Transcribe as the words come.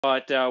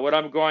But what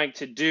I'm going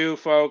to do,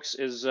 folks,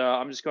 is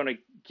I'm just going to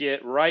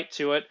get right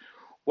to it.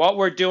 What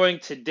we're doing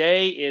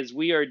today is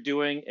we are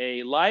doing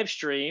a live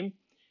stream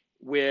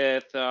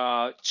with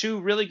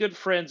two really good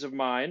friends of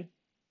mine.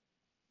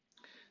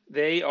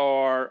 They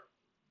are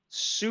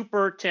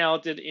super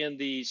talented in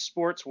the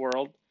sports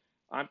world.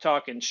 I'm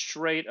talking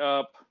straight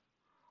up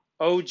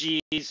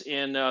OGs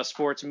in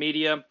sports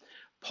media.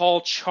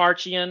 Paul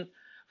Charchian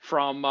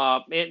from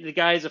the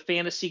guy is a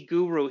fantasy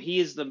guru.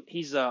 He's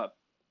a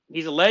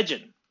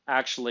legend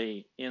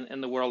actually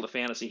in the world of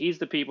fantasy. He's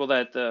the people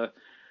that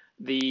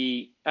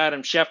the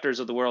Adam Schefters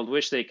of the world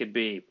wish they could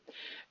be.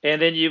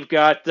 And then you've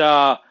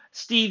got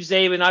Steve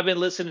Czaban. I've been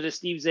listening to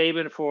Steve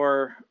Czaban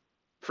for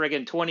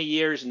friggin' 20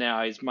 years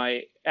now. He's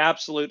my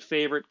absolute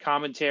favorite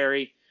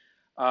commentary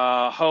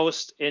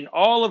host in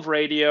all of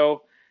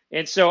radio.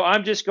 And so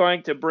I'm just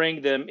going to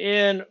bring them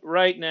in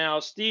right now.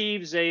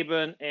 Steve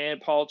Czaban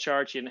and Paul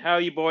Charchian. How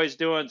you boys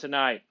doing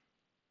tonight?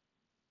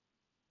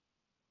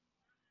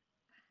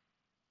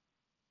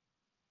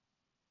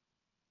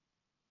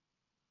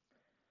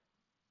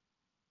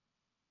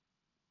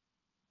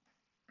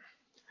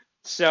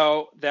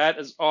 So that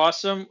is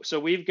awesome. So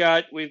we've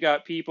got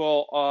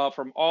people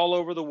from all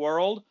over the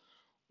world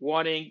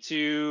wanting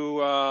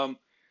to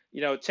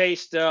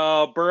taste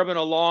bourbon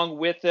along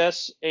with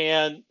us,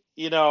 and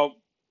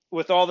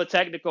with all the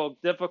technical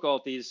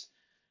difficulties,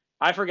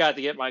 I forgot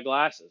to get my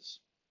glasses.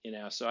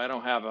 So I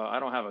don't have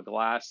a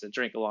glass to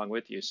drink along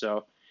with you.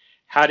 So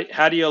how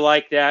do you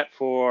like that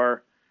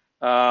for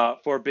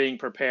being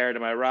prepared?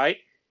 Am I right?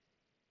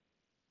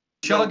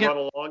 You gonna run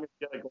along and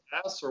get a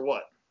glass or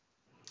what?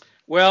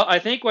 Well, I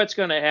think what's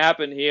going to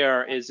happen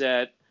here is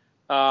that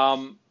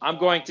I'm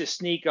going to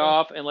sneak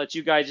off and let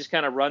you guys just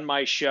kind of run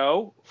my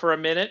show for a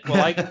minute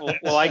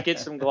while I get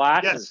some Yes,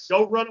 glasses.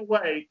 don't run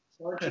away.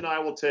 Charch and I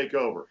will take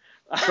over.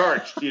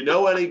 Charch, do you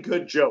know any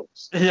good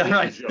jokes? Yeah, Any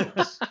right.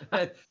 jokes.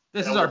 This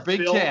is That our will big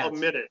fill chance. A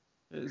minute.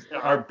 This is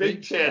Our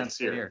big chance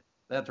here.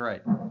 That's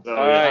right. So,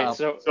 All yeah. right,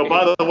 so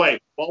By the way,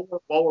 while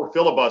we're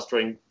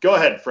filibustering, go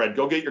ahead, Fred.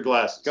 Go get your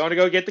glasses. going to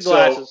go get the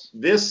glasses.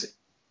 So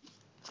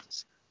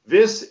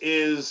this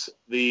is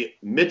the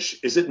Mitch.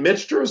 Is it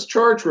Michter's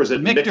Charch or is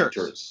it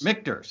Michter's?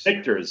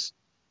 Michter's.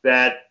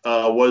 That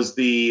was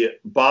the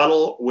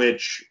bottle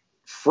which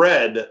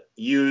Fred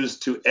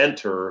used to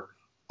enter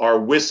our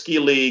Whiskey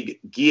League,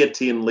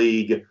 Guillotine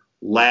League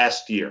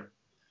last year.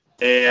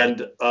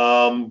 And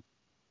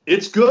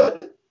it's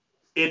good.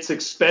 It's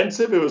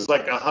expensive. It was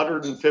like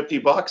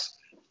 $150.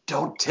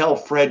 Don't tell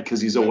Fred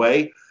because he's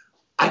away.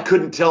 I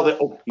couldn't tell that.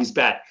 Oh, he's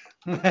back.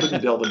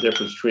 Couldn't tell the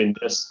difference between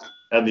this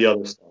and the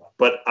other stuff.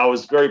 But I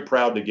was very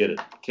proud to get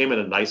it. Came in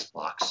a nice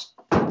box.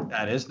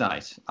 That is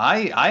nice.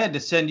 I had to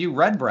send you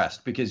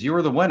Redbreast because you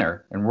were the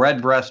winner, and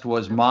Redbreast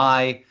was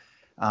my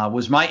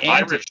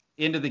entry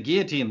into the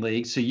Guillotine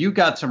League. So you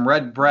got some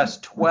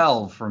Redbreast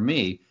 12 from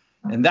me,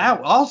 and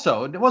that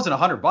also it wasn't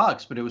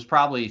 $100, but it was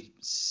probably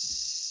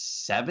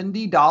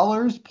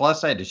 $70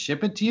 plus I had to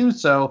ship it to you.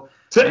 So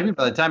maybe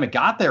by the time it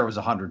got there, it was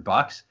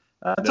 $100.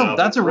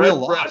 That's a real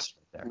loss.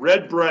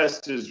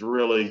 Redbreast is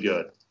really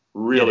good.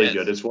 Really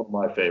good. It's one of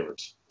my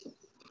favorites.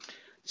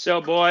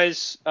 So,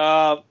 boys,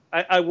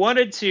 I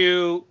wanted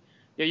to,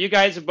 you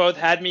guys have both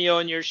had me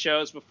on your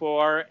shows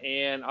before,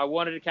 and I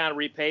wanted to kind of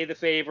repay the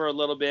favor a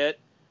little bit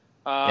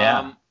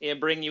and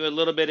bring you a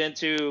little bit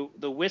into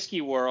the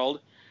whiskey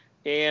world.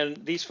 And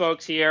these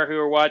folks here who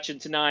are watching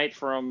tonight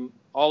from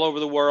all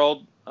over the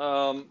world,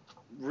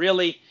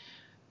 really,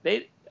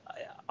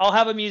 I'll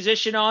have a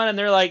musician on, and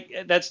they're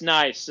like, that's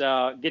nice,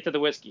 get to the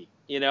whiskey.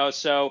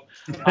 So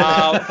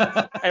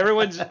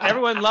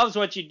everyone loves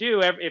what you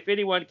do. If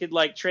anyone could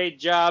trade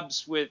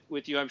jobs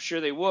with you, I'm sure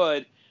they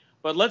would.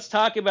 But let's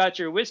talk about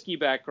your whiskey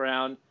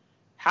background.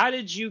 How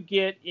did you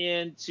get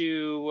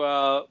into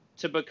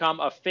to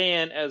become a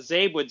fan, as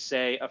Zabe would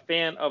say, a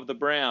fan of the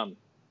brown?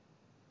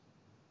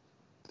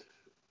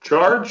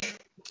 Charch?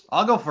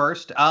 I'll go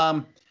first.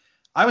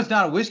 I was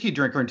not a whiskey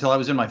drinker until I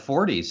was in my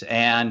 40s,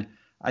 and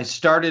I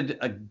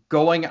started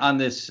going on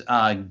this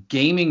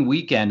gaming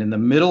weekend in the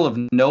middle of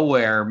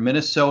nowhere,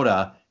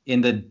 Minnesota,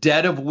 in the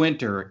dead of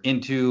winter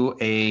into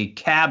a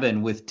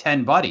cabin with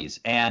 10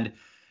 buddies. And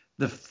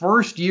the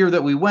first year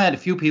that we went, a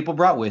few people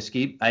brought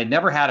whiskey. I had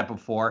never had it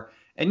before.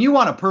 And you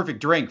want a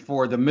perfect drink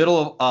for the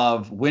middle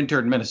of winter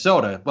in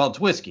Minnesota. Well, it's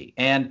whiskey.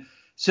 And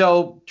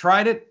so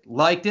tried it,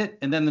 liked it.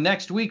 And then the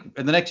next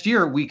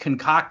year, we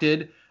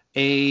concocted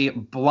a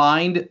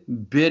blind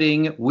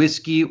bidding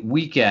whiskey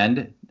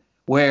weekend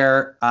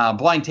where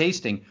blind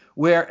tasting,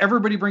 where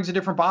everybody brings a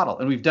different bottle.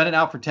 And we've done it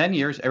now for 10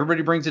 years.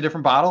 Everybody brings a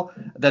different bottle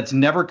that's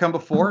never come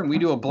before. And we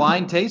do a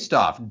blind taste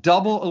off,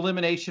 double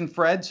elimination,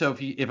 Fred. So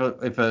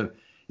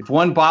if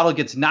one bottle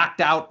gets knocked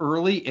out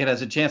early, it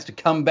has a chance to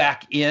come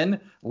back in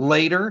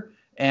later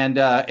and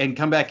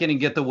come back in and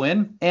get the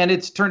win. And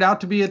it's turned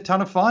out to be a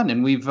ton of fun.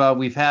 And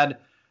we've had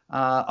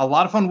a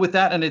lot of fun with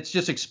that. And it's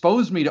just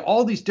exposed me to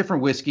all these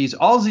different whiskeys,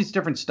 all these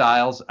different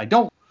styles.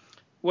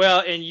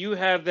 Well, and you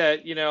have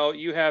that,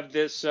 you have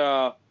this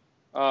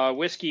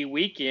whiskey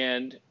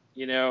weekend,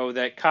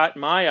 that caught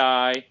my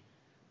eye.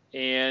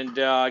 And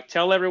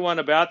tell everyone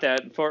about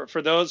that.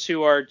 For those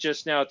who are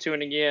just now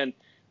tuning in,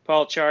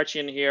 Paul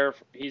Charchian here.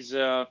 He's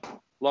a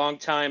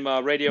longtime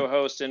radio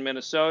host in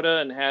Minnesota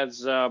and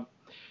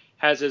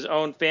has his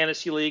own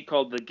fantasy league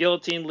called the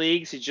Guillotine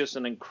Leagues. He's just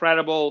an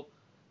incredible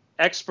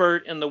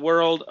expert in the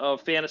world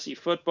of fantasy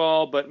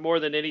football, but more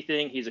than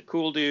anything, he's a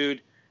cool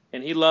dude,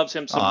 and he loves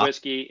him some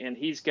whiskey, and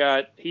he's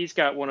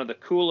got one of the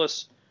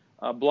coolest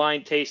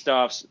blind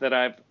taste-offs that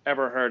I've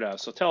ever heard of.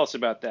 So tell us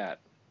about that.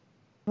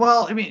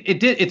 Well, I mean,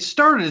 it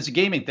started as a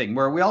gaming thing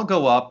where we all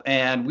go up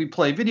and we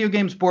play video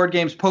games, board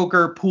games,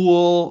 poker,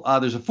 pool.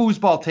 There's a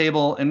foosball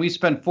table, and we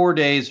spend 4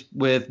 days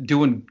with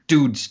doing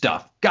dude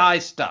stuff, guy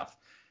stuff.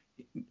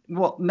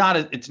 Well,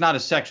 it's not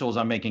as sexual as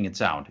I'm making it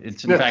sound.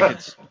 It's in fact,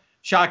 it's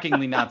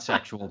shockingly not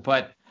sexual.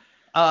 But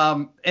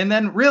and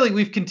then really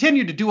we've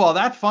continued to do all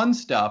that fun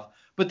stuff.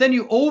 But then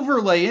you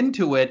overlay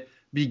into it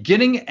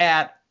beginning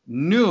at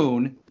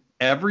noon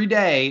every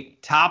day,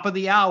 top of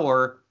the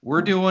hour.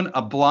 We're doing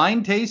a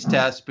blind taste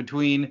test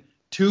between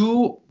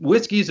two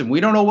whiskeys, and we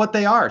don't know what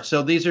they are.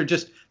 So these are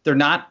just, they're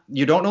not,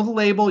 you don't know the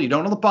label, you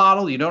don't know the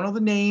bottle, you don't know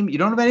the name, you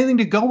don't have anything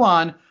to go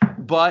on,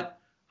 but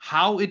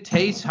how it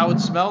tastes, how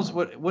it smells,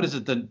 what is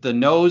it, the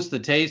nose, the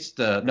taste,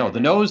 the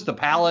nose, the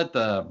palate,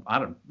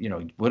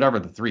 whatever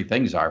the three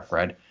things are,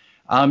 Fred.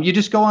 You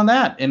just go on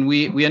that, and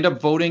we end up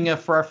voting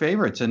for our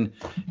favorites. And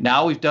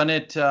now we've done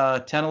it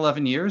 10,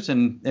 11 years,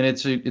 and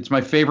it's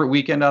my favorite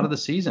weekend out of the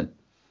season.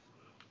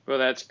 Well,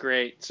 that's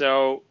great.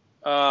 So,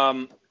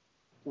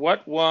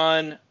 what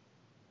won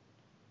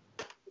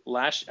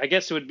last? I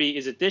guess it would be.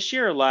 Is it this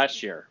year or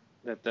last year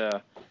that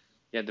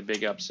you had the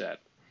big upset?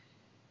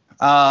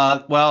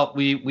 Well,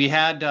 we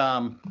had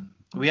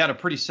a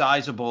pretty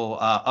sizable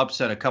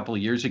upset a couple of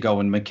years ago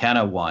when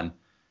McKenna won,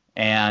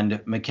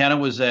 and McKenna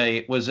was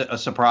a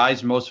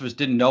surprise. Most of us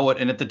didn't know it,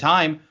 and at the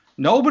time,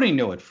 nobody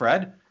knew it.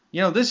 Fred,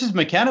 this is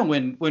McKenna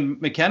when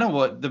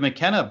McKenna the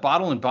McKenna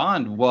Bottle and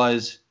Bond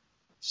was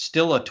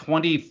still a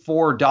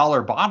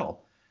 $24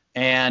 bottle.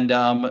 And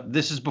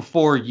this is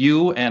before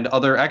you and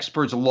other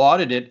experts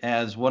lauded it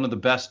as one of the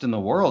best in the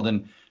world.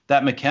 And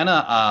that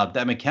McKenna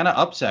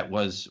upset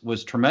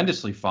was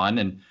tremendously fun.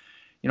 And,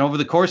 over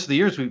the course of the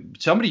years,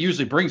 somebody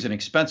usually brings an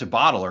expensive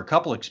bottle or a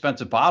couple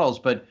expensive bottles,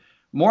 but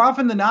more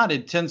often than not,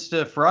 it tends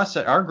to, for us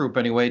at our group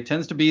anyway, it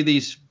tends to be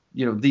these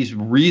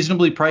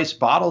reasonably priced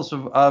bottles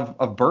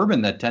of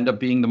bourbon that tend up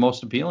being the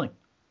most appealing.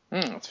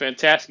 That's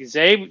fantastic.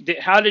 Czabe,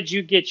 how did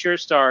you get your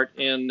start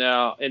in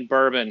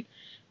bourbon?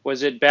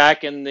 Was it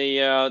back in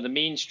the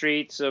mean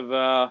streets of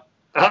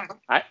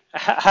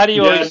how do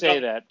you always say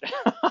that?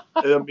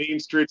 The mean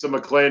streets of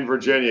McLean,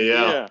 Virginia.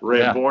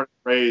 Yeah. Born and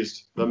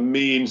raised the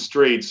mean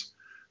streets.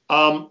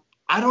 I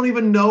don't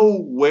even know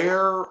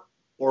where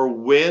or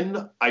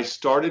when I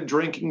started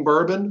drinking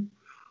bourbon.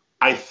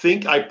 I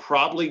think I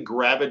probably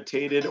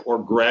gravitated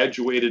or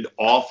graduated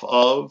off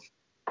of,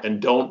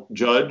 and don't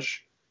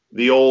judge,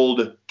 the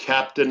old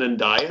Captain and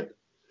Diet.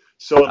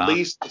 So at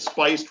least the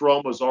spiced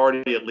rum was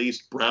already at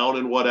least brown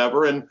and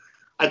whatever. And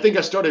I think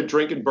I started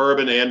drinking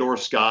bourbon and or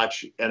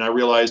scotch, and I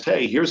realized,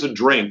 hey, here's a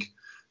drink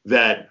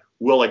that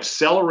will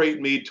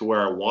accelerate me to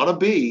where I want to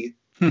be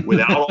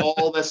without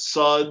all the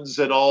suds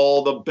and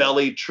all the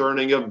belly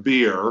churning of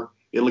beer.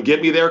 It'll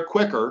get me there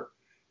quicker.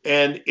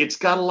 And it's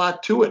got a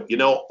lot to it.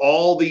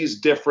 All these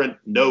different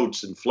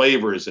notes and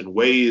flavors and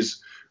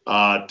ways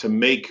to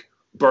make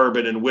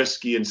bourbon and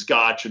whiskey and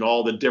scotch and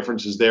all the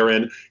differences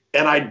therein.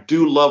 And I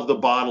do love the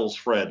bottles,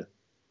 Fred.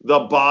 The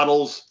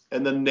bottles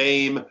and the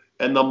name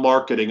and the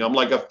marketing. I'm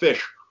like a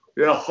fish.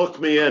 Hook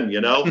me in,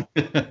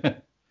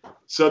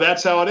 So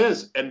that's how it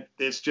is. And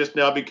it's just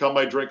now become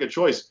my drink of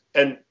choice.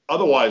 And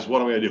otherwise,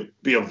 what am I going to do?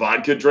 Be a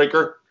vodka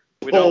drinker?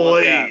 We don't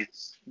want that.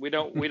 We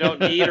don't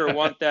need or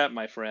want that,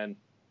 my friend.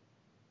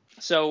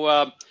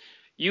 So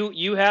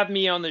you have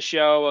me on the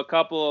show a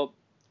couple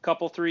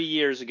 3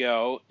 years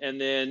ago,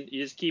 and then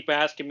you just keep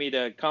asking me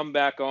to come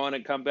back on.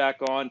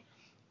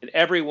 And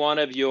every one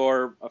of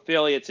your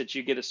affiliates that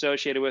you get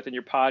associated with in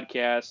your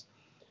podcast.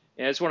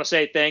 And I just want to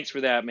say thanks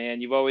for that,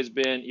 man. You've always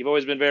been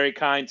very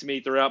kind to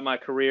me throughout my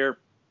career.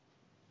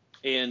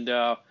 And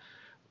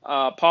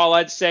Paul,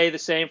 I'd say the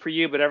same for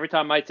you, but every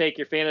time I take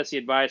your fantasy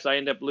advice, I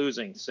end up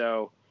losing.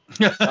 So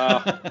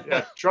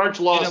Charch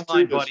lost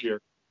too this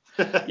year.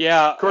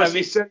 Yeah. Of course,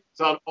 he said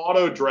it's on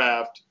auto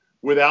draft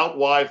without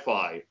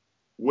Wi-Fi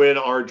when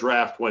our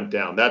draft went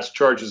down. That's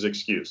Charch's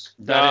excuse.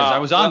 That is. I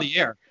was on the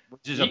air,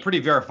 which is a pretty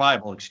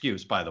verifiable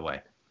excuse, by the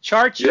way.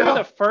 Charch, you were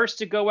the first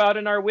to go out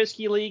in our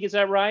whiskey league. Is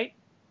that right?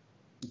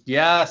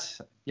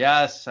 Yes.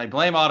 I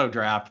blame auto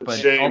draft,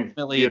 but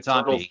ultimately it's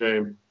on me.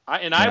 Shame.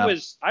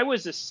 I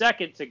was the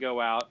second to go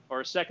out,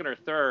 or second or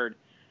third.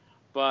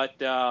 But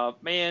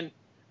man,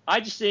 I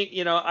just think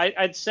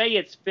I'd say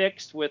it's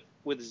fixed with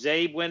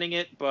Czabe winning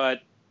it,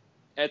 but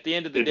at the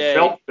end of the day, it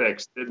felt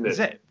fixed, didn't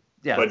it?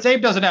 But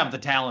Czabe doesn't have the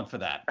talent for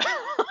that.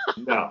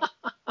 No.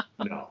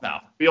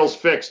 Feels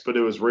fixed, but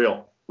it was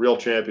real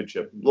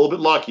championship. A little bit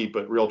lucky,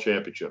 but real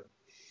championship.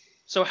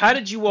 So how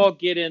did you all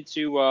get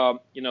into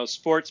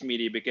sports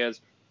media?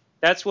 Because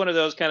that's one of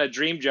those kind of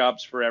dream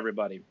jobs for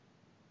everybody.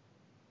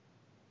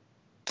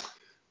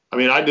 I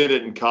mean, I did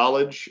it in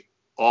college.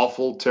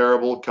 Awful,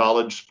 terrible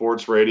college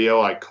sports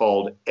radio. I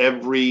called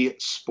every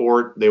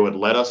sport they would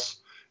let us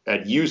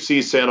at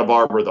UC Santa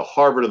Barbara, the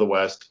Harvard of the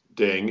West,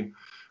 ding.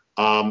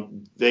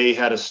 They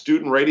had a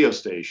student radio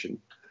station,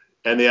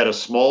 and they had a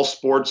small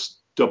sports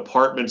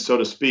department, so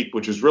to speak,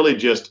 which was really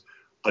just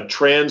a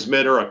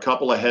transmitter, a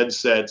couple of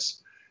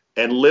headsets,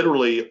 and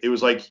literally it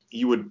was like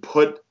you would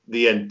put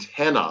the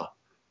antenna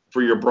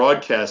for your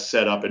broadcast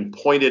setup and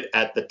point it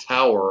at the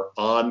tower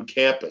on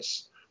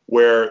campus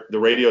where the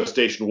radio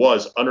station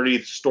was,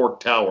 underneath Stork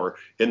Tower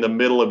in the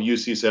middle of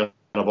UC Santa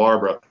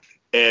Barbara.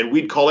 And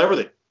we'd call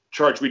everything.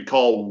 Charch, we'd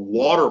call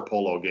water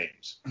polo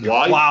games.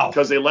 Why? Wow.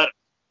 Because they let it.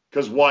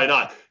 Because why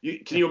not?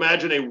 Can you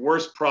imagine a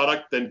worse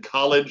product than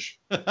college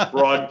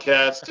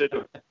broadcasted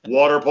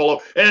water polo?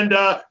 And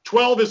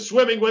 12 is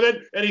swimming with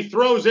it, and he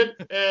throws it,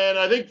 and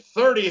I think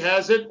 30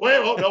 has it. Wait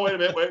a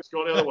minute. Wait, it's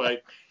going the other way.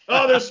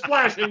 Oh, they're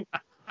splashing.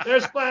 They're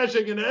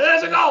splashing, and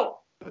there's a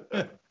goal.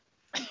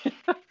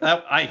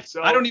 I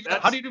don't even.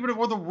 How do you even know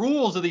what the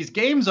rules of these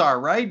games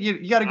are? Right?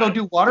 You got to go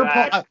do water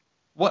polo.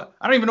 What?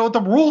 I don't even know what the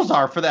rules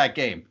are for that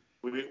game.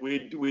 We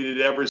did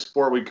every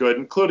sport we could,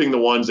 including the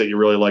ones that you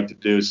really like to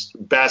do.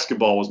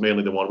 Basketball was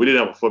mainly the one. We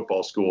didn't have a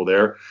football school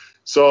there.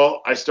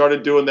 So I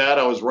started doing that.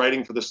 I was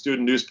writing for the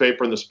student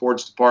newspaper in the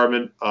sports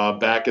department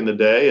back in the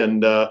day,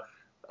 and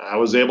I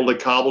was able to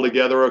cobble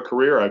together a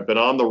career. I've been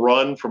on the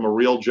run from a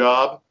real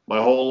job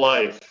my whole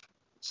life.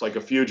 It's like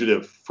a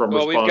fugitive from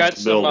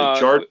responsibility.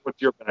 Charch,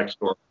 what's your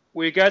backstory?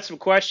 We've got some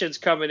questions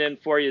coming in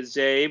for you,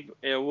 Czabe.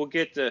 We'll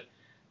get to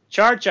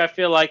Charch. I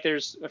feel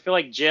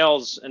like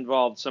jail's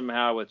involved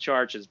somehow with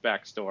Charch's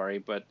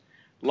backstory, but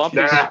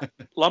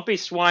Lumpy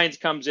Swines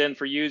comes in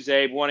for you,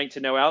 Czabe, wanting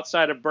to know,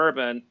 outside of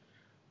Bourbon,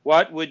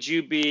 what would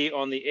you be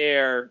on the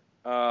air?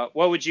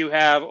 What would you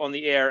have on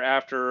the air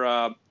after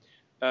a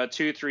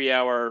 2-3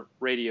 hour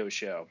radio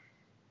show?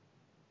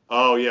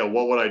 Oh, yeah.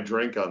 What would I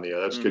drink on the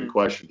air? That's a good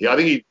question. Yeah, I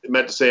think he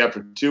meant to say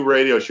after 2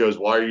 radio shows,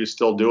 why are you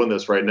still doing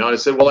this right now? And I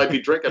said, well, I'd be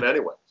drinking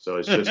anyway. So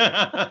it's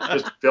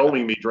just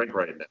filming me drink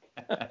right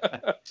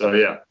now. So,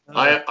 yeah,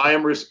 I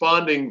am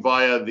responding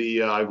via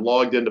I've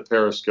logged into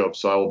Periscope,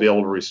 so I will be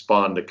able to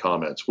respond to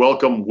comments.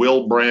 Welcome,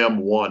 Will Bram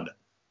 1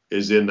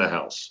 is in the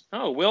house.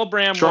 Oh, Will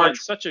Bram 1,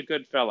 such a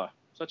good fella.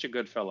 Such a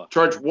good fella.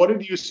 Charch, what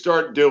did you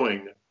start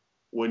doing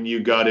when you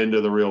got into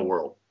the real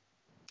world?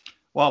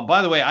 Well,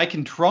 by the way, I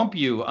can trump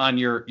you on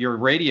your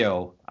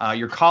radio,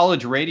 your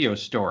college radio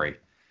story.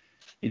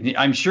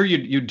 I'm sure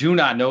you do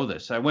not know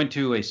this. I went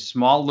to a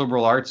small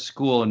liberal arts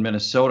school in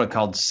Minnesota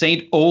called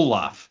St.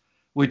 Olaf,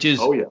 which is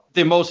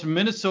the most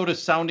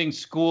Minnesota-sounding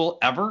school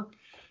ever.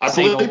 I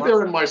believe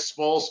they're in my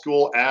small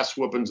school ass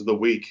whoopings of the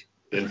week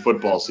in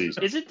football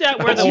season. Isn't that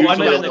where the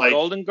woman and the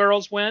Golden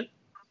Girls went?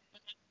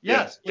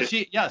 Yes.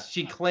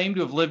 She claimed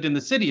to have lived in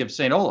the city of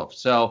St. Olaf.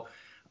 So,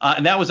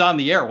 and that was on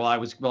the air while I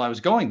was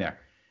going there.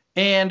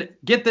 And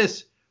get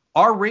this,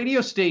 our radio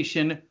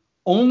station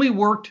only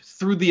worked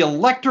through the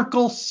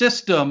electrical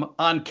system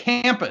on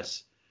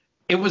campus.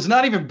 It was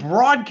not even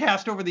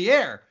broadcast over the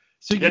air.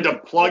 So you had to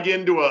plug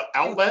into an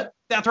outlet?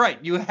 That's right.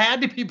 You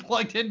had to be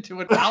plugged into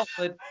an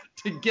outlet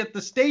to get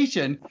the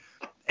station.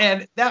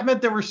 And that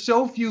meant there were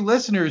so few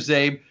listeners,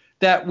 Czabe,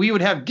 that we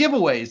would have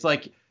giveaways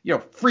like,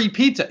 free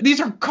pizza. These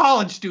are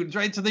college students,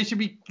 right? So they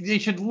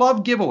should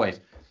love giveaways.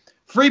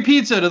 Free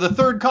pizza to the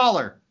third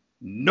caller.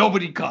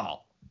 Nobody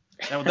call.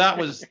 That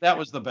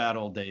was the bad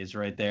old days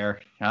right there.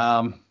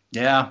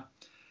 Yeah,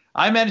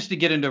 I managed to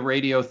get into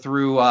radio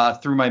through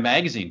my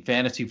magazine,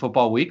 Fantasy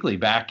Football Weekly,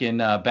 back in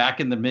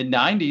the mid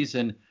 '90s,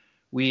 and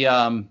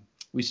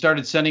we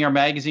started sending our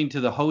magazine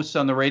to the hosts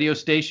on the radio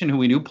station who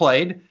we knew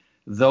played.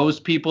 Those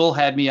people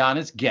had me on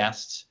as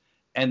guests,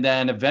 and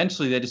then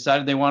eventually they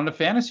decided they wanted a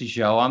fantasy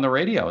show on the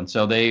radio, and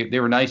so they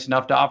were nice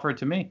enough to offer it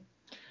to me.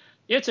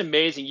 It's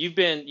amazing. You've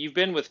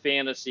been with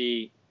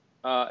fantasy,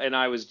 and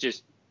I was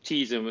just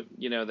teasing,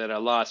 that I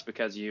lost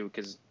because of you,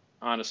 because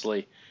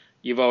honestly,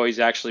 you've always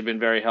actually been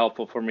very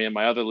helpful for me in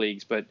my other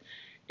leagues. But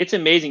it's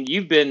amazing.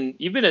 You've been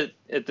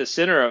at the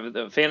center of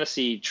the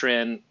fantasy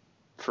trend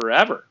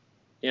forever.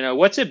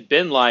 What's it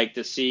been like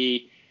to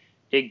see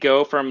it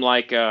go from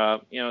like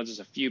just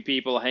a few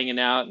people hanging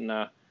out in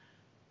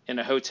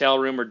a hotel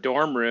room or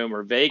dorm room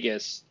or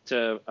Vegas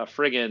to a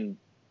friggin'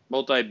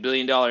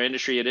 multi-billion-dollar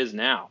industry it is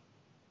now?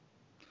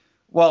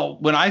 Well,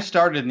 when I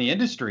started in the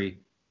industry,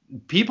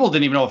 people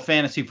didn't even know what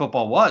fantasy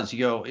football was.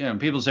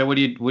 People say, what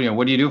do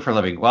you do for a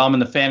living? Well, I'm in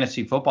the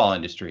fantasy football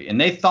industry.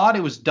 And they thought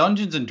it was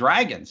Dungeons and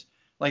Dragons.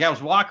 Like I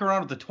was walking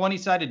around with a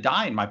 20-sided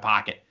die in my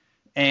pocket.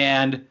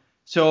 And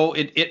so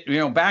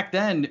it back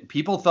then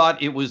people thought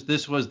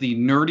this was the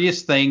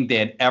nerdiest thing they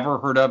had ever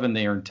heard of in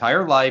their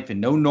entire life. And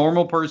no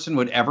normal person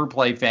would ever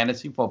play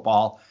fantasy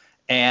football.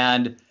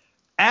 And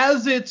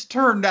as it's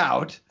turned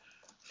out,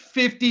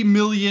 50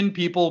 million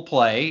people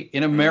play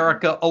in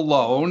America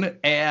alone.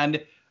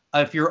 And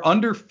if you're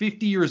under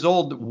 50 years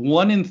old,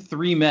 1 in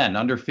 3 men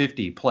under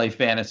 50 play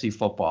fantasy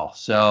football.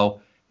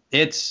 So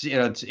it's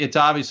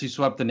obviously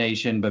swept the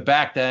nation, but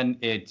back then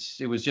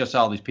it was just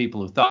all these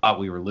people who thought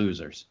we were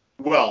losers.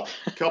 Well,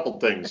 a couple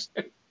things.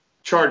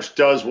 Charch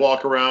does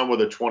walk around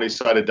with a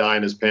 20-sided die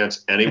in his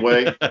pants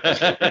anyway. So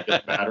it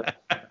doesn't matter.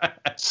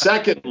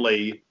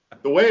 Secondly,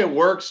 the way it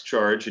works,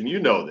 Charch, and you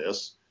know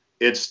this,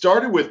 it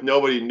started with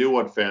nobody knew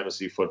what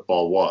fantasy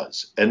football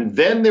was. And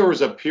then there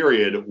was a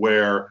period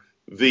where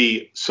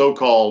the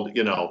so-called,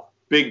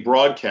 big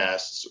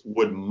broadcasts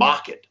would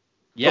mock it.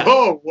 Yeah.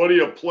 Oh, what are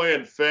you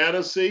playing,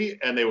 fantasy?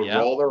 And they would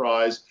roll their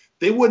eyes.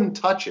 They wouldn't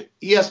touch it.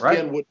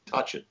 ESPN wouldn't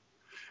touch it.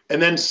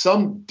 And then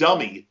some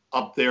dummy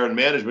up there in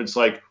management's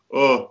like,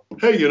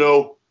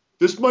 hey,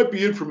 this might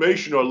be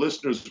information our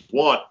listeners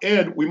want,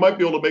 and we might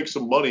be able to make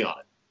some money on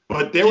it.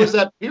 But there was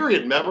that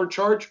period, remember,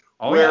 Charch,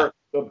 where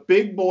the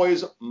big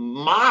boys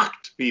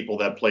mocked people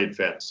that played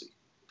fantasy.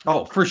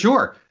 Oh, for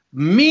sure.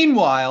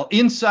 Meanwhile,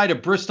 inside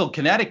of Bristol,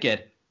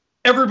 Connecticut,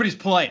 everybody's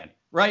playing,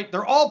 right?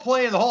 They're all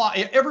playing.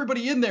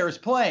 Everybody in there is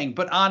playing.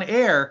 But on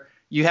air,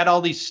 you had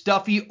all these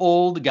stuffy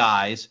old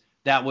guys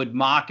that would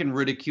mock and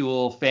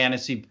ridicule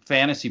fantasy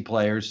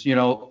players.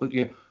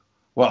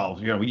 Well,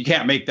 you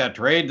can't make that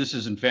trade. This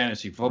isn't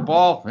fantasy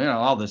football.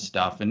 All this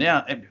stuff. And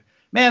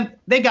man,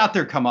 they got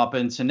their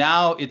comeuppance. And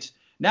now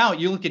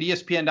you look at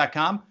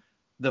ESPN.com.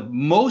 The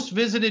most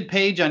visited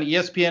page on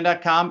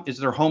ESPN.com is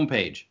their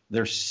homepage.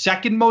 Their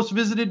second most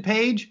visited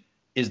page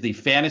is the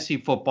fantasy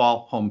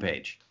football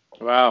homepage.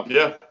 Wow.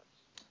 Yeah.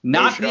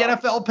 Not the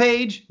NFL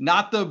page,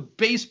 not the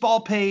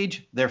baseball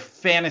page, their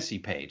fantasy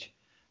page.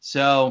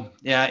 So,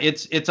 yeah,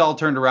 it's all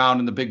turned around,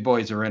 and the big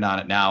boys are in on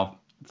it now.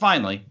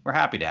 Finally, we're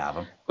happy to have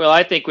them. Well,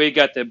 I think we've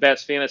got the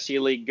best fantasy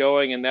league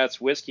going, and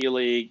that's Whiskey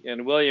League.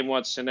 And William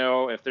wants to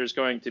know if there's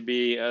going to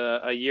be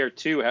a year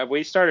 2. Have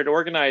we started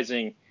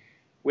organizing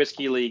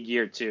Whiskey League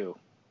year 2?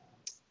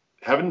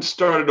 Haven't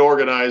started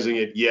organizing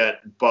it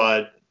yet,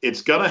 but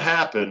it's going to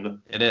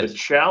happen. It is. The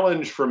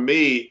challenge for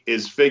me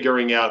is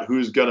figuring out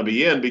who's going to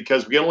be in,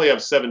 because we only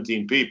have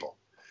 17 people.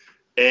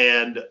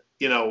 And,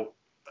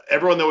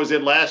 everyone that was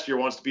in last year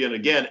wants to be in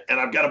again. And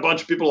I've got a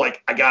bunch of people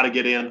like, I got to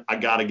get in. I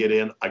got to get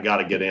in. I got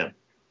to get in.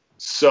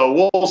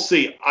 So we'll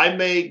see. I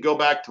may go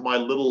back to my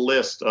little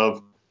list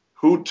of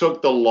who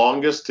took the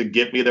longest to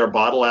get me their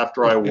bottle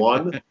after I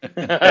won.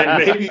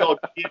 And maybe I'll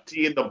get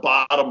you in the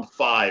bottom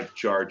 5,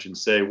 Charch, and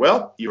say,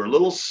 well, you're a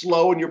little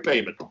slow in your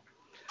payment.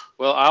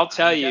 Well, I'll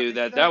tell you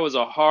that was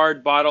a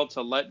hard bottle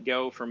to let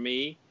go for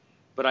me,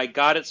 but I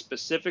got it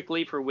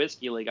specifically for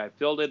Whiskey League. I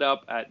filled it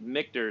up at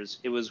Michter's.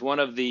 It was one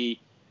of the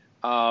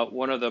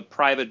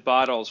private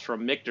bottles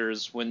from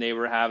Michter's when they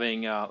were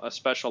having a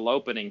special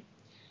opening.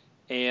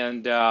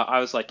 And I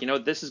was like,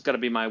 this is going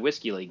to be my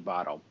Whiskey League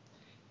bottle.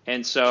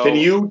 And so, can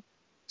you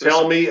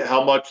tell me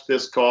how much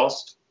this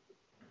cost?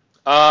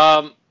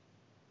 That's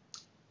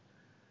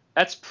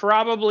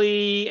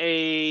probably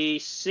a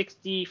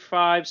 $65,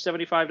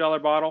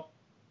 $75 bottle.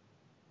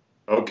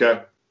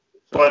 Okay.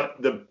 But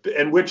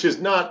which is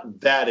not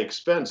that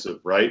expensive,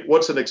 right?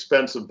 What's an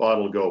expensive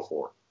bottle go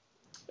for?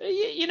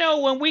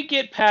 When we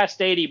get past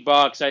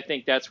 $80, I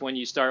think that's when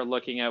you start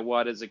looking at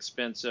what is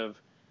expensive.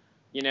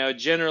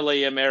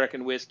 Generally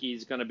American whiskey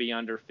is going to be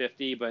under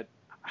 50, but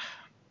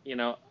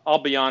I'll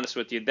be honest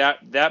with you.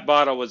 That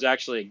bottle was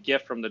actually a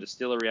gift from the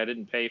distillery. I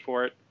didn't pay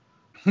for it.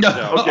 So.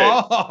 Okay.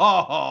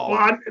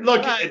 Well,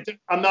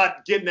 I'm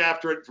not getting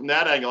after it from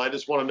that angle. I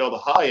just want to know the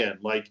high end.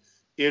 Like,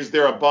 is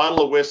there a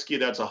bottle of whiskey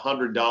that's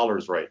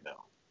 $100 right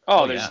now?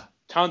 Oh, there's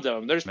tons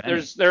of them.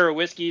 There are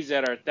whiskeys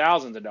that are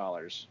thousands of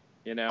dollars.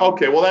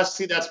 Okay, well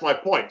that's my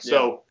point. Yeah.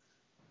 So,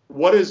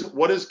 what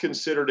is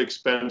considered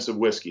expensive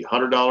whiskey?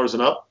 $100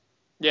 and up?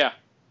 Yeah.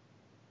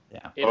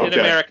 Yeah. In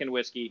American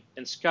whiskey,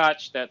 and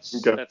Scotch, that's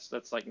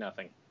like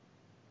nothing.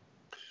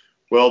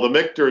 Well, the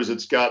Michter's,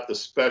 it's got the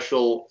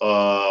special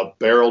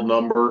barrel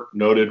number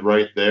noted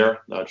right there.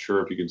 Not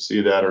sure if you can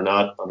see that or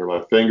not under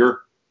my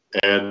finger.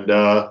 And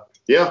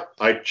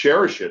I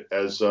cherish it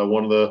as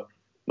one of the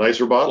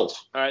nicer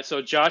bottles. All right,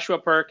 so Joshua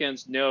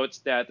Perkins notes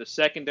that the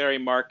secondary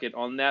market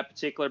on that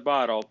particular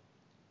bottle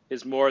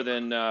is more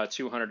than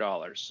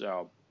 $200.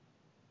 So.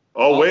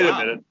 Wait a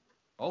minute.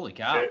 Holy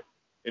cow. Okay.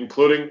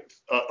 Including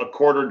a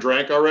quarter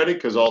drank already?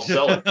 Because I'll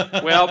sell it.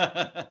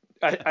 Well,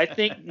 I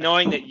think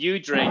knowing that you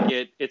drink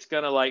it, it's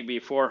going to be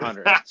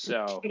 $400.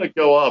 So it's going to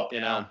go up.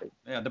 Yeah,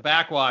 the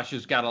backwash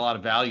has got a lot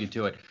of value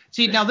to it.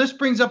 See, now this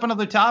brings up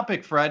another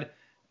topic, Fred.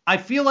 I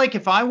feel like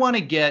if I want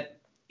to get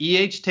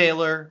E.H.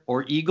 Taylor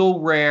or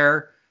Eagle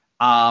Rare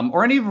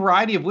or any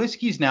variety of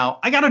whiskeys now,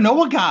 I got to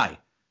know a guy.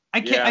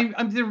 I can't.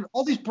 Yeah.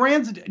 All these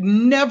brands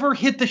never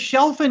hit the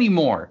shelf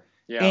anymore.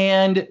 Yeah.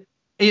 And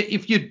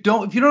if you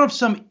don't have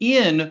some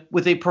in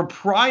with a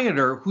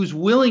proprietor who's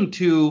willing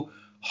to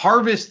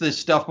harvest this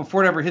stuff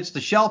before it ever hits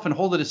the shelf and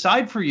hold it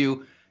aside for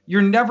you,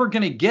 I'm never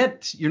going to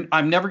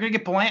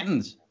get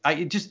Blanton's.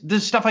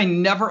 This stuff I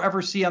never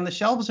ever see on the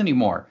shelves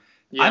anymore.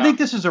 Yeah. I think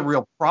this is a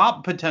real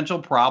potential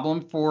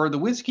problem for the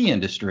whiskey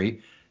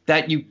industry,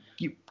 that you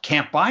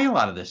can't buy a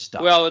lot of this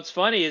stuff. Well, it's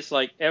funny. It's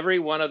like every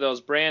one of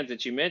those brands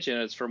that you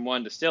mentioned is from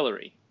one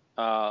distillery,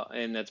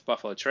 and that's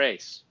Buffalo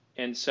Trace.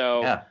 And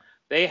so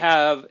they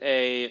have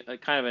a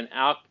kind of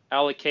an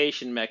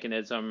allocation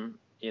mechanism,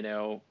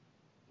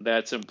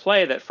 that's in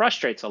play that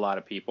frustrates a lot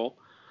of people.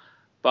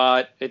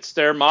 but it's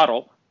their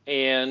model,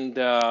 and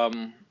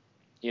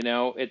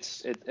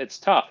it's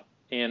tough.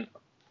 And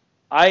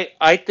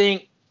I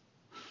think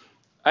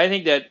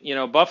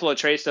that Buffalo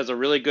Trace does a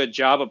really good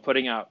job of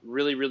putting out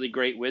really really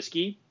great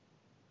whiskey.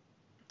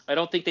 I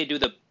don't think they do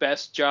the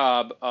best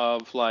job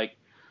of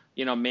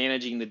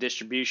managing the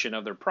distribution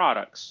of their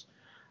products.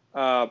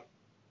 Uh,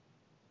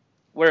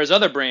 Whereas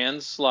other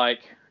brands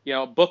like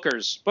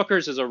Booker's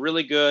is a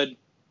really good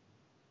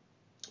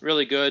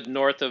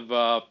north of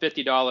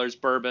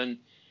 $50 bourbon,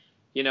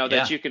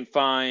 that you can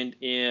find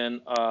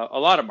in a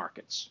lot of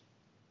markets.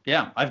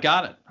 Yeah, I've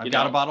got it. I've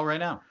got a bottle right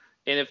now.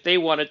 And if they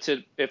wanted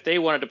to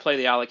play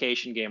the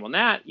allocation game on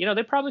that,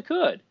 they probably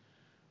could.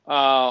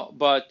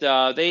 But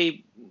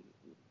they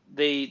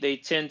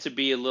tend to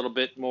be a little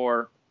bit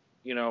more,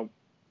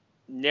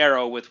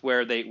 narrow with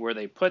where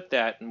they put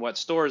that and what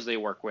stores they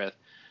work with,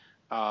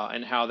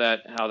 and how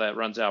that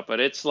runs out. But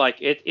it's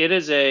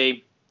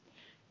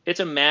it's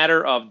a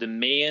matter of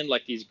demand.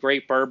 Like these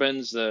great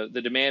bourbons, the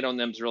demand on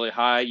them is really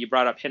high. You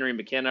brought up Henry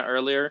McKenna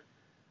earlier.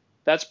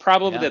 That's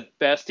probably the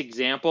best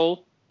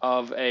example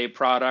of a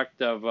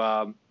product of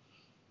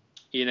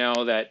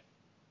that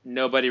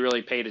nobody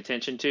really paid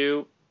attention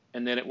to,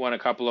 and then it won a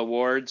couple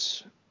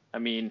awards. I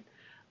mean,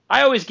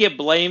 I always get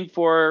blamed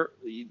for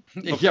the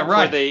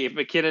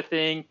McKenna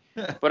thing,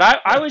 but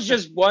I was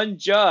just one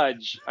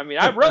judge. I mean,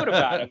 I wrote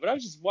about it, but I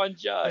was just one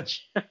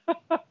judge.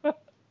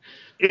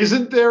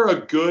 Isn't there a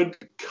good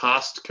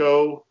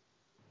Costco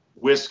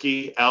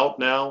whiskey out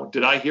now?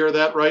 Did I hear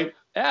that right?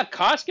 Yeah,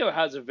 Costco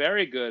has a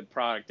very good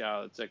product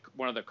out. It's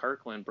one of the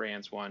Kirkland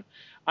brands one.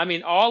 I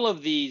mean, all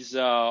of these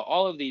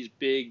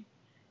big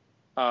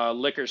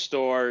liquor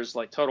stores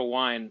like Total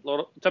Wine.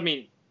 I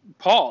mean,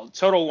 Paul,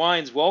 Total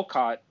Wine's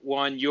Wolcott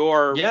won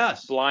your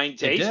blind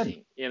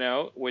tasting,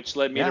 which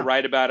led me to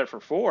write about it for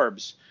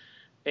Forbes.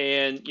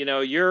 And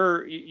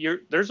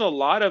there's a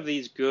lot of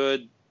these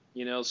good,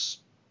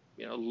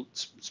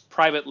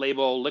 private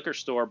label liquor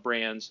store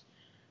brands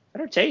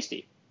that are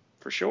tasty,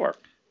 for sure.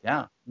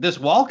 Yeah, this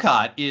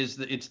Wolcott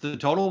it's the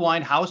Total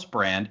Wine house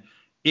brand.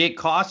 It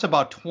costs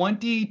about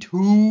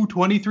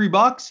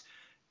 $23,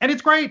 and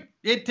it's great.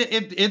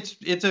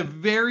 It's a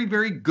very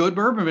very good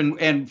bourbon,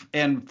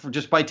 and for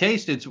just by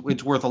taste, it's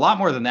worth a lot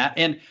more than that.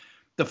 And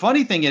the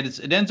funny thing is,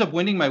 it ends up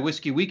winning my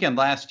whiskey weekend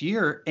last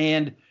year,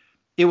 and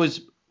it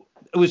was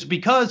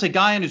because a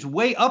guy on his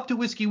way up to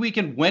whiskey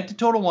weekend went to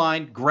Total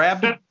Wine,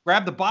 grabbed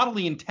the bottle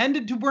he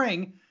intended to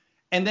bring.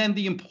 And then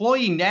the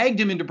employee nagged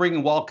him into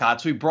bringing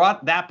Wolcott, so he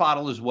brought that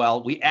bottle as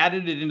well. We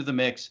added it into the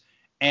mix,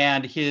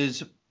 and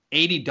his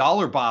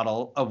 $80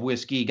 bottle of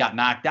whiskey got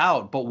knocked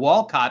out. But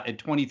Wolcott at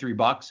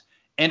 $23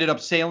 ended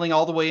up sailing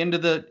all the way into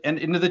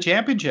the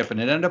championship, and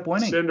it ended up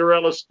winning.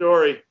 Cinderella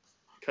story.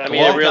 I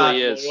mean, it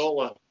really is.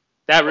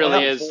 That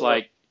really is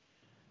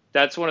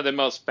that's one of the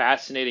most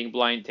fascinating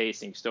blind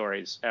tasting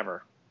stories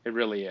ever. It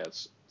really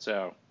is.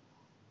 So,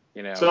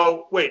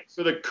 So wait,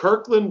 so the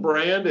Kirkland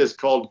brand is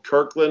called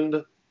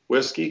Kirkland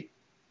whiskey?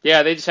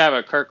 Yeah, they just have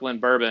a Kirkland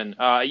bourbon.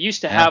 It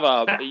used to have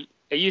a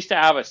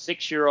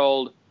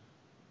 6-year-old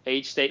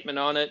age statement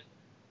on it,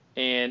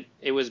 and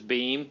it was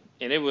Beam,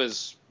 and it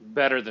was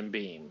better than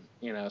Beam.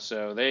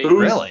 So they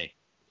really,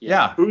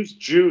 yeah. Whose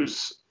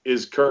juice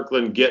is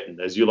Kirkland getting,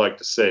 as you like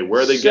to say?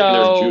 Where are they getting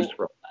their juice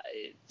from?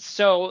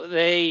 So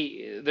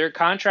their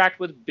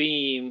contract with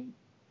Beam,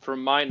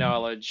 from my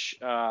knowledge,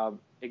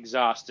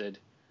 exhausted,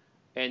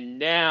 and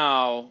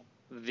now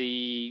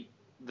the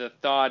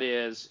thought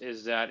is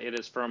that it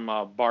is from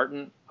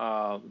Barton,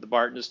 the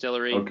Barton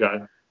Distillery,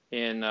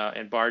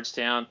 in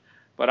Bardstown.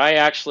 But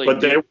I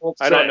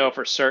don't know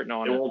for certain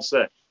on it. They won't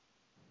say.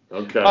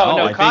 Okay. Oh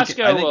no,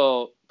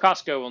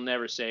 Costco will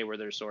never say where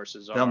their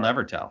sources are. They'll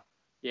never tell.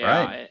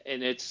 Yeah, right.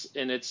 and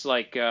it's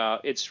like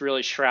it's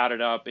really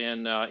shrouded up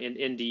in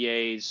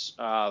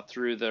NDAs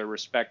through the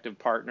respective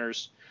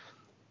partners.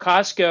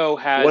 Costco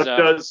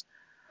has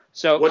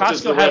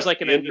Costco has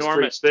like an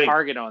enormous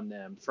target on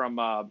them from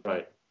a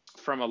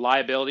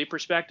liability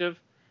perspective,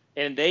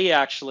 and they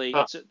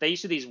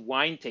used to these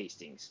wine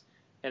tastings,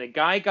 and a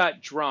guy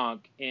got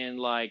drunk and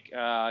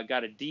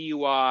got a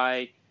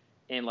DUI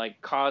and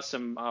caused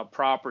some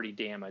property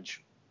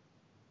damage,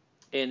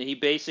 and they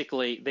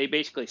basically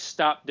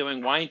stopped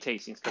doing wine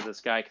tastings because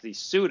he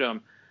sued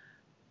them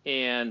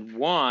and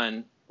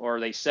won, or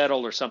they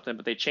settled or something,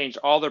 but they changed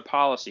all their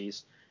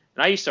policies.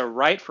 And I used to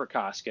write for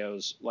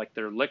Costco's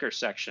their liquor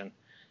section.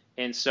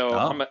 And so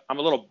I'm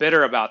a little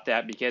bitter about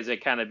that because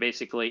it kind of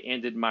basically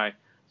ended my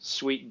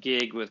sweet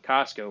gig with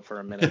Costco for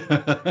a minute.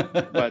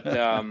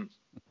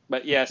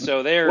 but yeah,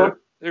 so they're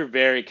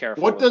very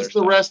careful. What does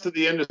the rest of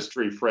the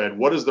industry, Fred?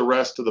 What does the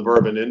rest of the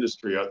bourbon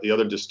industry, the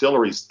other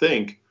distilleries,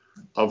 think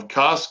of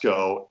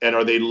Costco? And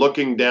are they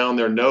looking down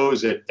their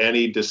nose at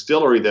any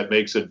distillery that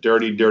makes a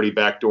dirty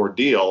backdoor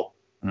deal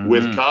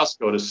with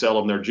Costco to sell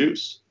them their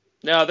juice?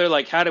 No, they're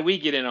like, how do we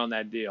get in on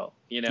that deal?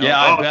 Yeah,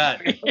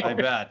 I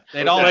bet.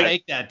 They'd all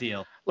make that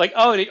deal.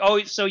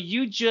 So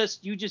you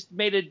just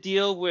made a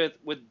deal with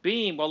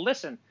Beam. Well,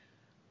 listen,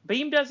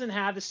 Beam doesn't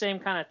have the same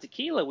kind of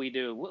tequila we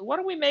do. Why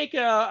don't we make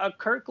a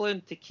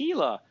Kirkland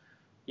tequila?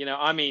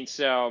 I mean,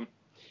 so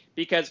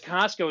because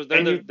Costco,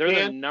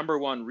 they're the number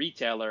one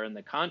retailer in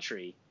the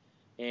country,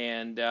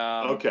 and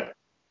okay,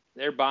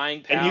 they're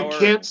buying power. And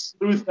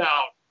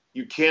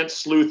you can't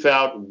sleuth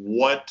out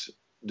what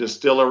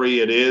distillery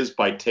it is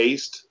by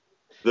taste.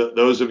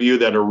 Those of you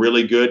that are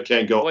really good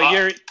can't go.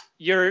 Well,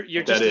 you're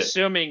just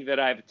assuming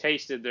that I've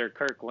tasted their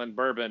Kirkland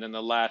bourbon in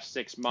the last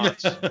 6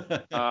 months.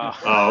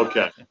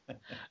 Okay.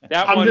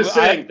 I'm just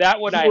saying. That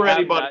would I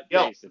have not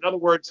tasted. In other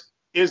words,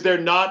 is there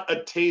not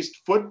a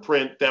taste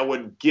footprint that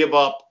would give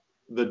up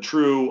the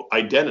true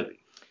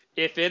identity?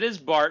 If it is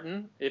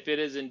Barton, if it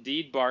is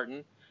indeed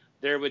Barton,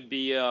 there would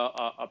be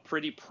a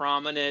pretty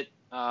prominent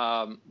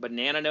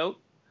banana note.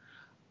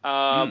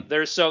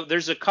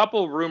 There's a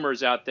couple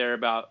rumors out there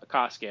about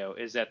Costco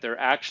is that they're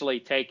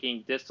actually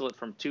taking distillate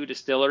from 2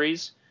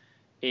 distilleries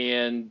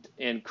and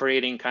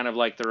creating kind of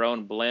like their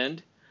own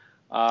blend.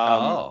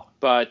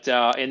 But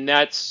and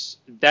that's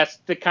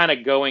the kind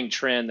of going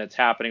trend that's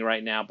happening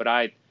right now. But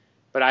I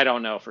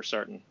don't know for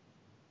certain.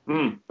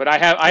 But I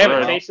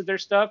haven't tasted their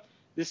stuff.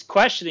 This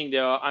questioning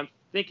though, I'm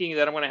thinking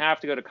that I'm going to have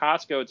to go to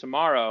Costco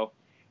tomorrow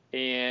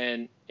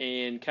and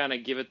kind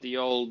of give it the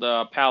old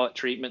palate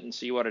treatment and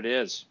see what it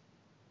is.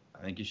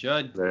 I think you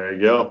should. There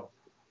you go.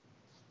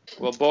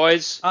 Well,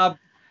 boys. Are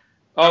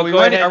we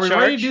ready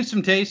to do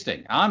some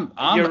tasting? I'm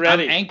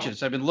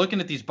anxious. I've been looking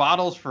at these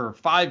bottles for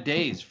 5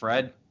 days,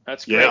 Fred.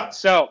 That's great. Yeah.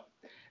 So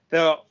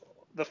the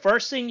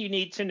first thing you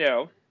need to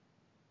know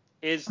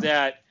is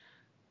that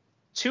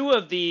 2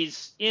 of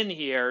these in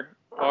here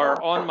are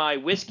on my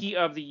Whiskey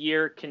of the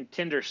Year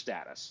contender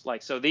status.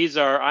 So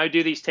I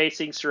do these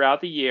tastings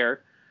throughout the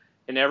year.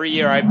 And every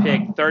year I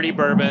pick 30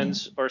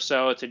 bourbons or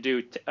so to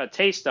do a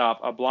taste off,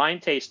 a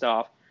blind taste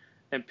off,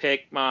 and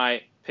pick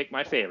my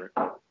favorite.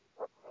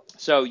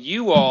 So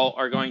you all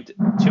are going to,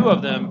 2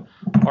 of them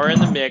are in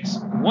the mix.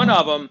 One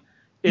of them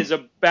is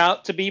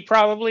about to be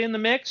probably in the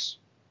mix.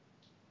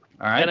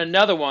 All right. And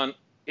another one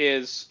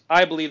is,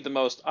 I believe, the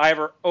most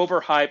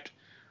overhyped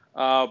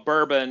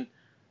bourbon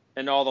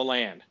in all the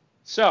land.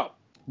 So.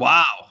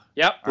 Wow.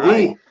 Yep. All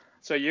right.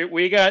 So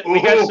we got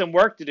some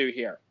work to do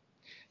here.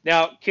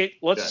 Now, Kit,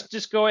 let's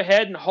just go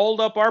ahead and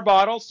hold up our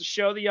bottles to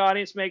show the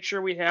audience, make sure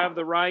we have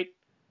the right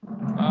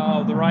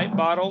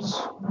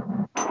bottles.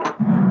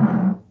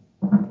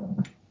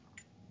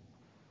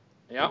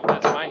 Yep,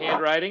 that's my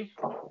handwriting.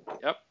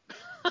 Yep.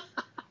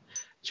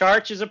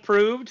 Charch is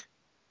approved.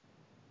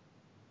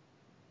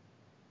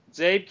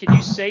 Czabe, can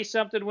you say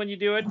something when you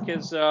do it?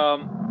 Because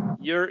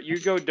you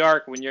go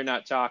dark when you're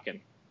not talking.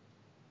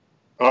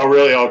 Oh,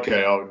 really?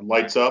 Okay.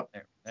 Lights up.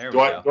 There we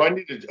go. Do I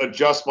need to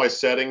adjust my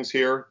settings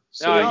here?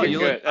 No, you're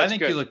good. I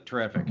think you look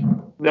terrific.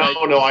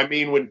 No. I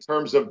mean, in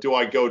terms of do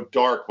I go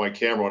dark my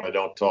camera when I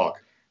don't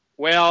talk?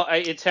 Well,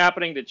 it's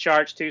happening to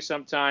Charch too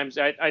sometimes.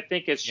 I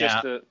think it's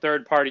just the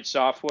third-party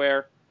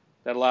software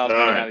that allows me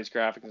to have these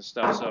graphics and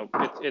stuff. So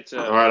it's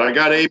a. All right, I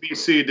got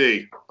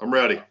ABCD. I'm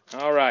ready.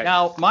 All right.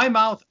 Now, my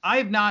mouth.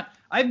 I've not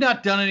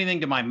done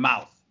anything to my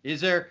mouth.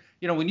 Is there?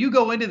 When you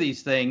go into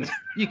these things,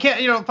 you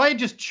can't. If I had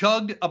just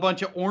chugged a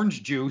bunch of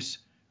orange juice.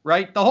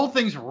 Right, the whole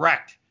thing's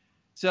wrecked.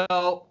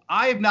 So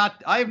I have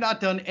not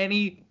done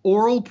any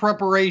oral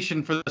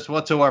preparation for this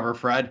whatsoever,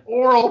 Fred.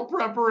 Oral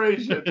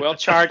preparation. Well,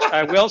 Charch,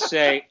 I will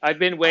say I've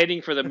been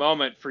waiting for the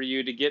moment for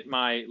you to get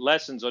my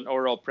lessons on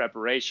oral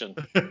preparation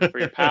for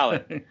your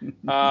palate.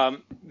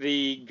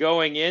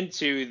 Going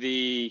into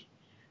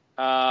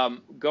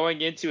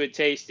a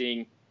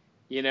tasting,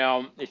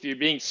 if you're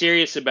being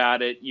serious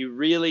about it, you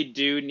really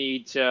do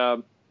need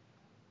to.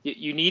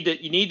 You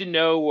need to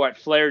know what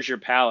flares your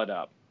palate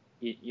up.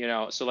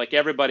 So like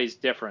everybody's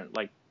different.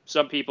 Like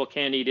some people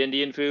can't eat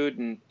Indian food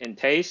and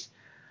taste.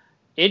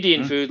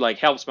 Indian food like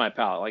helps my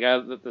palate.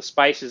 Like the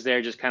spices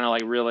there just kind of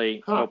like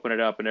really open it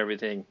up and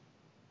everything.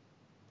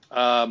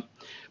 But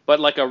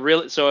like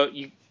so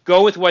you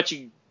go with what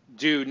you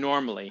do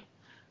normally.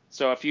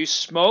 So if you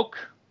smoke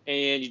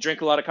and you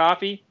drink a lot of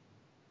coffee,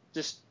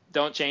 just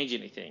don't change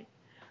anything.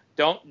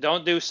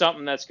 Don't do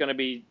something that's going to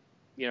be,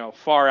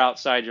 far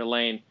outside your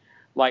lane.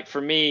 Like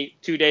for me,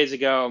 2 days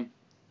ago,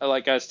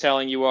 like I was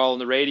telling you all on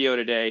the radio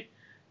today,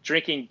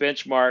 drinking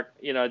Benchmark,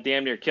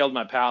 damn near killed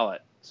my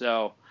palate.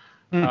 So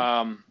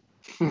I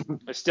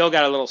still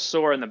got a little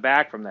sore in the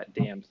back from that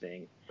damn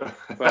thing.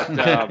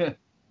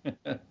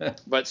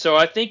 But so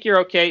I think you're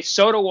okay.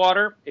 Soda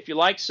water, if you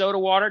like soda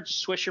water, just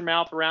swish your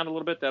mouth around a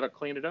little bit. That'll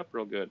clean it up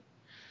real good.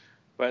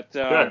 But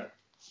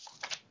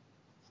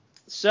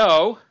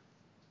so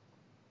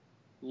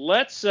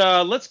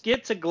let's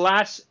get to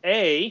glass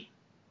A.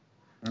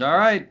 All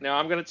right. Now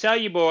I'm going to tell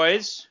you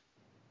boys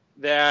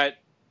that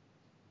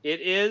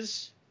it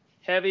is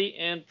heavy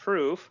and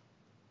proof.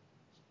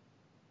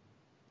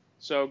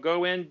 So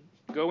go in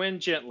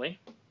gently.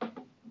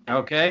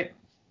 Okay.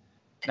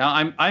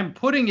 Now I'm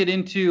putting it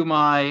into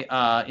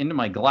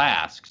my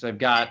glass because I've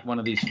got one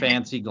of these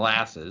fancy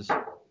glasses.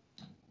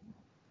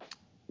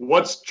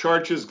 What's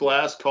Charch's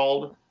glass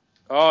called?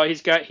 Oh,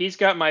 he's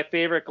got my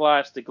favorite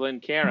glass, the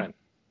Glencairn.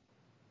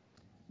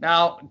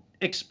 Now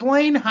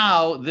explain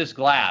how this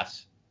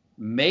glass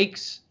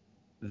makes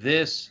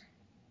this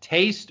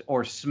taste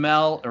or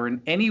smell or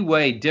in any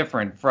way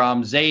different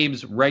from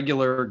Czabe's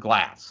regular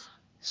glass?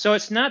 So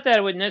it's not that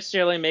it would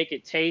necessarily make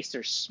it taste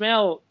or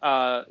smell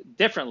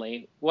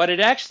differently. What it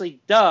actually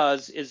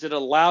does is it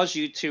allows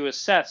you to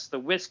assess the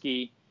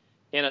whiskey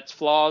in its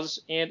flaws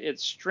and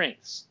its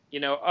strengths.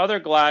 Other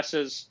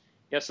glasses,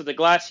 so the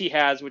glass he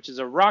has, which is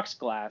a rocks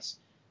glass,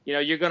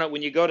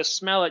 when you go to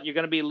smell it, you're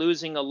gonna be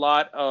losing a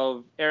lot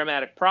of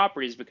aromatic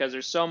properties because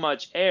there's so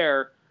much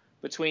air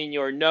between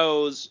your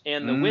nose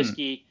and the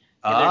whiskey,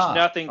 and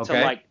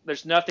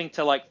there's nothing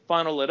to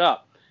funnel it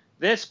up.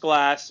 This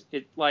glass,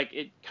 you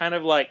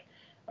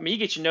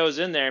get your nose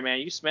in there, man,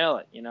 you smell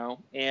it,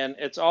 and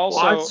it's also.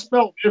 Well, I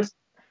smell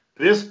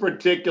this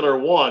particular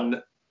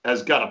one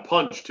has got a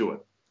punch to it.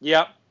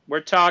 Yep,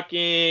 we're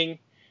talking.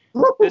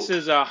 This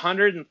is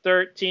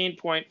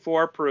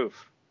 113.4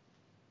 proof.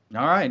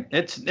 All right,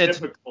 it's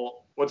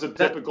typical. What's a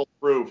typical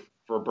proof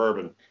for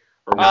bourbon?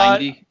 Or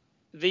 90.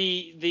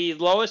 The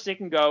lowest it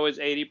can go is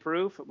 80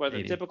 proof, but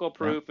 80. The typical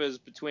proof is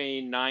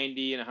between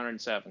 90 and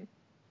 107.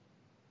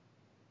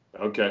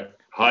 Okay.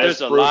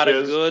 There's a lot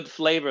of good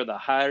flavor. The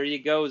higher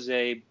you go,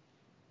 Czabe,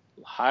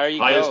 the higher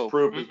you highest go.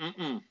 Proof.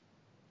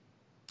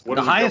 What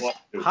the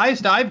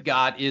highest I've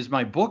got is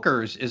my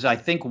Booker's is I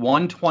think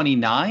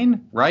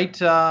 129,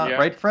 right?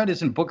 Right, Fred?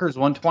 Isn't Booker's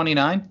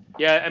 129?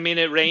 Yeah, I mean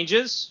it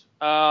ranges,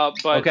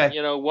 but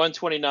okay.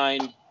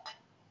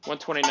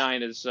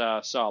 129 is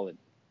solid.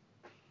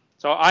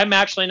 So I'm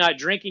actually not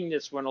drinking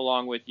this one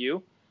along with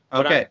you.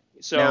 Okay.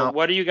 Now,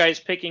 what are you guys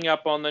picking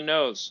up on the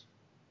nose?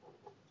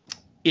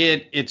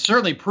 It's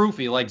certainly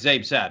proofy, like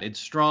Czabe said. It's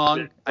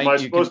strong. Am I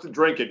supposed to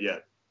drink it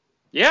yet?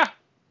 Yeah.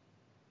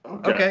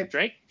 Okay.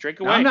 Drink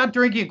away. Now, I'm not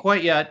drinking it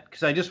quite yet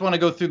because I just want to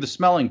go through the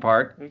smelling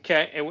part.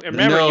 Okay. And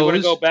remember, you want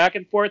to go back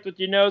and forth with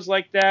your nose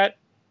like that?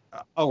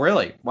 Oh,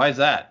 really? Why is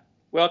that?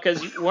 Well,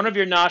 because one of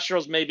your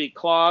nostrils may be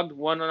clogged.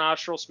 One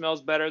nostril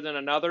smells better than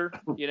another,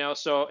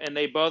 and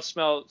they both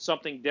smell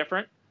something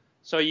different.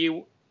 So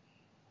you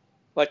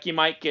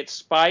might get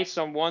spice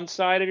on one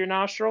side of your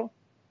nostril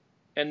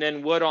and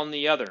then wood on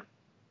the other.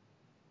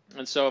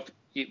 And so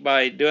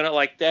by doing it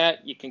like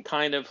that, you can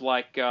kind of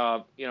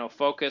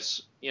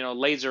focus,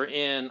 laser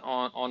in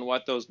on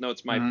what those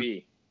notes might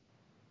be.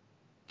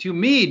 To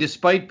me,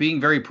 despite being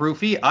very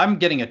proofy, I'm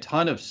getting a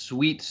ton of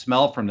sweet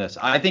smell from this.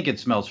 I think it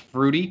smells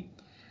fruity.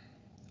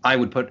 I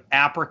would put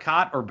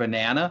apricot or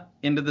banana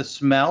into the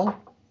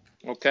smell.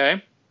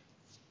 Okay.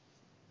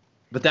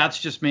 But that's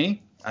just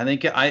me. I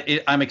think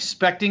I'm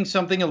expecting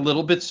something a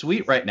little bit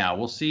sweet right now.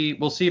 We'll see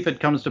if it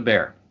comes to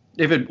bear.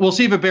 We'll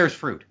see if it bears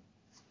fruit.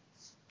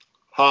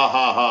 Ha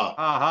ha ha.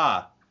 Ha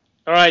ha.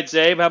 All right,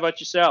 Czabe, how about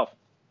yourself?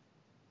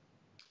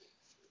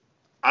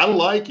 I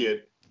like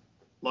it.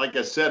 Like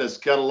I said, it's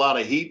got a lot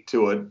of heat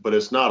to it, but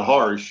it's not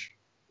harsh.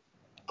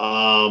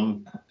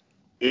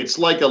 It's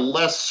like a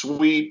less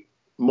sweet,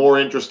 more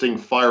interesting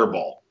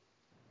Fireball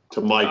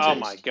to my taste. Oh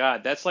my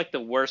God, that's like the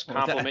worst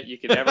compliment you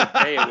could ever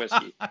pay a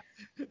whiskey.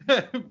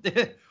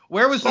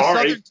 Where was the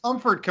Southern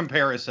Comfort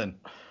comparison?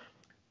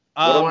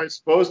 What am I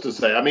supposed to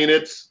say? I mean,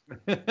 it's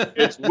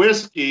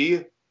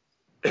whiskey.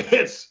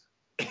 It's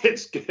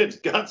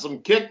got some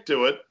kick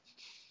to it.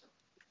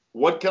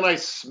 What can I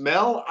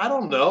smell? I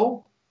don't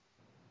know.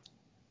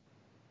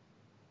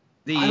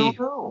 I don't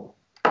know.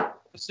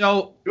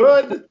 So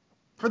good.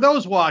 For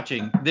those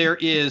watching, there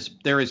is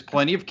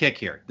plenty of kick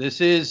here. This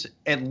is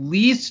at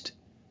least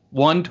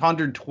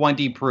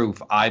 120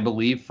 proof, I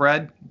believe,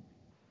 Fred.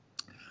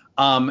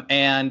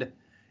 And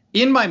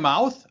in my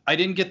mouth, I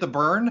didn't get the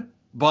burn,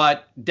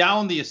 but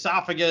down the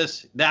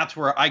esophagus, that's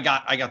where I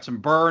got some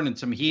burn and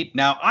some heat.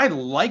 Now, I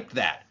like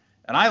that.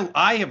 And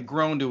I have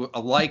grown to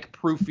like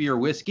proofier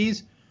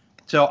whiskeys.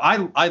 So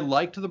I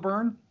liked the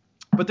burn.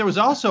 But there was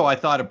also, I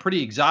thought, a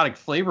pretty exotic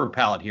flavor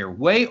palette here.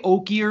 Way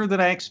oakier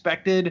than I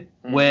expected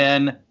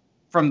when,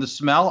 from the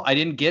smell, I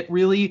didn't get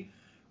really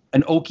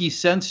an oaky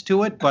sense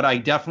to it, but I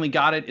definitely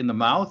got it in the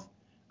mouth.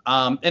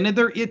 And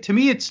to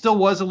me, it still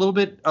was a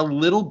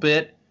little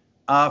bit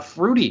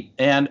fruity.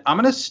 And I'm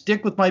going to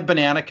stick with my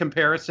banana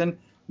comparison.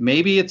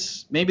 Maybe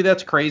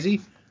that's crazy.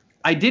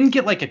 I didn't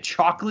get like a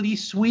chocolatey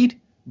sweet,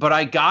 but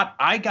I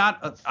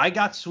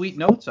got sweet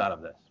notes out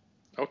of this.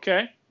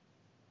 Okay.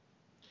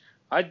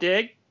 I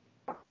dig.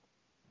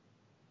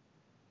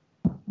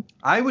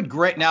 I would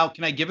grade now.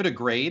 Can I give it a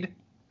grade?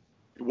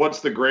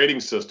 What's the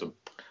grading system?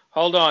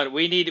 Hold on.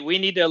 We need to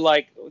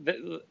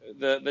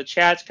the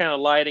chat's kind of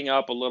lighting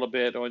up a little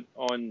bit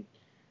on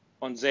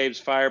Czabe's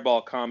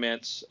Fireball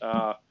comments.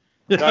 Doug,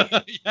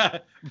 yeah,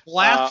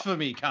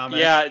 blasphemy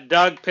comments. Yeah,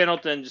 Doug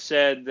Pendleton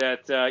said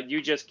that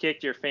you just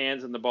kicked your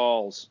fans in the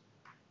balls.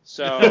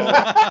 So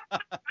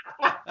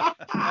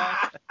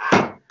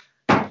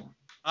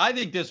I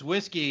think this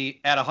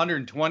whiskey at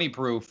 120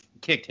 proof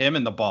kicked him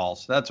in the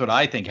balls. That's what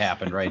I think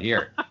happened right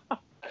here.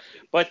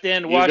 But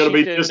then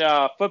Washington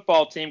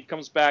football team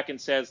comes back and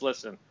says,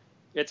 listen,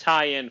 it's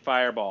high-end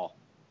Fireball.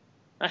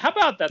 Now, how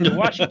about that? The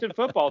Washington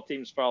football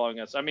team's following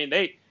us. I mean,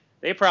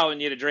 they probably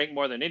need a drink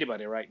more than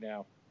anybody right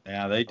now.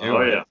 Yeah, they do.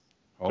 Oh, yeah.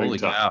 Holy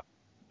cow.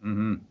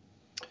 Mm-hmm.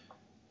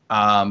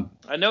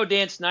 I know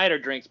Dan Snyder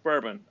drinks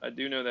bourbon. I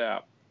do know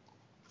that.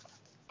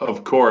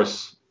 Of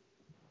course.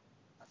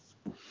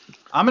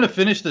 I'm going to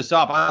finish this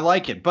up. I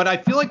like it, but I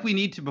feel like we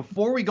need to,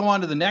 before we go on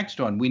to the next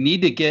one, we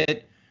need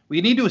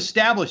to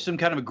establish some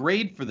kind of a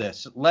grade for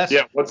this. What's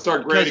our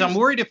grade? Because I'm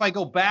worried if I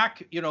go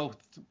back,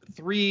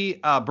 3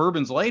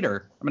 bourbons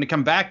later, I'm going to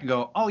come back and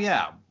go, oh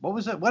yeah, what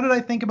was it? What did I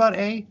think about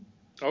A?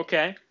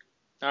 Okay,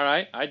 all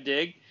right, I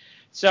dig.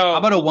 So how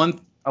about a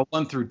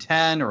 1 through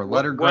 10 or a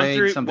letter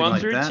grade, something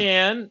like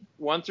that?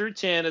 1 through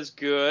 10 is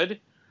good.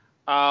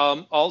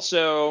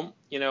 Also,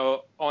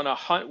 on a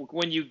hunt,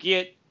 when you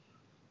get,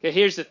 okay,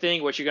 here's the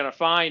thing, what you're going to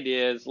find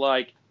is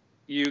like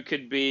you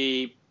could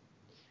be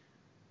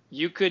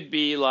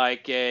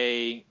like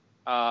a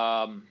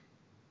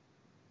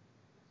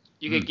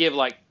you could give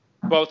like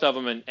both of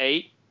them an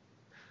 8,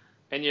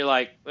 and you're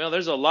like, well,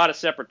 there's a lot of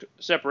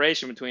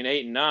separation between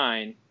 8 and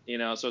 9,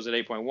 so is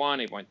it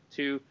 8.1,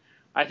 8.2?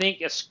 I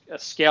think a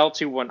scale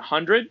to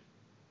 100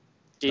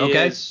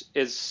 is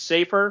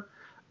safer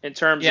in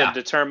terms of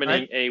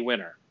determining a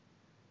winner.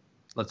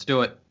 Let's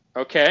do it.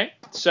 Okay,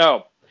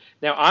 so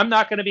now I'm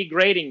not going to be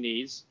grading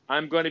these.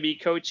 I'm going to be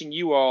coaching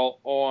you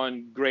all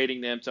on grading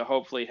them to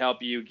hopefully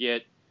help you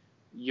get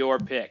your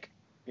pick,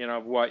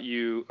 of what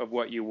you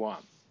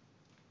want.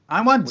 I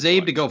want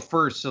Czabe to go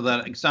first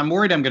because I'm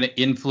worried I'm going to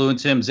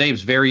influence him.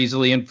 Zabe's very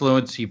easily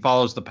influenced. He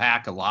follows the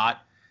pack a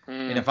lot.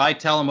 And if I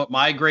tell him what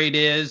my grade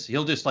is,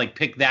 he'll just like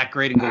pick that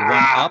grade and go one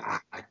up.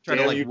 Try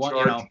to like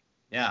one,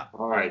 yeah.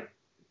 All right.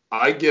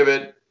 I give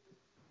it.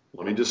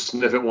 Let me just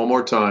sniff it one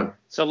more time.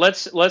 So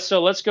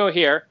let's go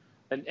here.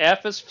 An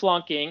F is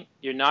flunking.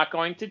 You're not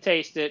going to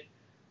taste it.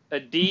 A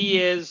D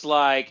is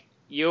like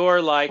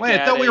you're like. Wait,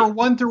 I thought we were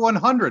 1 through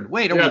 100.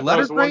 Wait, are we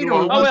letter grade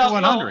or 1 through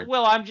 100?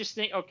 Well, I'm just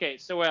thinking. Okay,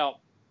 so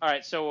all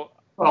right. So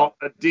a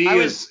D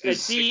is an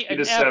 60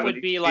 F 70.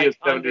 would be like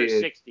under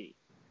 60.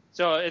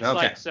 So it's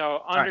okay.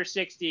 like under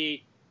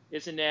 60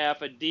 is an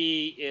F. A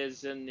D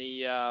is in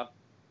the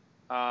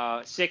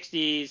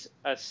 60s.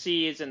 A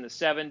C is in the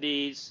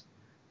 70s.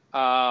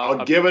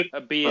 I'll give it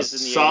a B is in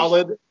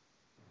the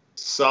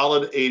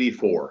solid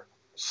 84.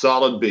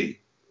 Solid B.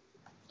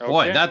 Okay.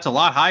 Boy, that's a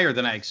lot higher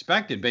than I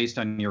expected based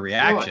on your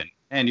reaction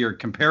and your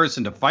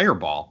comparison to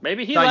Fireball.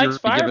 Maybe he likes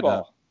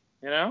Fireball.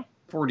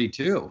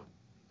 42.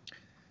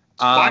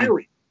 It's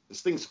fiery.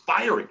 This thing's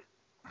fiery.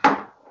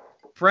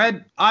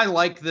 Fred, I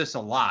like this a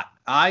lot.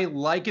 I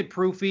like it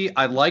proofy.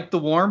 I like the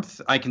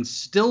warmth. I can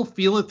still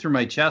feel it through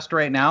my chest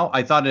right now.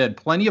 I thought it had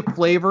plenty of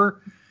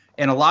flavor.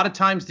 And a lot of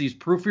times these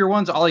proofier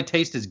ones, all I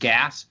taste is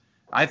gas.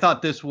 I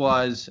thought this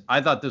was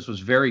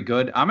very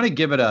good. I'm going to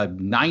give it a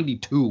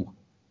 92.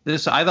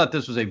 I thought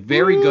this was a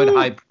very good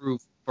high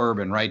proof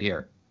bourbon right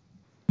here.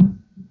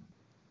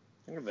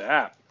 Look at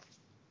that.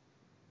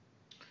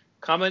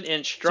 Coming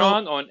in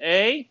strong on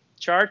A.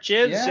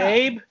 Charchian.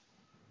 Czabe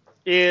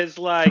is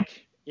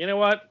like, you know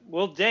what?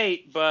 We'll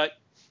date, but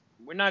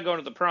we're not going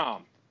to the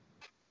prom.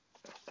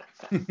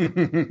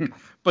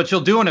 But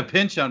you'll do in a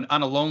pinch on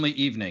a lonely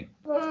evening.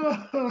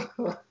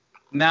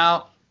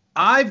 Now,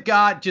 I've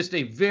got just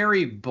a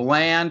very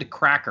bland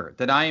cracker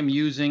that I am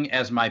using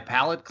as my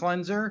palate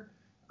cleanser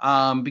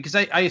because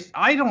I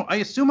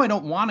assume I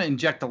don't want to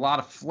inject a lot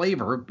of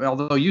flavor,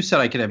 although you said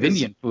I could have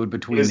Indian food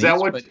between these.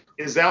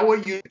 Is that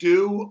what you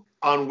do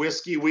on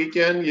Whiskey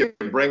Weekend? You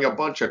bring a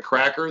bunch of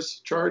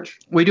crackers, Charch?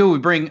 We do. We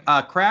bring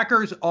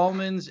crackers,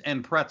 almonds,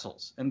 and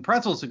pretzels. And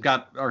pretzels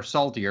are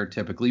saltier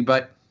typically,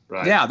 but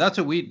yeah, that's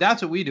what we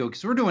do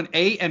because we're doing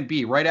A and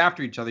B right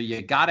after each other.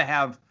 You got to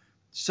have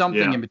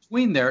something in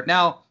between there.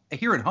 Now,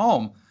 here at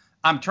home,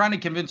 I'm trying to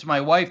convince my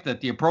wife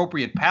that the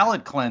appropriate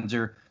palate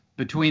cleanser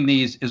between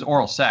these is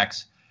oral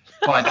sex.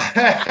 But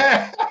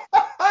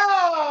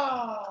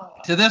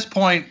to this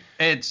point,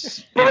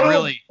 it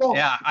really,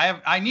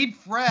 I need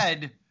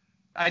Fred.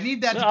 I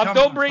need that to come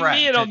Don't from bring Fred.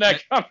 me in on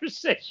that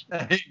conversation.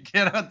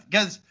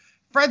 Because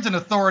Fred's an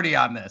authority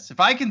on this. If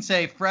I can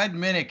say Fred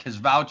Minnick has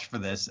vouched for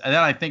this, then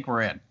I think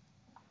we're in.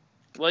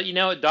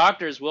 Well,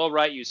 doctors will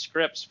write you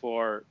scripts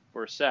for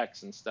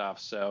sex and stuff.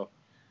 So,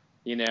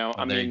 I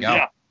mean, there you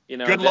go.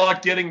 Good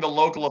luck getting the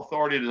local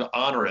authority to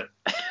honor it.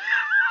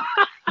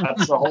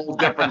 That's a whole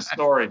different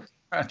story.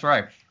 That's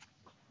right.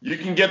 You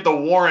can get the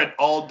warrant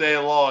all day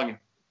long.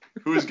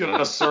 Who's going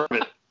to serve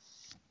it?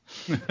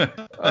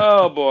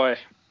 Oh, boy.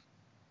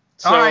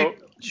 So, all right.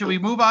 Should we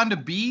move on to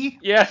B?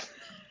 Yes.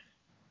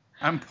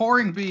 I'm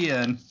pouring B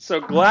in. So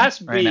glass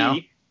B. Right now.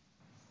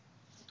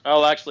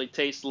 I'll actually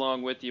taste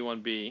along with you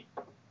on B.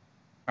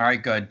 All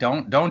right, good.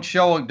 Don't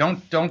show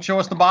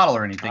us the bottle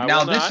or anything.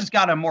 Now this has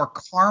got a more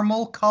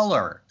caramel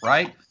color,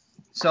 right?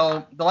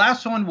 So the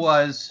last one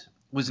was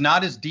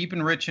not as deep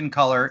and rich in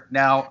color.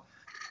 Now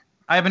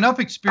I have enough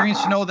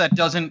experience to know that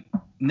doesn't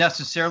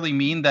necessarily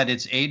mean that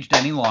it's aged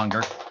any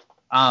longer.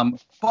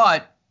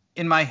 But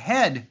in my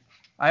head,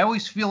 I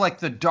always feel like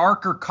the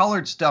darker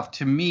colored stuff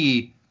to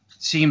me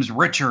seems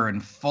richer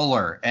and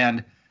fuller,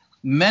 and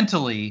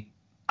mentally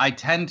I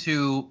tend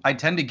to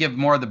give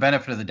more of the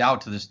benefit of the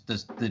doubt to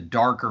the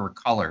darker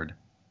colored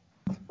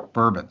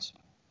bourbons.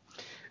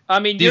 I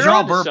mean, These you're are all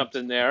onto bourbons.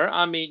 something there.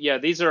 I mean, yeah,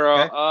 these are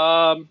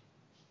all, Okay.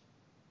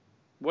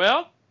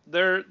 well,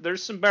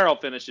 there's some barrel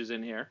finishes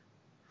in here.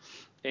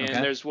 And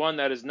Okay. there's one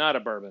that is not a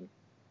bourbon.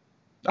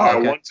 All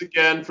right, once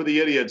again, for the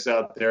idiots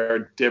out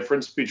there,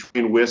 difference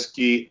between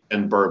whiskey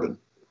and bourbon.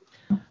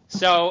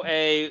 So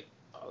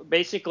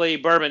basically,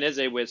 bourbon is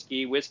a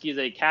whiskey. Whiskey is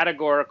a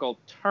categorical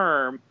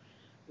term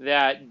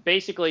that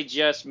basically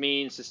just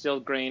means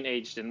distilled grain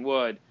aged in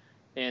wood.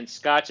 And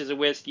Scotch is a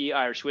whiskey,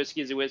 Irish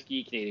whiskey is a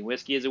whiskey, Canadian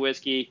whiskey is a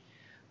whiskey.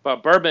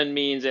 But bourbon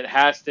means it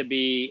has to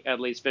be at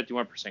least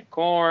 51%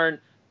 corn,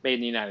 made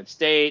in the United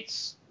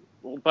States,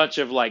 a bunch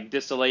of like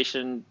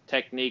distillation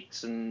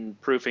techniques and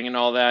proofing and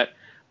all that.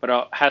 But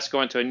it has to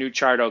go into a new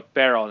charred oak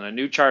barrel. And a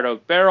new charred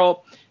oak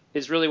barrel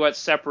is really what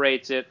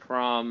separates it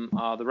from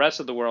the rest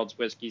of the world's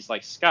whiskeys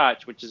like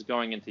Scotch, which is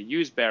going into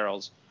used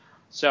barrels.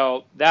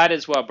 So that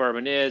is what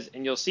bourbon is.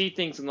 And you'll see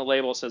things in the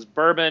label that says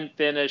bourbon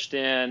finished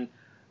in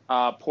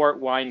port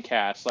wine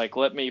casks. Like,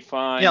 let me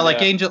find. Yeah,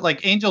 like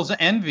Angel's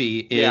Envy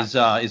is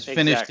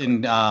finished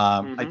in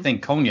I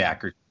think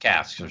cognac or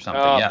casks or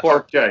something. Yeah.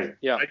 Okay.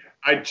 Yeah.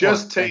 I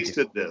just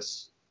tasted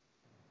this.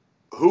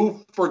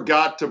 Who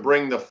forgot to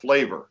bring the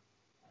flavor?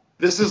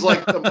 This is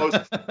like the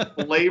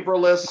most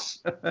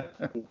flavorless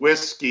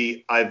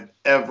whiskey I've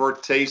ever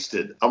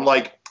tasted. I'm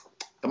like,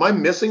 am I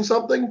missing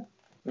something?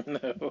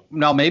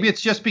 No, maybe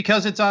it's just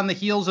because it's on the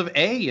heels of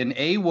A, and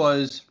A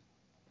was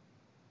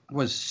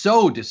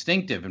so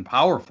distinctive and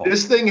powerful.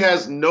 This thing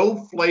has no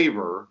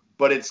flavor,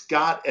 but it's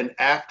got an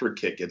after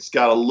kick. It's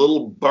got a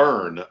little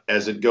burn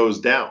as it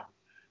goes down.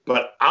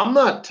 But I'm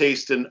not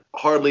tasting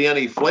hardly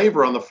any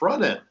flavor on the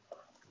front end.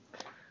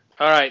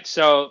 All right,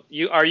 so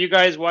are you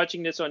guys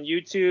watching this on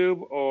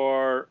YouTube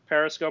or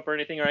Periscope or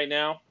anything right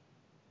now?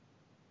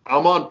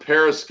 I'm on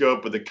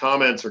Periscope, but the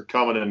comments are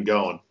coming and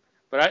going.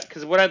 But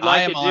because what I'd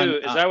like to do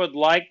is I would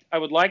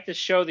like to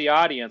show the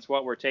audience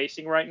what we're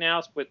tasting right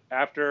now, but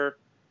after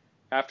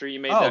you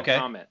made that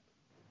comment.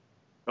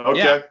 Okay.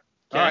 Yeah.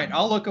 All right,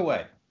 I'll look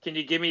away. Can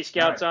you give me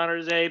Scout's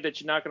honors, Abe,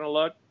 that you're not going to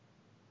look?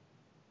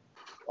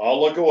 I'll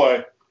look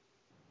away.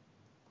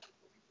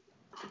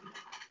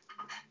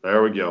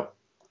 There we go.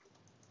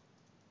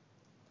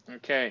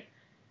 Okay.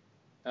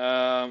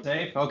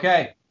 Safe.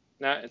 Okay.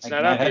 No, it's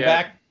not up yet.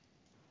 Back.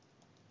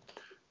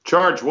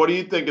 Charch, what do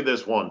you think of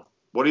this one?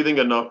 What do you think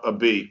of a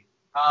B?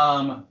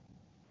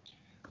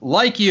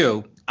 Like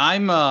you,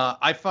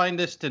 I find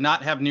this to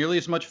not have nearly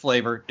as much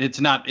flavor.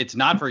 It's not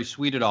very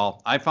sweet at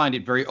all. I find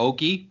it very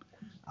oaky,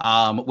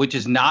 which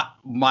is not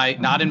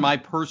in my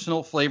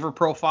personal flavor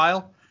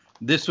profile.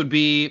 This would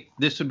be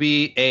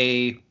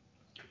a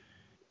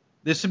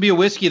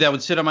whiskey that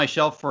would sit on my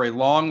shelf for a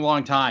long,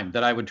 long time,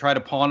 that I would try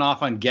to pawn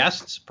off on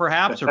guests,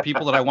 perhaps, or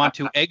people that I want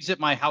to exit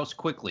my house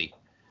quickly.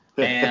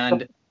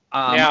 And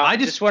now, I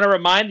just want to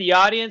remind the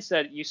audience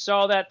that you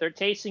saw that they're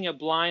tasting a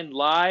blind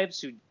live,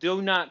 so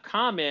do not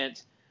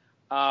comment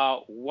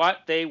what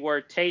they were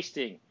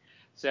tasting.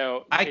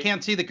 So I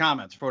can't see the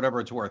comments for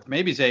whatever it's worth.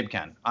 Maybe Zabe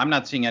can. I'm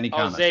not seeing any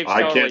comments. Zabe's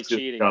totally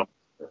cheating.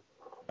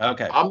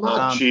 Okay. I'm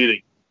not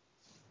cheating.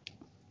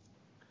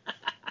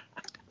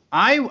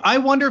 I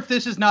wonder if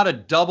this is not a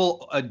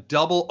double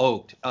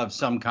oaked of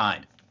some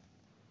kind.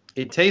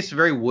 It tastes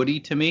very woody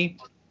to me.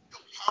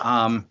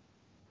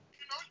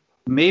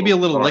 Maybe a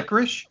little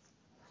licorice,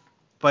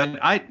 but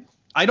I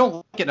don't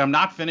like it. I'm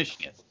not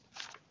finishing it.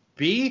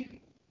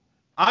 B,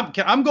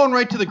 I'm going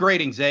right to the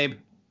grading, Zabe.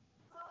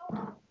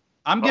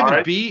 I'm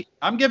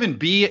giving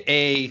B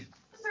a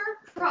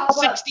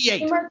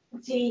 68.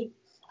 Emergency.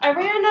 I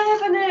ran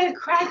out of a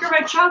cracker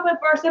by chocolate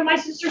bars and my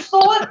sister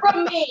stole it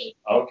from me.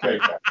 Okay.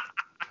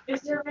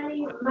 Is there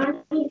any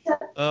money?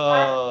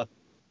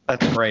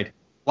 That's great.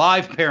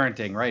 Live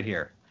parenting right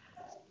here.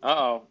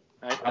 Uh-oh.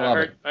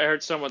 I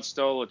heard someone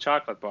stole a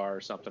chocolate bar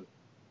or something.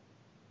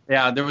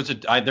 Yeah,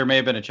 there may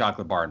have been a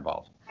chocolate bar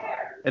involved.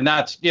 And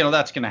that's going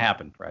to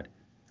happen, Fred.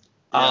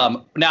 Yeah.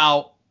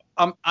 Now,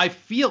 I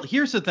feel,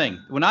 here's the thing.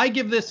 When I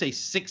give this a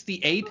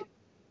 68,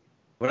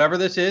 whatever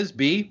this is,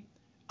 B,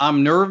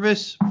 I'm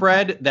nervous,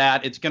 Fred,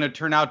 that it's going to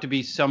turn out to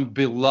be some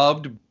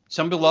beloved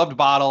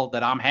bottle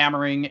that I'm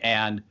hammering,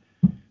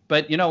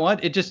 but you know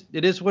what? It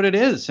is what it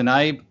is. And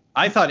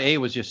I thought A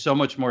was just so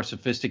much more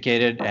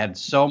sophisticated, had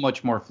so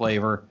much more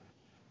flavor.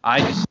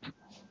 I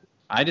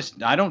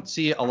don't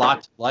see a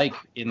lot to like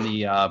in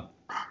the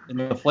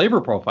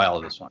flavor profile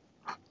of this one.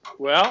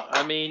 Well,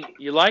 I mean,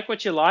 you like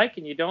what you like,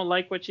 and you don't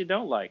like what you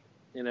don't like,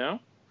 you know.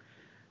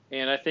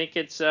 And I think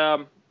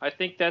I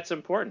think that's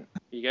important.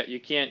 You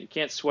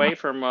can't sway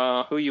from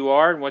who you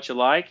are and what you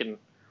like, and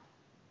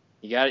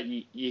you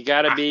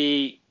got to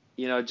be,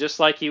 you know, just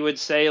like he would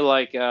say,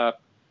 like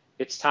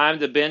it's time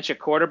to bench a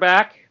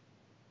quarterback.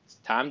 It's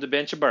time to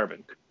bench a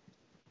bourbon.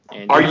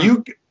 And are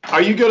you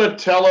going to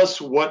tell us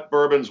what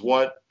bourbon's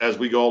what as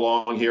we go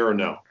along here, or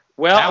no?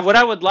 Well, what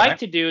I would like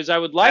to do is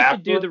to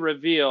do the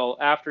reveal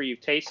after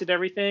you've tasted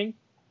everything.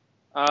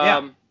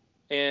 And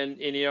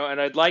you know, and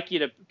I'd like you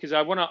to, because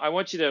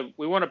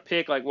we want to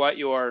pick like what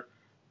your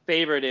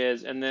favorite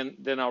is, and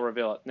then I'll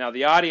reveal it. Now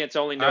the audience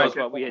only knows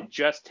what we had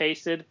just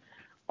tasted,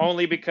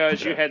 only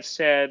because you had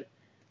said,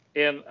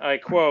 and I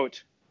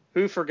quote,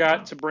 "Who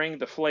forgot to bring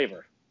the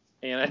flavor?"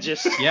 And I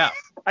just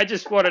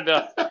wanted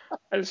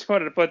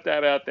to put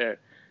that out there.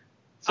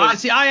 So,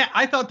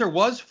 I thought there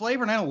was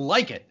flavor, and I don't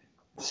like it.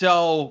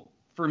 So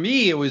for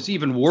me, it was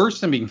even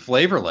worse than being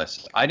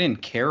flavorless. I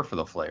didn't care for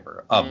the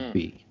flavor of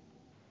B.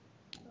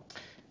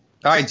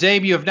 All right,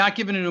 Zabe, you have not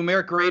given a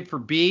numeric grade for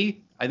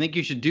B. I think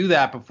you should do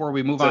that before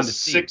we move on to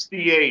C.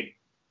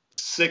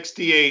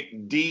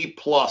 68 D+.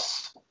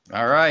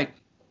 All right.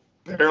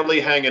 Barely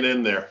hanging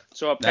in there.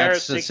 So a pair of 68s?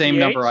 That's the same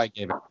number I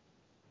gave it.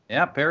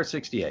 Yeah, pair of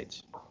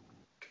 68s.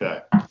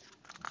 Okay.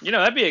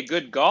 That'd be a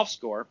good golf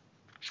score.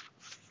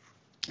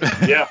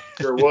 Yeah,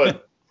 sure would.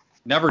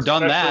 Never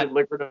done that.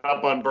 Liquored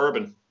up on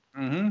bourbon.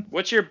 Mm-hmm.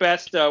 What's your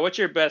best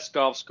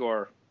golf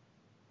score,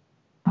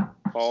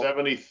 Paul?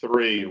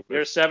 73.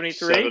 You're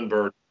 73? 7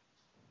 birdies.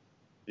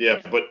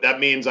 Yeah, but that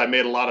means I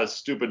made a lot of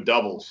stupid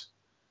doubles.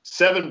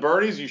 7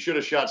 birdies, you should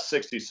have shot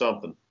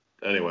 60-something.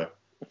 Anyway,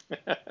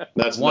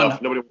 that's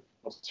enough. Nobody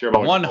wants to hear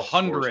about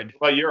 100.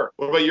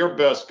 What about your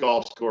best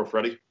golf score,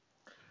 Freddie?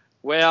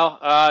 Well,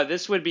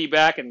 this would be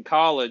back in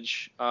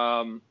college,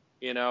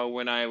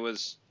 when I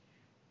was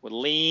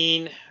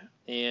lean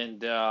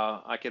and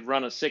I could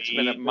run a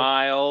 6-minute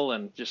mile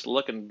and just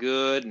looking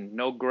good and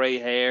no gray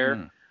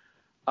hair.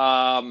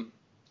 I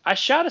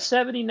shot a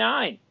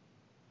 79.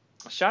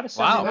 I shot a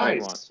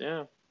 79 once,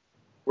 yeah.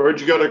 Where'd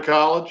you go to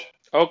college?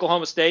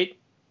 Oklahoma State.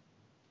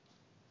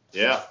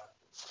 Yeah.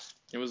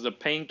 It was the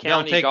Payne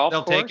County golf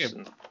course. Take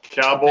it.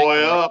 Cowboy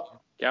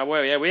up.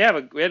 Cowboy, yeah. We had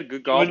a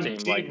good golf team.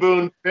 T.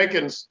 Boone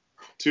Pickens,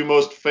 2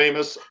 most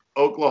famous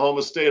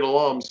Oklahoma State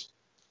alums.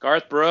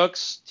 Garth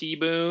Brooks, T.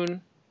 Boone.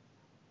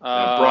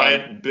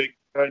 Brian Big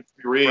Country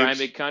Reeves. Brian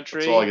Big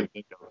Country. That's all I can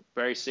think of.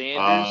 Barry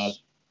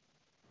Sanders.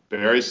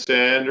 Barry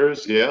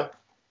Sanders, yeah.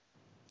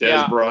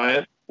 Des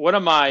Bryant. One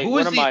of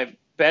my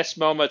best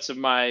moments of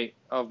my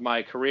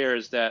career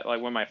is that,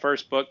 like, when my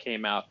first book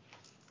came out,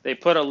 they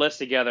put a list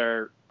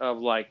together of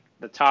like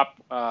the top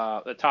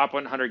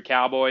 100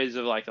 Cowboys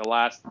of like the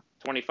last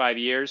 25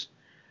 years,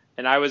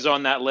 and I was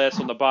on that list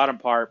on the bottom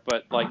part.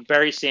 But like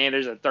Barry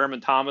Sanders and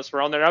Thurman Thomas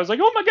were on there. I was like,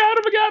 oh my god!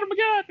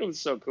 It was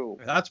so cool.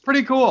 That's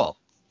pretty cool.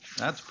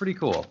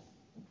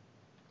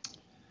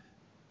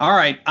 All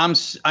right, I'm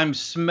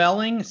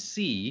smelling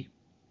C.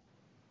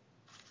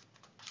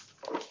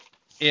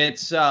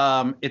 It's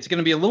going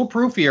to be a little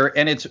proofier,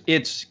 and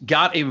it's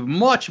got a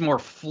much more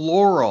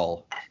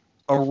floral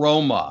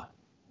aroma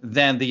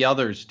than the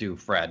others do,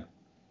 Fred.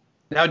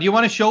 Now, do you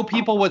want to show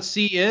people what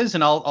C is,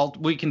 and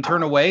we can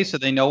turn away so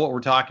they know what we're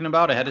talking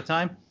about ahead of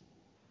time?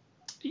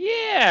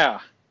 Yeah.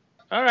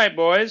 All right,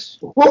 boys.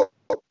 All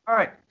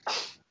right.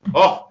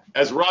 Oh,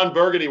 as Ron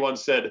Burgundy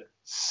once said,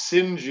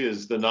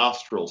 singes the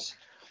nostrils.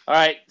 All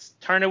right,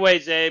 turn away,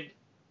 Zabe.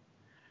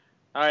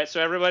 All right,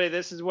 so everybody,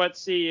 this is what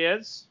C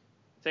is.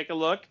 Take a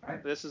look.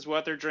 Right. This is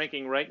what they're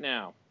drinking right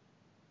now.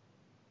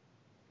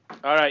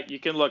 All right, you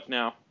can look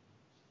now.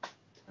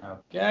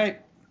 Okay.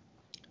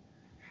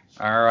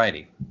 All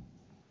righty.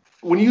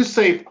 When you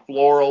say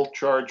floral,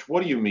 Charch,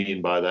 what do you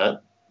mean by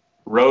that?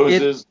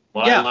 Roses,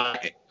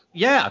 lilac?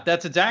 Yeah,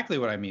 that's exactly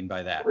what I mean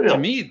by that. Really? To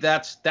me,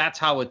 that's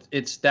how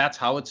it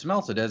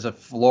smells. It has a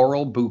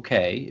floral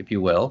bouquet, if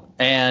you will,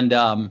 and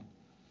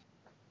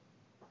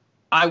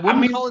I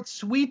wouldn't call it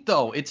sweet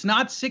though. It's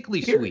not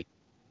sickly sweet.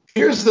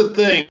 Here's the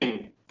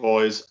thing,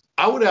 boys.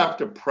 I would have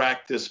to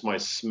practice my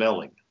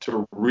smelling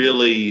to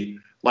really,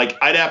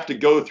 I'd have to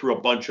go through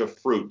a bunch of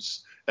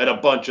fruits and a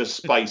bunch of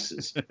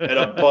spices and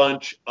a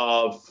bunch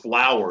of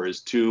flowers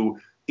to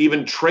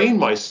even train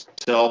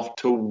myself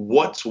to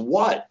what's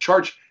what.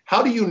 Charch,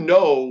 how do you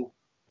know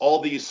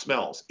all these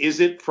smells?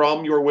 Is it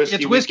from your whiskey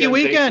weekend? It's whiskey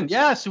weekend.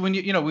 Yes. When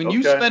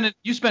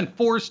you spend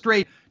 4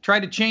 straight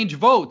trying to change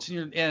votes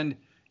and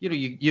you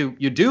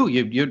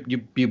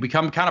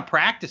become kind of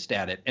practiced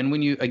at it. And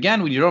when you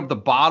don't have the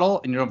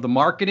bottle and you don't have the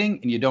marketing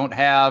and you don't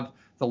have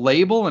the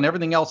label and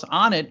everything else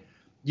on it,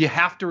 you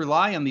have to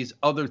rely on these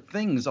other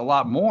things a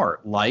lot more,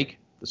 like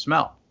the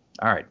smell.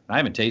 All right. I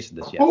haven't tasted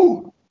this yet.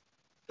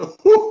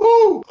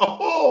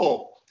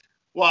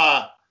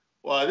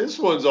 Wow, this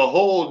one's a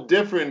whole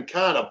different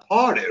kind of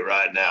party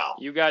right now.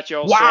 You got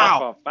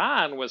yourself a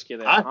fine whiskey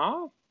there,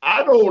 huh?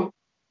 I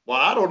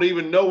don't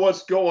even know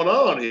what's going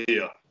on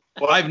here.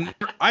 Well,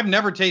 I've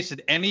never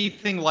tasted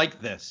anything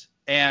like this,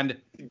 and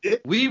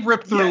we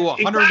ripped through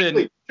 100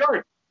 exactly.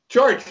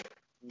 Charch,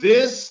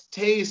 this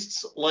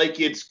tastes like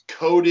it's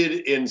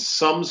coated in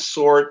some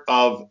sort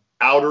of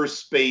outer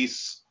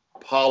space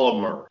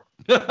polymer.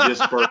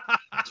 This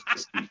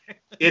whiskey.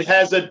 It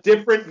has a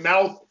different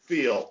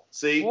mouthfeel.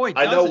 See, Boy,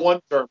 I know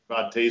one term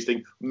about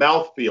tasting,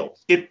 mouthfeel.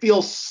 It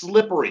feels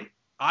slippery.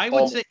 I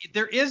would say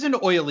there is an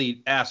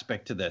oily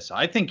aspect to this.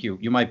 I think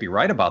you might be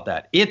right about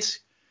that.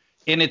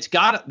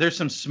 There's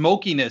some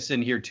smokiness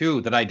in here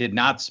too that I did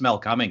not smell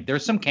coming.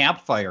 There's some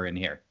campfire in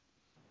here.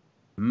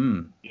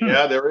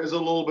 Yeah, there is a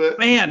little bit.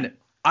 Man,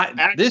 wait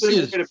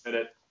a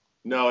minute.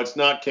 No, it's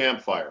not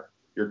campfire.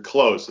 You're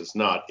close. It's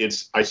not.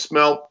 It's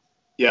Antifa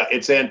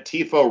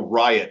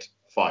riot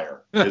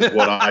fire is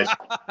what I.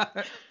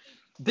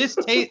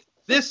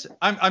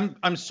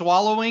 I'm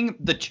swallowing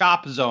the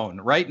chop zone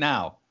right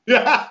now.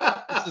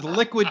 This is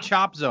liquid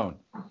chop zone.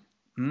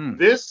 Mm.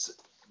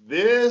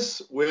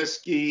 This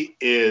whiskey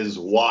is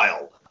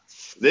wild.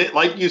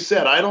 Like you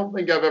said, I don't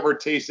think I've ever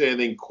tasted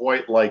anything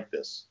quite like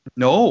this.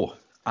 No.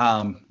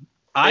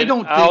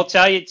 I'll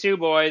tell you too,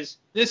 boys.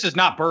 This is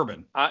not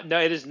bourbon. No,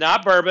 it is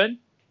not bourbon.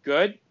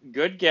 Good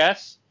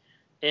guess.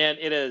 And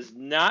it is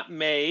not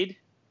made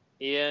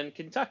in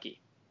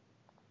Kentucky.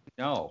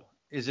 No.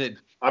 Is it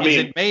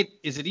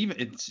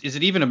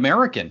even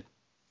American?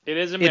 It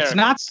is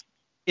American.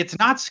 It's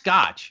not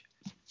Scotch.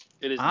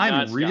 It is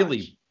not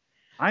Scotch.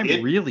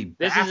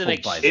 This is an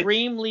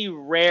extremely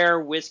rare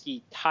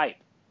whiskey type.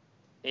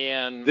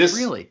 And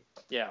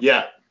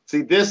yeah.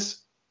 See,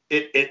 this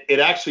it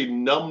actually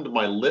numbed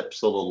my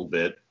lips a little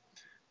bit,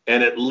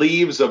 and it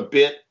leaves a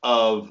bit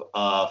of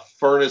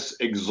furnace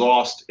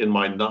exhaust in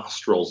my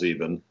nostrils,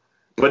 even,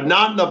 but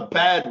not in a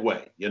bad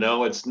way.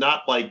 It's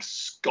not like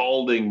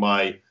scalding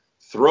my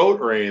throat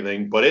or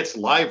anything, but it's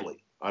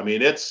lively. I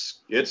mean,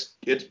 it's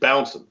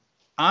bouncing.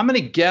 I'm gonna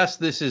guess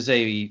this is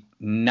a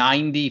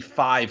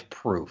 95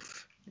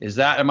 proof.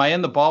 Am I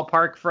in the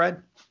ballpark,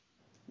 Fred?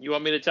 You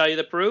want me to tell you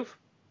the proof?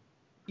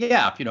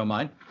 Yeah, if you don't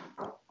mind.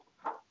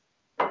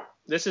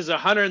 This is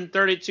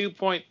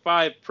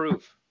 132.5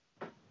 proof.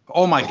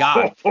 Oh my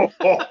God.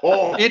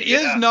 It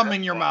is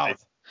numbing your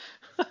mouth.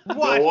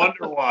 What? No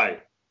wonder why.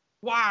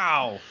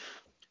 Wow.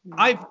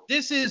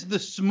 This is the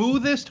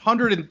smoothest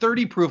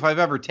 130 proof I've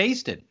ever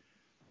tasted.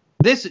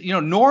 This,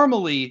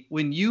 normally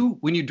when you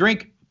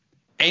drink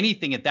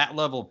anything at that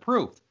level of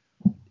proof,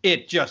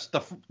 it just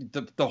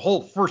the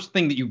whole first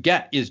thing that you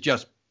get is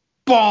just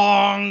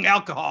bong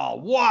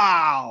alcohol.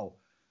 Wow.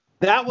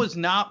 That's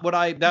not what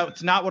I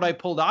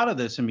pulled out of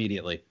this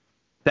immediately.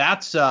 That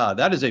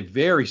is a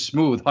very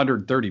smooth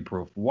 130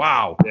 proof.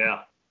 Wow.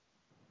 Yeah.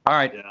 All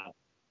right. Yeah.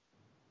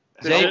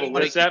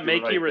 Does that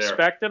make you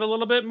respect it a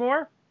little bit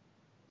more?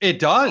 It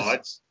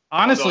does.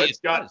 Honestly, it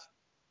does.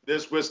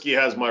 This whiskey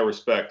has my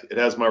respect. It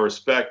has my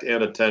respect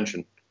and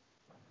attention.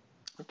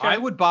 Okay. I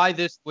would buy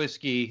this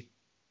whiskey.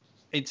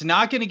 It's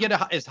not going to get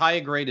as high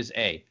a grade as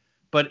A,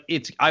 but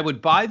I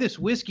would buy this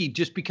whiskey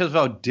just because of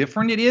how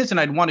different it is, and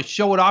I'd want to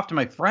show it off to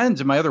my friends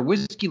and my other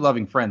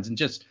whiskey-loving friends and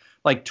just,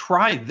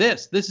 try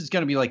this. This is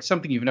going to be,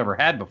 something you've never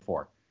had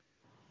before.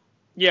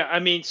 Yeah, I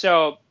mean,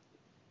 so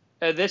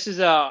this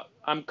is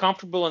I'm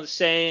comfortable in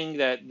saying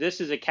that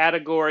this is a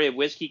category of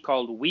whiskey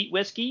called wheat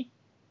whiskey.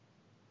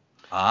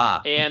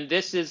 Ah. And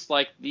this is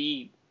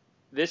the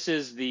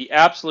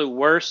absolute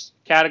worst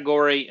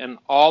category in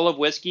all of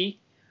whiskey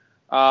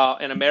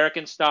in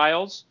American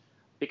styles,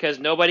 because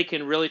nobody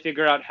can really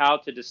figure out how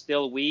to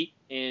distill wheat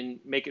and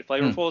make it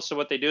flavorful. So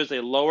what they do is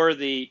they lower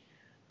the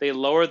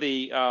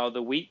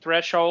wheat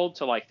threshold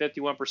to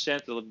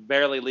 51%, the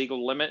barely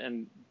legal limit,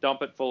 and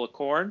dump it full of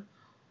corn.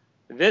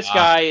 This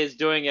guy is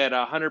doing it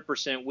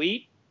 100%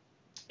 wheat.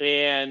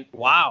 And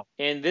wow.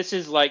 And this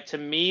is to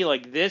me,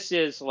 this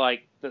is the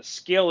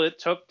skill it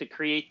took to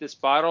create this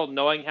bottle,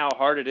 knowing how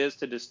hard it is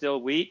to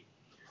distill wheat,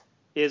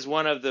 is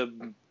one of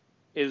the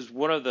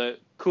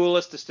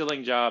coolest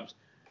distilling jobs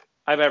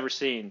I've ever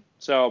seen.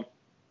 So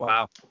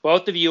wow.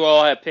 Both of you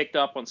all have picked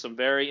up on some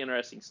very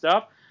interesting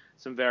stuff,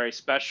 some very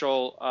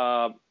special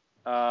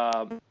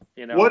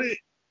What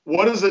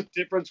is the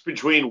difference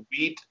between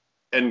wheat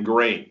and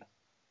grain?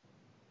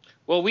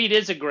 Well, wheat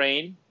is a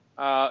grain.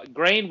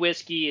 Grain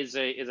whiskey is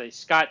a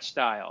Scotch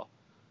style,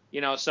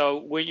 So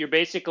when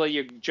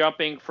you're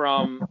jumping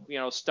from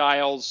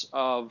styles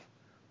of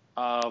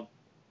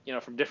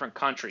from different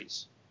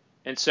countries,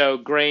 and so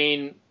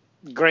grain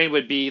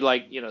would be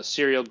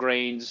cereal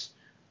grains,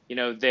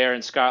 there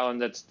in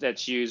Scotland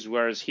that's used,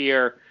 whereas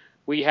here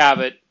we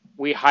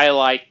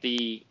highlight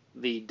the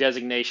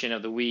designation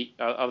of the wheat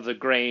of the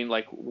grain,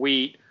 like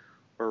wheat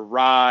or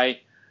rye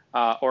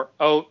or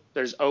oat.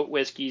 There's oat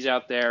whiskeys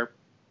out there.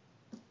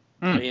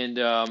 And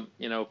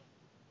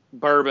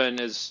bourbon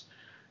is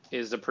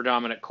the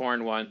predominant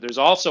corn one. There's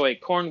also a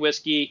corn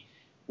whiskey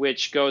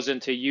which goes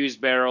into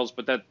used barrels,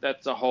 but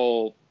that's a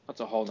whole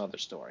nother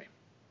story.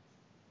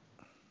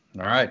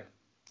 All right.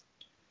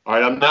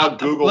 I'm now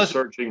Google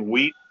searching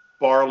wheat,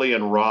 barley,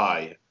 and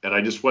rye, and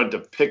I just went to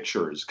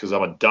pictures because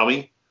I'm a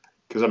dummy,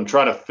 because I'm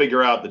trying to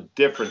figure out the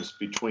difference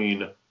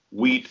between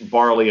wheat,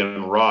 barley,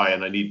 and rye,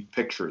 and I need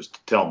pictures to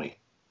tell me.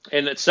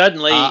 And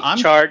suddenly,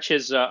 Charch,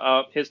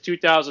 his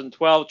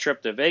 2012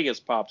 trip to Vegas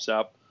pops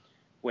up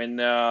when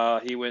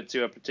he went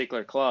to a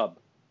particular club.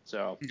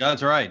 So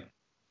that's right.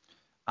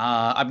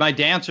 My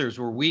dancers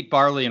were wheat,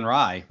 barley, and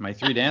rye. My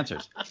three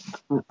dancers.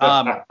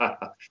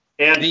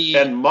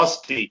 And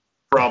Musty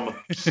from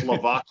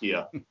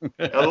Slovakia.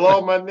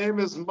 Hello, my name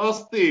is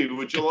Musty.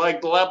 Would you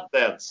like lap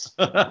dance?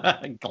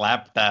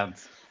 Lap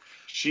dance.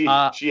 She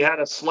had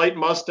a slight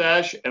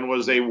mustache and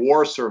was a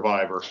war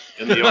survivor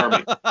in the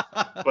army,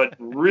 but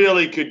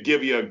really could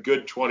give you a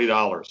good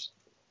 $20.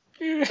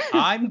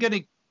 I'm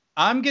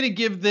gonna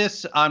give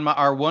this on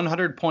our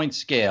 100-point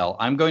scale.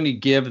 I'm going to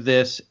give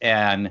this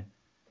an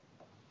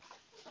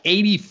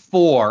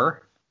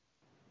 84.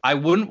 I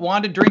wouldn't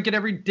want to drink it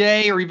every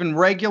day or even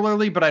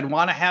regularly, but I'd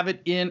want to have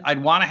it in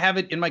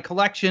my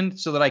collection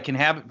so that I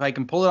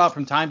can pull it out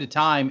from time to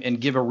time and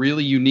give a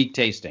really unique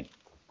tasting.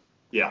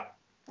 Yeah.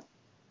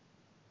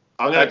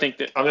 I'm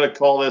gonna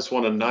call this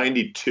one a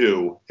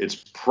 92.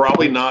 It's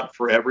probably not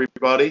for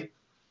everybody,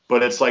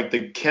 but it's like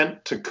the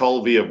Kent to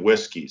Culvey of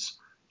whiskeys.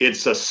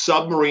 It's a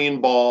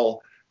submarine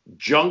ball,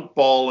 junk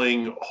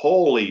balling,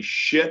 holy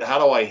shit, how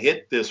do I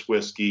hit this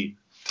whiskey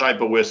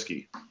type of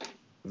whiskey.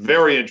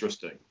 Very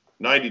interesting.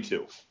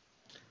 92.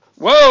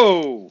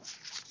 Whoa!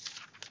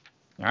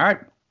 All right.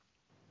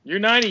 You're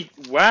 90.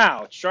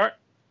 Wow.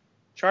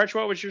 Charch,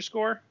 what was your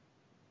score?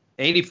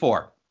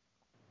 84.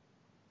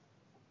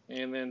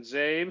 And then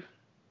Czabe?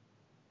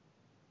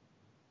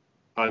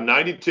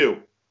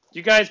 92.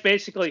 You guys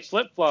basically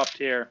flip-flopped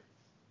here.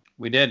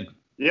 We did.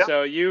 Yeah.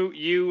 So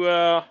you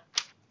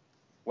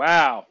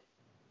wow.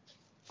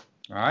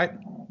 All right.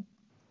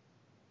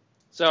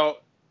 So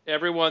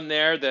everyone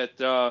there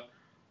that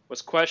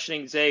was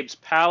questioning Czabe's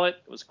palate,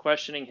 was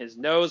questioning his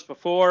nose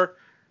before,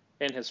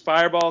 and his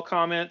fireball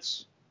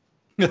comments.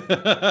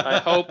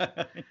 I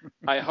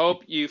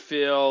hope you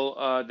feel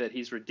that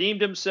he's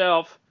redeemed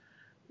himself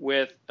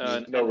with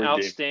an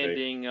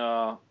outstanding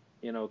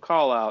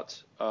call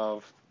out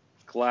of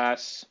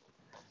Glass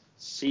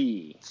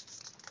C.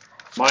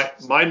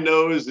 My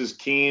nose is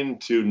keen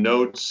to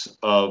notes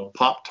of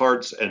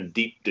Pop-Tarts and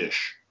deep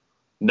dish,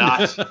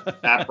 not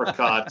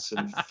apricots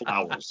and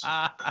flowers.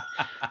 By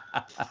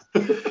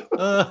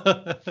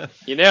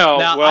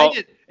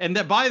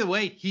the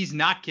way, he's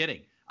not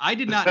kidding. I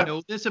did not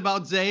know this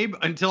about Czabe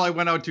until I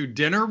went out to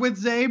dinner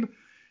with Czabe.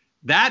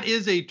 That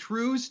is a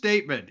true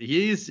statement.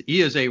 He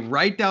is a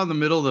right down the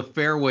middle of the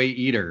fairway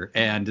eater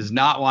and does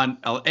not want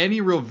any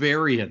real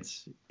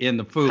variance in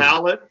the food.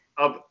 Palate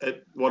of,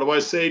 what do I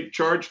say,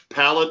 Charch?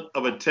 Palate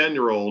of a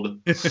 10-year-old,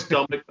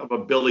 stomach of a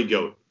billy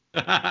goat.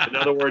 In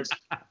other words,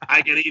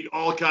 I can eat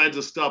all kinds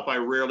of stuff. I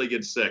rarely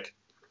get sick,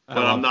 but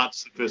I'm not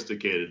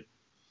sophisticated.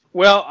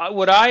 Well,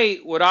 what I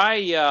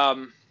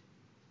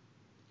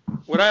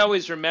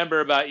always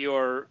remember about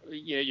your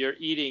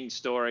eating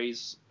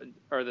stories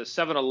are the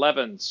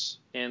 7-Elevens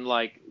and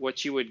like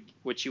what you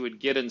would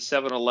get in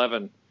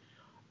 7-Eleven.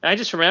 And I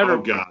just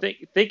remember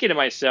thinking to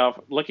myself,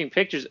 looking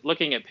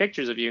at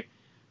pictures of you,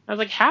 I was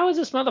like, how is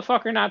this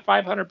motherfucker not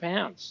 500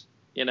 pounds?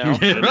 You know?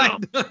 Right.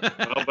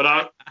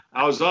 But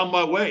I was on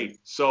my way,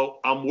 so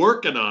I'm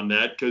working on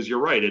that because you're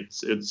right.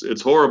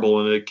 It's horrible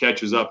and it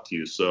catches up to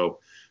you. So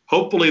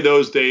hopefully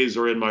those days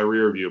are in my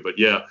rear view. But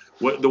yeah,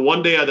 the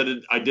one day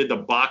I did the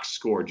box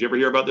score. Did you ever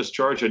hear about this,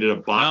 Charch? I did a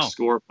box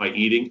score of my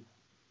eating.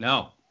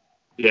 No.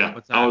 Yeah.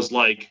 I was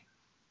like,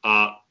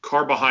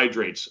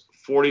 carbohydrates,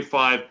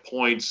 45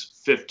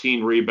 points,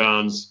 15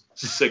 rebounds,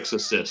 6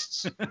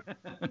 assists.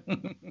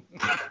 And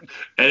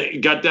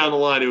it got down the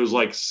line. It was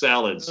like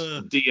salads,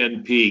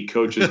 DNP,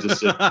 coach's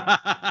decision.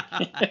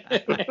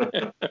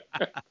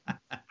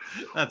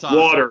 That's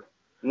awesome.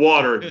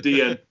 Water,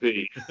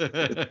 DNP.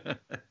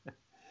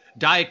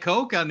 Diet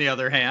Coke, on the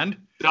other hand.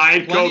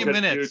 Diet Coke.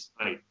 Minutes.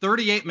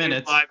 38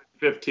 minutes. 5 and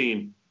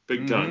 15.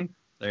 Big time.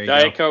 There you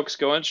Diet go. Coke's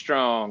going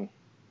strong.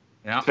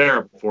 Yeah.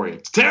 Terrible for you.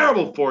 It's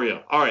terrible for you.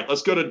 All right,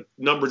 let's go to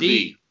number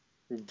D.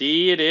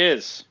 D it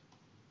is.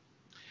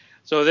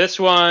 So this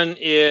one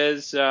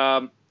is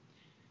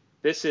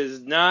this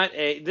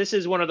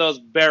is one of those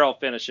barrel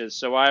finishes.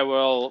 So I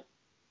will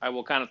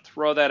kind of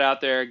throw that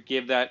out there,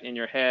 give that in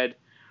your head.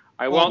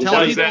 I won't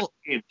tell people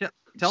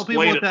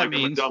what that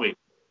means.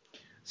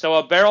 So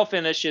a barrel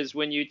finish is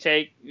when you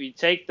take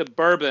the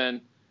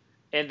bourbon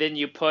and then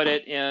you put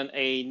it in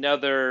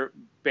another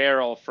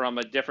barrel from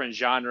a different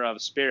genre of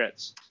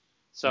spirits.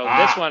 So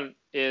this one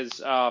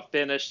is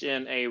finished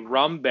in a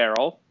rum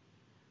barrel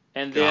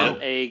and then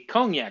a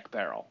cognac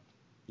barrel.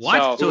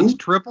 What? So it's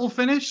triple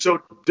finish?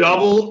 So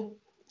double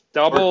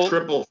or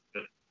triple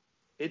finish?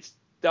 It's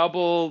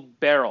double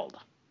barreled.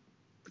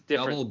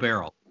 Double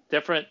barrel.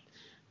 Different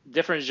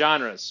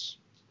genres.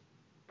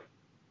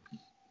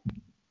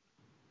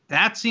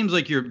 That seems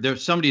like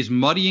somebody's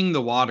muddying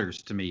the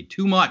waters to me.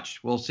 Too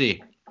much. We'll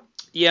see.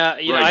 Yeah,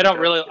 right.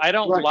 I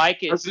don't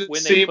like it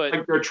when they put.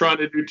 Like they're trying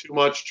to do too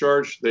much,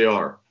 Charch? They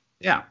are.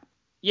 Yeah.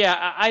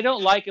 Yeah, I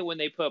don't like it when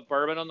they put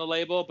bourbon on the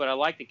label, but I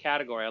like the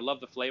category. I love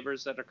the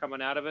flavors that are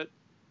coming out of it.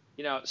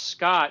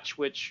 Scotch,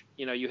 which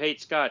you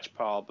hate Scotch,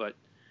 Paul, but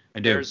I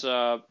do. There's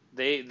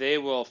they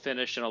will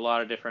finish in a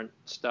lot of different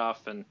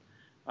stuff, and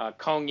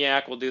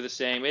cognac will do the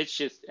same.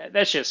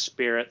 That's just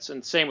spirits,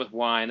 and same with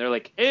wine. They're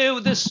like, ew,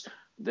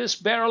 this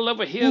barrel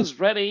over here is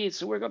ready,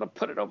 so we're gonna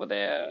put it over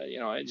there.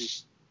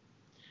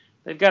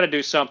 They've got to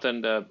do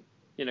something to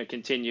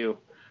continue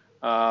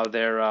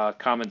their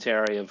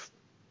commentary of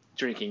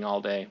drinking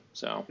all day.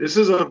 So this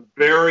is a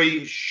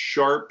very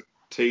sharp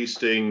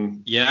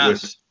tasting.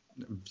 Yes.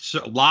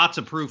 So, lots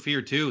of proof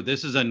here too.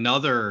 This is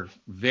another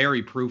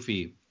very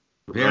proofy,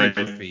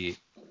 proofy.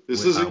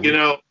 This is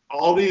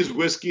all these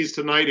whiskeys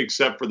tonight,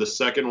 except for the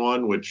second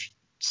one, which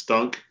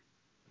stunk.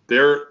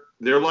 They're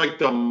They're like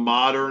the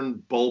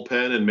modern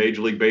bullpen in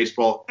Major League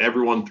Baseball.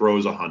 Everyone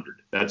throws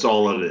 100. That's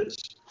all it is.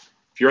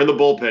 If you're in the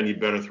bullpen, you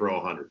better throw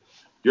 100.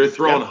 You're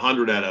throwing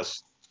 100 at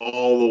us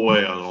all the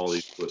way on all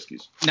these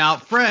whiskeys. Now,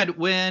 Fred,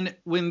 when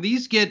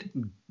these get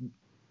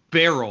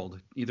barreled,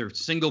 either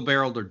single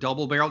barreled or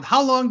double barreled,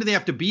 how long do they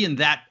have to be in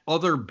that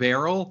other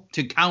barrel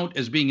to count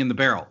as being in the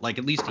barrel? Like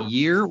at least a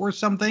year or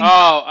something?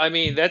 Oh, I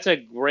mean, that's a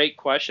great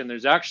question.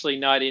 There's actually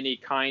not any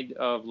kind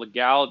of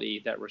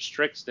legality that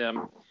restricts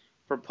them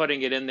for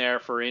putting it in there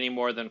for any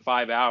more than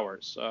 5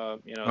 hours.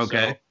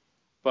 Okay. So,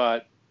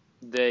 but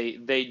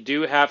they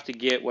do have to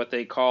get what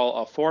they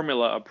call a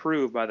formula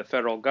approved by the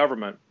federal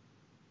government.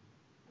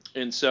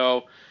 And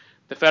so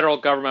the federal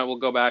government will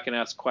go back and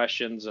ask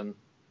questions, and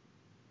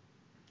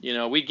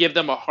we give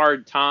them a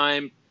hard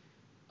time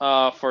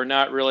for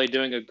not really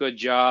doing a good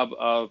job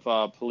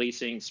of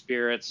policing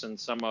spirits and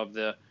some of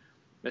the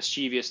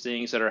mischievous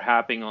things that are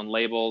happening on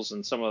labels,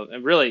 and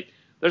really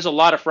there's a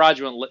lot of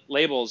fraudulent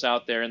labels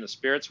out there in the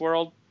spirits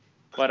world.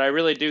 But I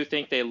really do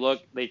think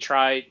they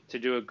try to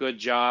do a good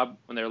job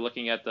when they're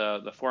looking at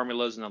the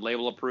formulas and the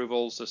label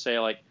approvals to say,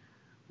 like,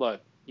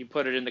 look, you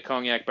put it in the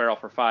cognac barrel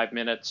for 5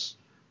 minutes,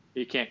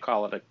 you can't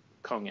call it a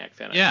cognac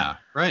finish. Yeah,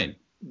 right.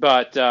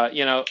 But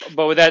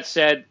but with that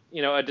said,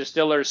 a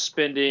distiller's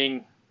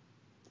spending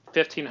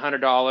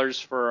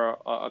 $1,500 for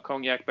a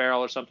cognac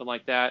barrel or something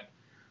like that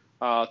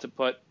to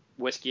put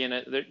whiskey in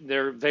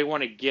it. They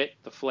want to get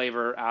the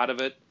flavor out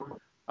of it.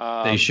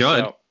 They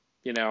should.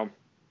 So,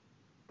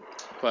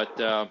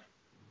 but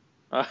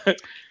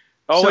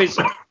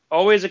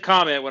always a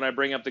comment when I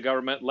bring up the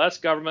government: less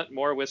government,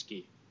 more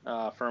whiskey.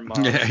 From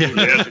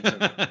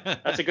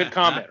that's a good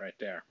comment right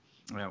there.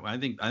 Well, I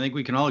think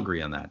we can all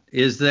agree on that.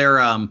 Is there?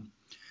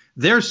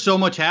 There's so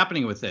much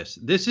happening with this.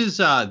 This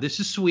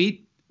is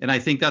sweet, and I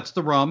think that's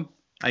the rum.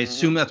 I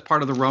assume that's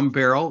part of the rum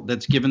barrel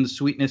that's given the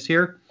sweetness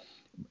here,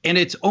 and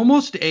it's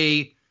almost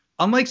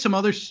unlike some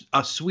other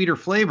sweeter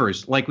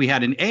flavors, like we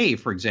had in A,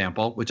 for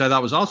example, which I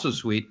thought was also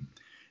sweet.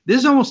 This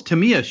is almost, to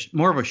me,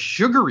 more of a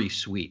sugary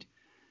sweet,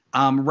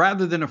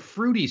 rather than a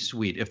fruity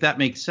sweet, if that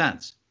makes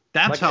sense.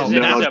 That's how. Is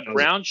it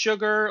brown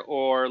sugar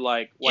or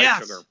like white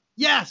sugar?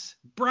 Yes,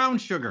 brown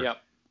sugar. Yep.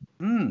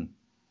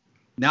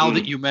 Now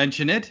that you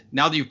mention it,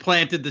 now that you've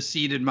planted the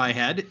seed in my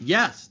head,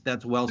 yes,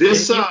 that's well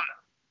said.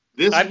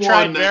 I've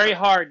tried very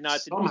hard not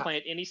to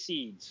plant any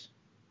seeds.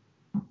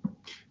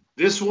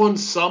 This one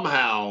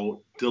somehow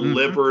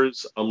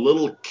delivers a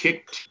little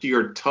kick to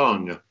your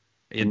tongue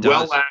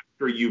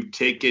after you've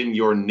taken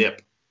your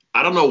nip.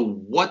 I don't know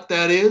what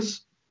that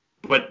is,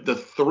 but the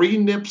 3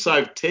 nips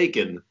I've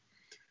taken,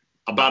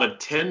 about a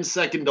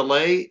 10-second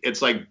delay,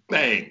 it's like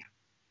bang.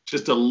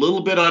 Just a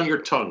little bit on your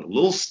tongue, a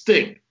little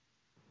sting.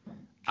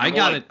 I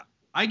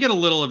get a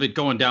little of it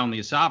going down the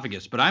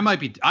esophagus, but I might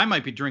be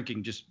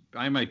drinking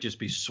I might just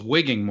be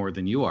swigging more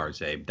than you are,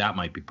 Zabe. That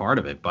might be part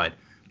of it, but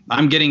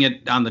I'm getting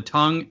it on the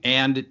tongue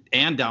and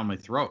down my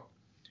throat.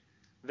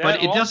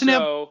 But it doesn't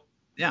have.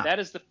 Yeah. That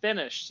is the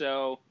finish.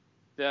 So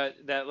that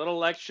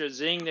little extra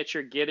zing that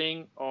you're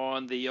getting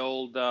on the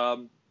old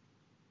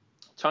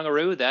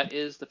Tongaroo, that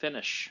is the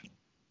finish.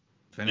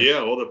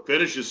 Yeah, well, the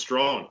finish is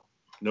strong,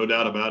 no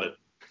doubt about it.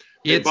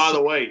 Hey, by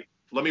the way,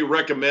 let me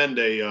recommend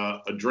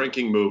a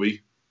drinking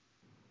movie,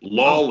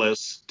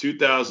 Lawless,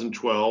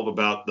 2012,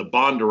 about the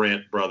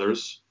Bondurant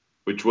brothers,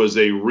 which was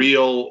a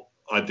real,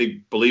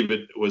 believe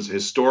it was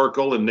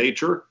historical in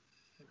nature,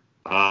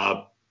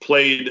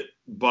 played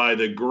by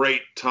the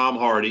great Tom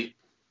Hardy.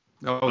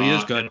 Oh, he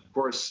is good. And of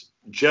course,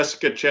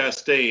 Jessica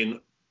Chastain,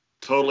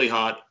 totally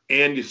hot,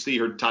 and you see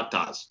her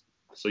tatas.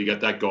 So you got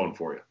that going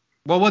for you.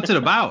 Well, what's it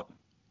about?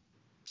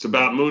 It's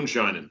about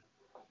moonshining.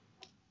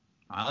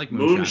 I like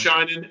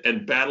moonshining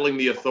and battling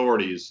the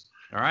authorities.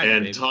 All right.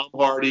 And baby. Tom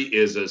Hardy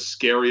is as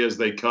scary as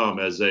they come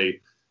as a,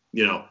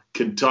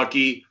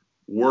 Kentucky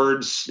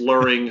word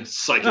slurring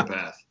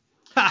psychopath.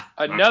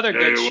 Another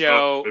good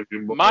show.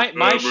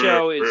 My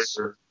show is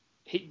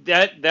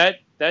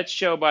that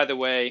show, by the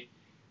way.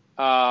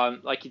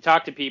 Like you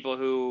talk to people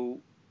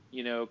who,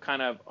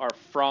 kind of are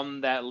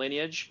from that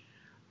lineage,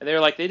 and they're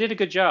like, they did a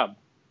good job,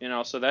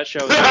 So that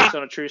show is based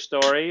on a true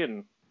story,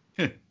 and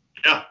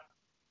yeah.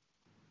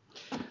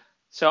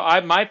 So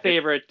my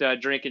favorite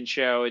drinking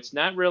show, it's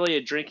not really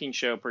a drinking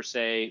show per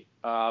se,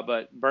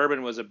 but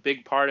bourbon was a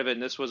big part of it.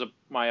 And this was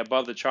my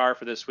above the char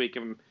for this week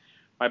in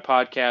my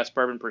podcast,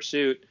 Bourbon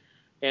Pursuit.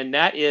 And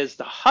that is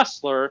The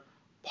Hustler.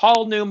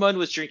 Paul Newman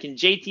was drinking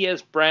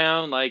JTS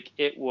Brown like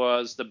it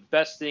was the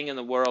best thing in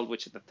the world,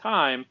 which at the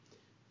time,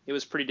 it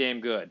was pretty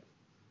damn good.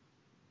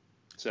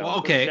 So well,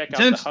 okay,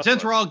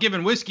 since we're all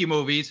giving whiskey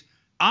movies,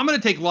 I'm going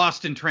to take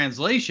Lost in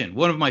Translation,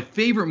 one of my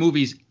favorite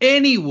movies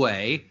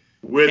anyway.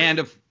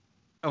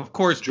 Of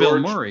course, Bill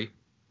Murray.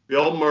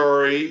 Bill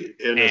Murray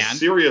in a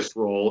serious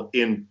role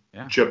in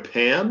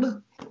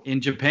Japan.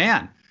 In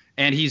Japan.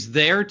 And he's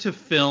there to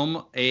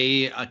film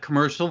a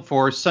commercial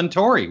for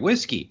Suntory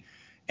whiskey.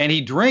 And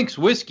he drinks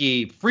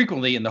whiskey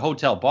frequently in the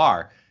hotel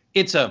bar.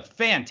 It's a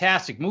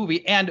fantastic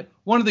movie. And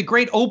one of the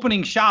great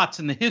opening shots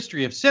in the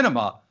history of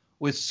cinema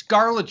with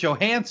Scarlett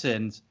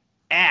Johansson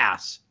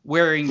ass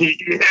wearing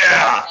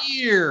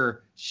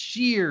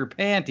sheer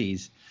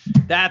panties.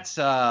 That's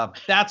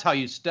how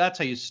you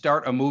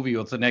start a movie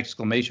with an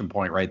exclamation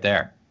point right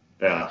there.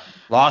 Yeah.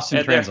 Lost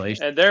in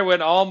translation. And there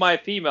went all my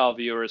female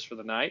viewers for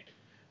the night.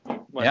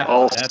 Yeah,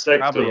 all that's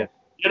probably it.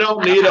 You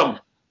don't need them.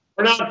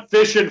 We're not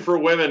fishing for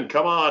women.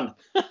 Come on.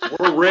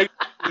 We're rigged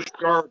for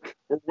shark.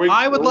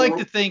 I would like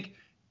to think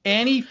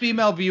any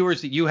female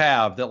viewers that you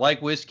have that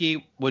like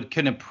whiskey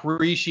can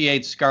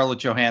appreciate Scarlett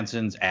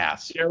Johansson's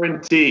ass.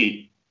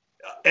 Guaranteed.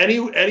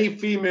 Any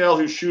female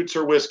who shoots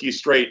her whiskey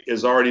straight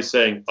is already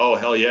saying, "Oh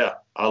hell yeah,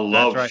 I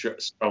love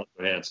Scarlett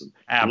Johansson."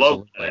 Absolutely.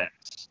 Love that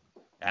ass.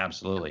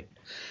 Absolutely.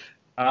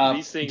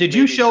 Did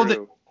you show that?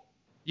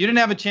 You didn't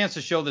have a chance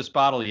to show this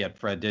bottle yet,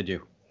 Fred, did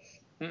you?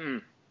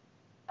 Mm-mm.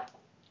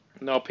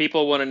 No,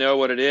 people want to know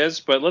what it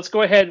is, but let's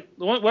go ahead.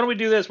 Why don't we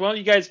do this? Why don't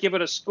you guys give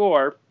it a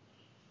score,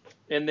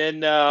 and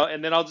then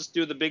I'll just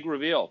do the big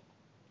reveal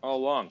all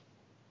along.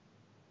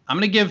 I'm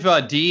going to give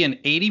D an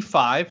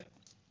 85.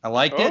 I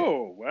liked it.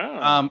 Oh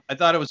wow! I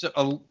thought it was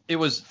a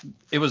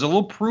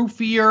little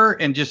proofier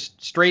and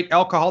just straight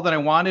alcohol than I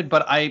wanted.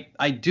 But I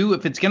do,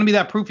 if it's going to be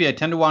that proofy, I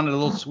tend to want it a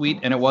little sweet,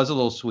 and it was a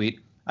little sweet.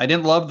 I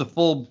didn't love the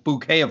full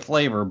bouquet of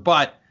flavor,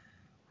 but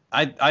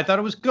I thought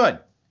it was good.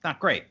 Not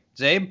great.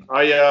 Zabe?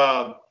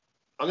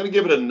 I'm going to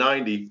give it a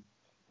 90.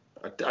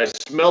 I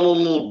smell a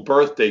little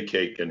birthday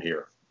cake in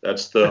here.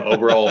 That's the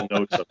overall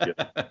notes I'm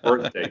getting.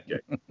 Birthday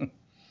cake.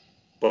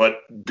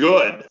 But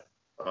good.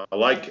 I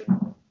like it.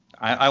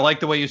 I like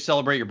the way you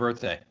celebrate your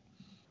birthday.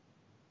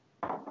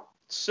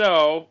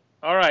 So,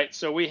 all right.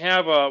 So we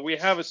have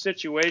a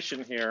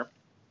situation here.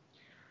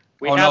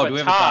 We have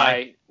a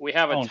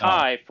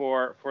tie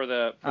for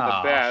the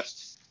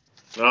best.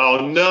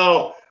 Oh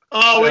no!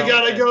 Oh, we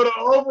gotta go to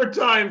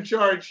overtime,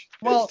 Charch.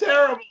 Well, it's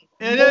terrible.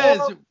 It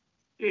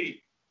is.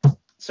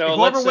 So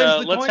let's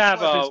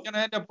have it's going to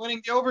end up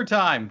winning the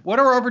overtime. What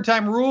are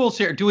overtime rules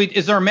here?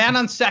 Is there a man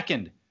on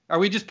second? Are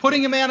we just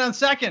putting a man on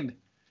second?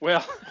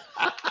 Well,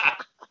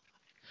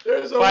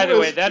 by the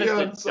way, that is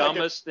the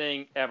dumbest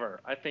thing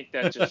ever. I think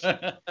that just.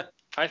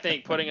 I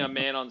think putting a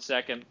man on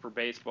second for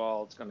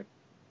baseball, it's going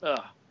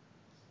to.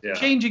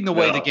 Changing the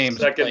way the game's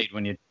played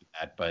when you do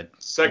that, but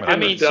second. I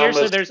mean,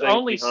 seriously, there's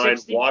only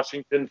 60.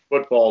 Washington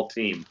football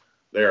team.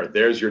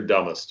 There's your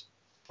dumbest.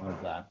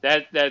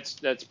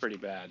 That's pretty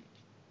bad.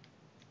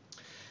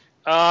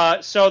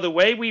 So the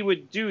way we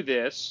would do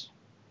this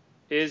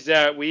is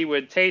that we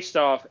would taste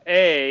off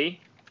A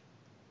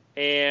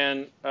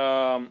and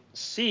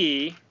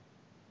C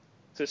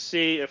to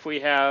see if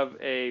we have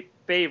a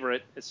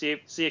favorite. See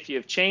if you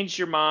have changed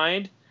your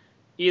mind,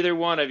 either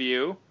one of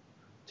you,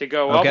 to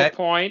go up a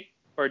point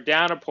or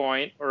down a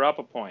point or up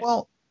a point.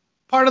 Well,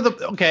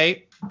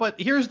 but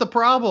here's the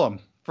problem,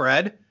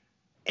 Fred.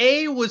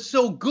 A was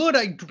so good,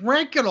 I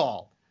drank it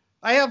all.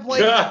 I have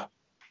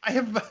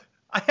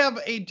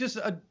just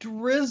a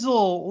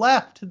drizzle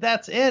left.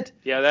 That's it.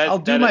 Yeah, I'll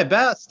do my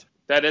best.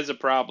 That is a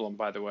problem,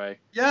 by the way.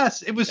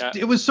 Yes, it was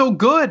so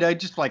good. I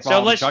just like.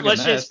 So let's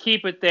just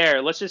keep it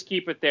there. Let's have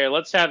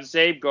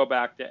Zabe go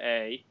back to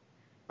A.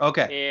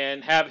 Okay.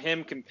 And have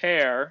him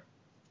compare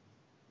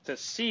to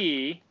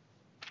C.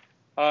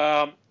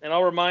 And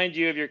I'll remind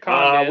you of your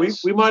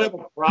comments. We might have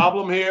a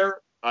problem here.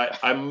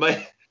 I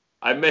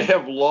may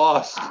have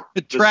lost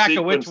the track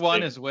of which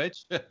one is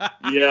which.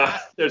 Yeah,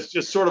 there's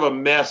just sort of a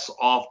mess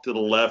off to the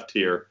left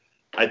here.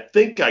 I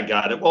think I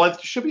got it. Well, I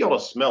should be able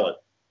to smell it.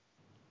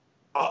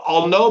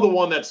 I'll know the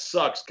one that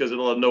sucks because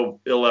it'll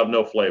have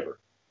no flavor.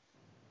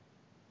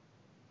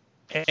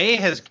 A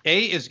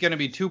is going to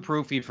be too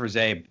proofy for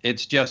Zabe.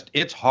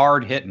 It's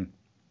hard hitting.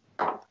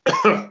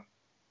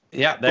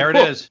 Yeah, there it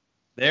is.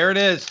 There it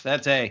is.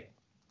 That's A.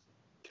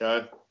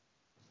 Okay.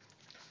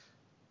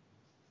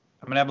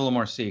 I'm gonna have a little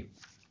more C.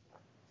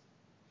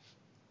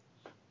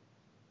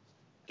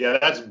 Yeah,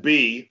 that's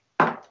B.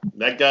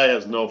 That guy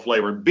has no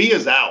flavor. B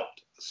is out,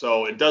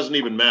 so it doesn't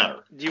even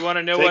matter. Do you want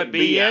to know what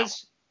B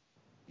is?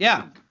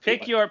 Yeah.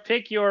 Pick your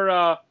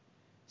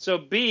so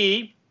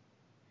B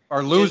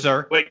or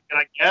loser. Wait, can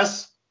I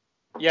guess?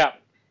 Yeah.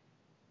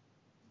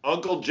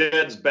 Uncle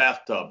Jed's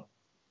bathtub.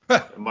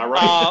 Am I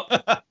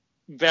right?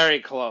 Very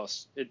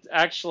close. It's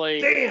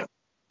actually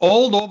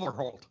Old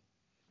Overholt.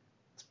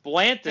 It's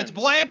Blanton's. It's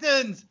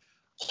Blanton's.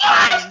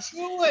 I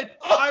knew it.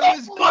 I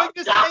was going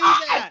to say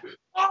that.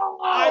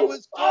 I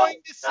was going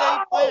to say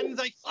Blanton's.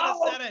 I should have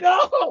said it.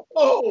 No.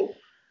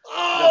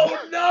 Oh,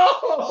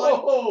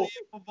 no.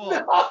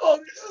 No,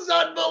 this is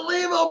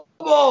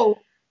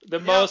unbelievable. The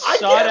most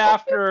sought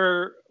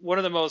after, one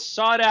of the most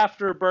sought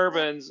after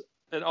bourbons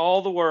in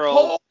all the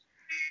world.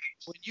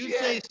 When you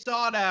say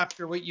sought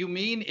after, what you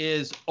mean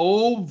is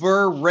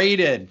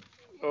overrated.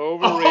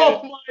 Overrated.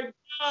 Oh, my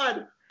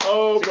God.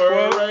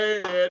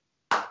 Overrated.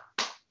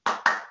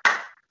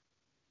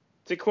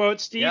 To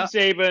quote Steve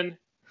Czaban,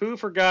 who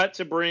forgot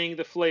to bring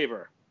the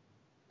flavor?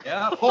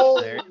 Yeah.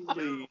 Holy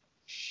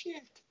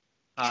shit.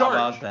 How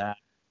about that?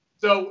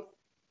 So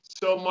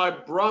my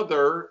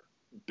brother,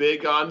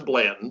 big on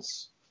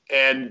Blanton's,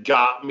 and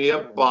got me a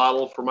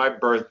bottle for my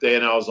birthday,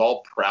 and I was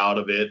all proud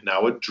of it, and I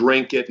would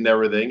drink it and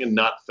everything and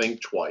not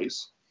think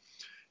twice.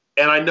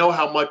 And I know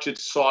how much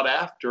it's sought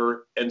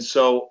after, and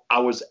so I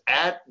was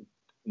at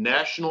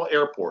National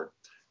Airport,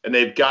 and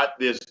they've got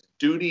this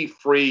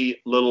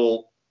duty-free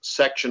little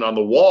section on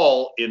the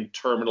wall in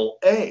Terminal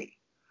A.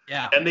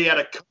 Yeah. And they had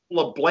a couple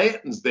of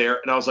Blantons there,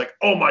 and I was like,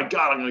 oh, my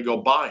God, I'm going to go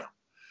buy them.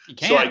 You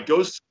can. So I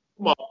go scoop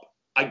them up.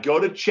 I go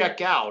to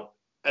check out,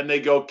 and they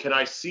go, can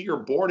I see your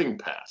boarding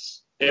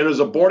pass? And it was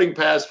a boarding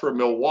pass for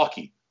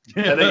Milwaukee.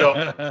 And they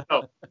go,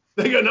 no.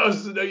 They go, no,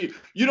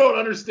 you don't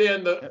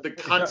understand the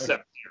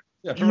concept here.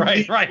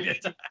 Right.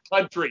 It's a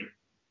country.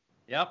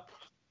 Yep.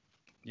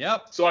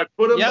 So I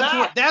put them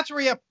back. That's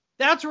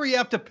where you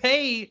have to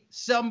pay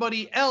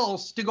somebody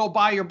else to go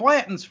buy your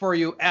Blantons for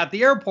you at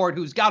the airport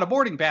who's got a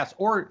boarding pass,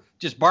 or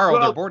just borrow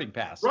their boarding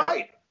pass.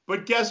 Right.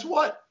 But guess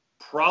what?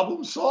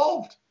 Problem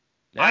solved.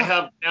 Yeah. I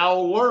have now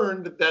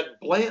learned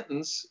that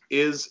Blanton's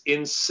is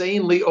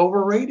insanely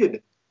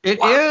overrated. It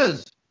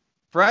is.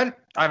 Fred,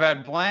 I've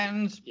had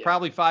Blanton's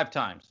probably 5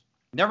 times.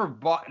 Never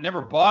bought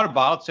a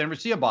bottle, never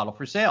see a bottle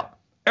for sale.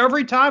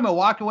 Every time I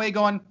walked away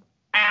going,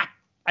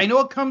 I know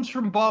it comes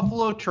from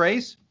Buffalo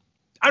Trace.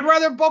 I'd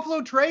rather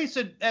Buffalo Trace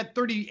at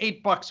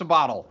 $38 a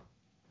bottle.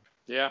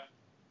 Yeah.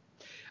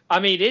 I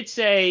mean,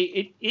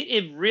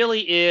 it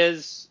really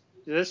is,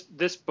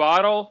 this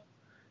bottle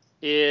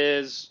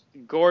is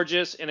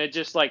gorgeous, and it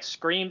just like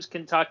screams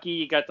Kentucky.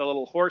 You got the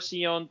little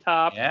horsey on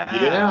top.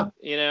 Yeah.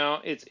 You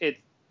know,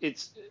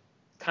 it's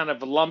kind of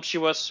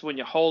voluptuous when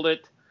you hold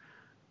it.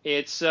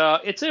 It's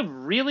a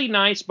really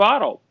nice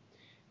bottle.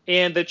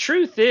 And the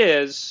truth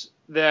is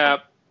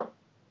that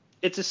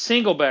it's a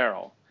single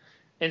barrel.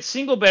 And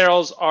single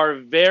barrels are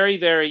very,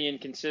 very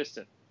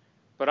inconsistent.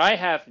 But I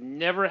have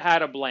never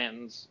had a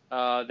Blanton's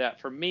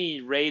that, for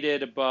me,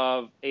 rated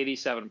above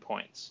 87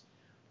 points.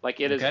 Like,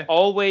 it has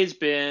always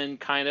been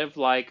kind of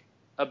like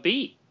a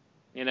B,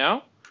 you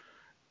know?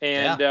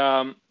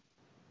 And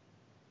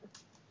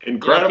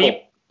incredible. You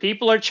know,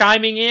 people are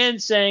chiming in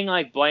saying,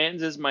 like,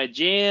 Blanton's is my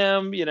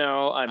jam. You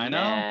know, I'm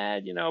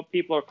mad. You know,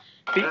 people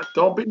are...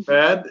 Don't be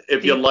mad.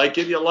 If you like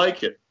it, you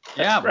like it.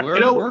 Yeah,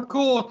 we're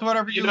cool with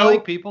whatever you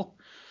like, people.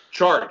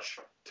 Charch,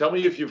 tell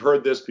me if you've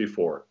heard this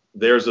before.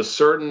 There's a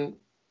certain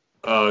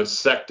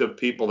sect of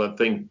people that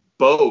think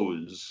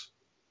Bose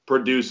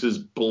produces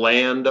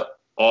bland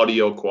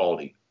audio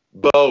quality.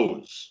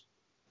 Bose.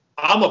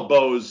 I'm a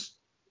Bose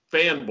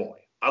fanboy.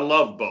 I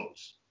love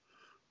Bose.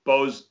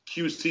 Bose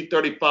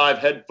QC35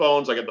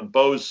 headphones. I got the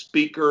Bose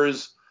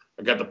speakers.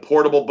 I got the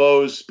portable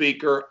Bose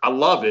speaker. I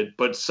love it,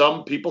 but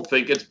some people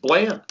think it's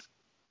bland.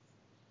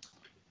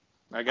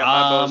 I got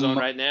my Bose on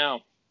right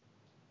now.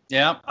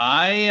 Yeah,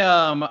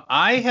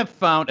 I have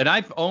found, and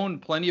I've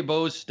owned plenty of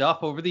Bose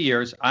stuff over the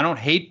years. I don't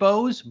hate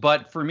Bose,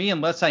 but for me,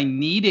 unless I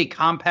need a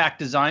compact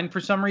design for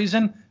some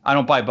reason, I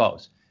don't buy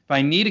Bose. If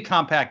I need a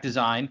compact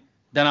design,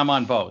 then I'm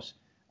on Bose.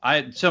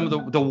 Some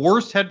of the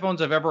worst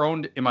headphones I've ever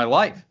owned in my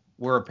life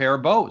were a pair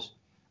of Bose.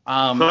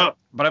 But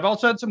I've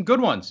also had some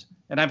good ones,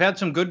 and I've had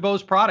some good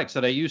Bose products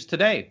that I use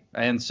today.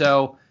 And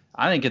so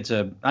I think it's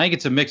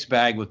a mixed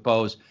bag with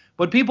Bose.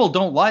 What people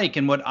don't like,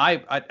 and what I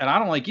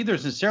don't like either,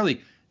 is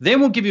necessarily, they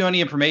won't give you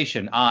any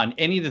information on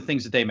any of the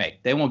things that they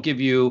make. They won't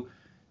give you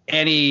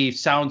any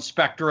sound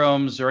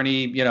spectrums or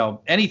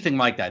anything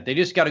like that. They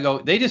just got to go.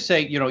 They just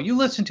say, you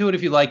listen to it.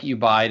 If you like it, you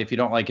buy it. If you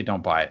don't like it,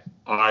 don't buy it.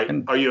 All right.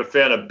 Are you a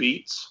fan of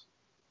Beats?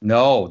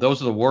 No,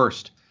 those are the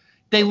worst.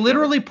 They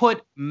literally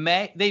put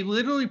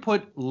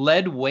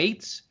lead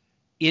weights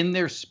in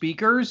their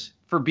speakers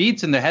for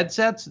Beats and the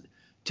headsets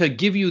to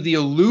give you the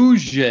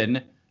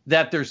illusion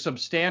that they're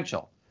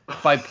substantial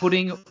by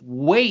putting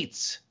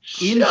weights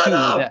into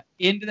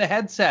the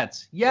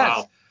headsets. Yes.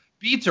 Wow.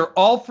 Beats are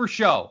all for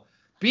show.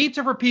 Beats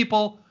are for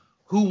people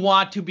who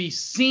want to be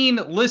seen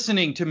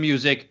listening to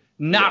music,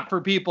 not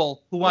for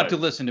people who want to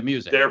listen to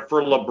music. They're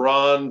for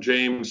LeBron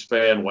James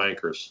fan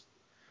wankers.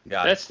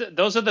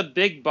 Those are the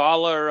big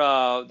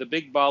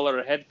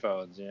baller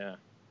headphones.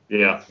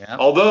 Yeah.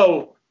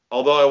 Although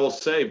I will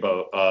say,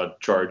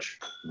 Charch,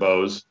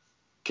 Bose,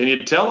 can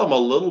you tell I'm a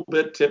little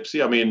bit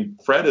tipsy? I mean,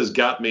 Fred has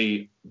got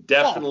me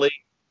definitely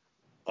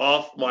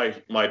off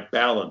my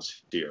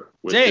balance here.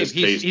 With Dave,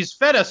 he's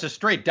fed us a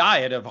straight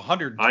diet of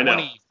 120,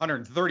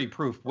 130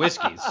 proof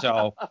whiskeys.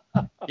 So,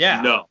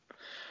 yeah. No.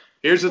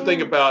 Here's the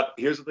thing about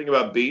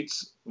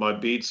Beats. My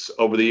Beats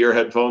over-the-ear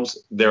headphones,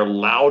 they're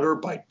louder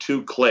by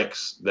 2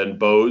 clicks than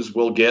Bose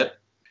will get.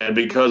 And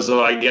because of,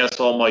 I guess,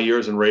 all my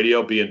years in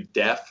radio being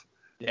deaf,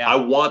 I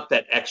want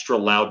that extra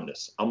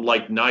loudness. I'm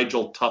like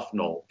Nigel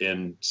Tufnell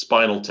in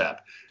Spinal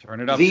Tap. Turn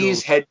it up.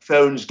 These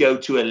headphones go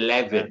to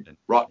 11.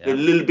 Right, a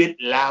little bit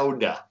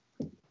louder.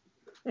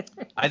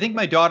 I think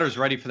my daughter's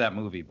ready for that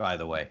movie, by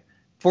the way.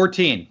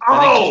 14. I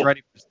think she's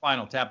ready for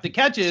Spinal Tap. The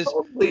catch is,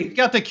 you've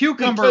got the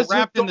cucumber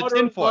wrapped in the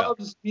tinfoil.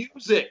 Loves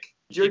music.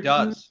 She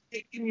does.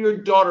 Your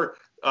daughter,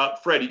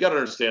 Fred, you got to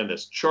understand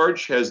this.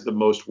 Charch has the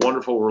most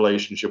wonderful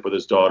relationship with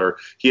his daughter.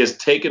 He has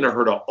taken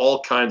her to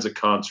all kinds of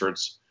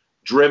concerts,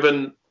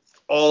 driven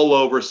all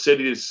over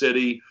city to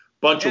city,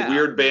 bunch of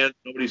weird bands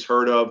nobody's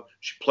heard of.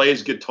 She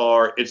plays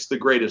guitar. It's the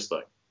greatest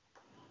thing.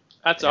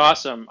 That's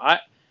awesome. I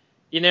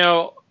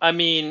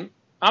mean,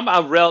 I'm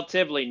a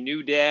relatively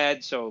new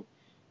dad, so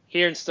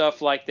hearing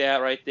stuff like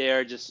that right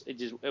there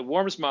it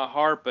warms my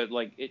heart. But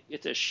like,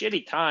 it's a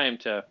shitty time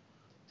to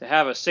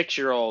have a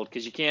 6-year-old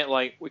because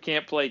we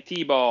can't play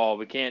t-ball,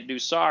 we can't do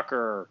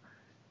soccer.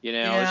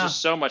 There's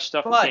just so much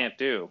stuff we can't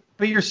do.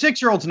 But your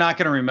 6-year-old's not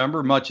going to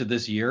remember much of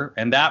this year,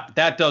 and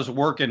that does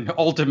work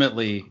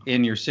ultimately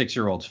in your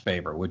 6-year-old's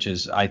favor, which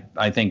is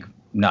I think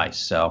nice.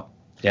 So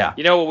yeah.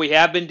 What we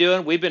have been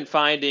doing? We've been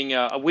finding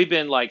you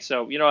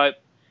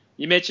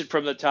mentioned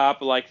from the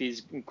top like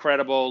these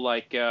incredible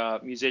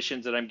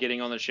musicians that I'm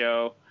getting on the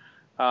show.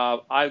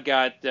 I've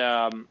got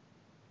I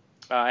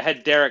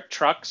had Derek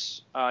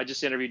Trucks. I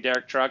just interviewed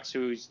Derek Trucks,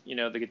 who's the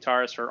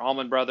guitarist for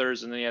Allman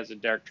Brothers, and then he has a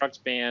Derek Trucks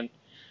band.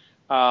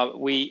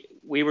 We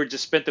were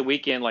just spent the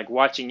weekend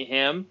watching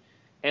him,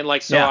 and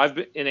I've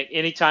been,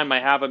 anytime I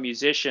have a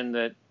musician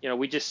that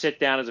we just sit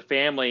down as a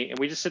family and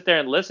we just sit there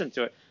and listen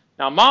to it.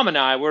 Now, Mom and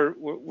I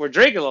we're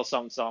drinking a little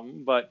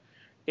something, but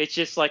it's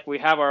just we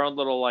have our own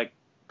little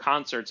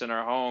concerts in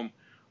our home.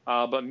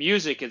 But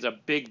music is a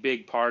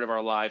big part of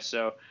our life.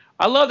 So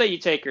I love that you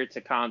take her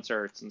to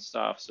concerts and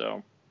stuff.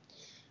 So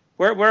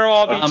we're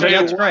all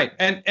that's great.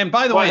 And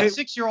by the way,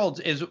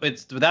 6-year-olds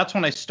that's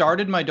when I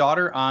started my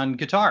daughter on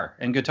guitar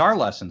and guitar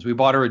lessons. We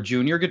bought her a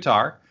junior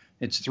guitar.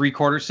 It's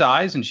 3/4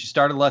 size, and she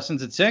started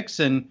lessons at 6,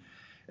 and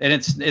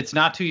it's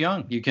not too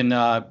young. You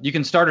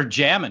can start her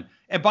jamming.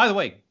 And by the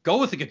way, go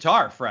with the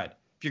guitar, Fred.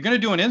 If you're going to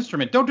do an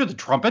instrument, don't do the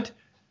trumpet.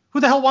 Who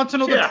the hell wants to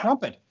know the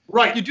trumpet?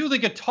 Right. You do the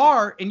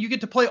guitar, and you get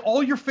to play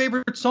all your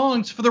favorite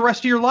songs for the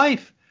rest of your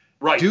life.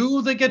 Right.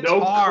 Do the guitar.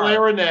 No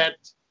clarinet.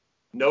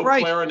 No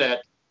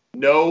clarinet.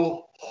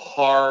 No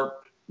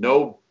harp.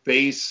 No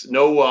bass.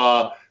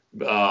 No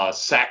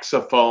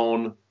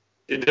saxophone.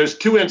 There's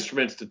 2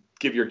 instruments to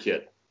give your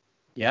kid.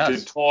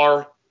 Yes.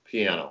 Guitar,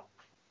 piano.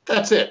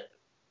 That's it.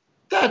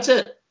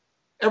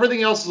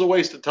 Everything else is a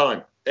waste of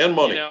time and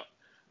money.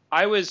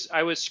 I was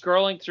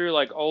scrolling through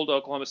old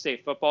Oklahoma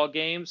State football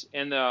games,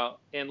 and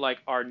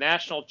our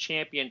national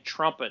champion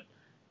trumpet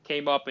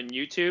came up in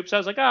YouTube. So I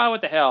was like,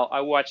 what the hell?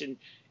 I watched it,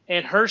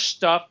 and her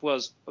stuff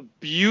was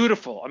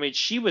beautiful. I mean,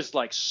 she was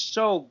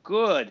so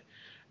good.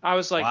 I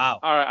was like, wow.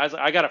 All right,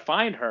 I got to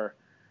find her.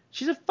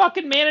 She's a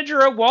fucking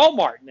manager at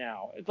Walmart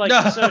now.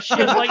 It's so she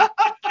has I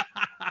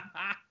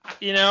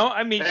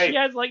mean, she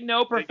has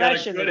no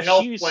profession. They got a good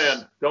health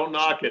plan. Don't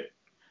knock it.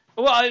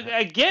 Well,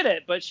 I get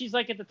it, but she's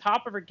at the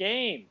top of her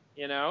game,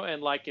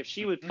 and if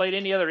she would played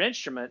any other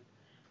instrument,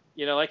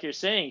 like you're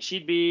saying,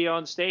 she'd be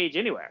on stage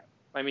anywhere.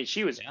 I mean,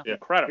 she was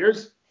incredible.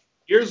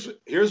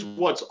 Here's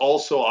what's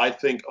also, I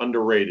think,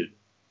 underrated.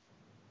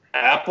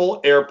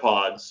 Apple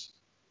AirPods,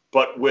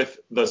 but with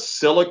the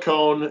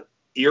silicone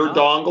ear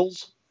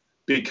dongles,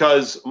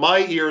 because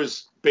my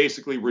ears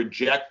basically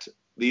reject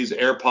these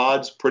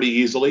AirPods pretty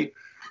easily,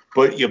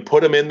 but you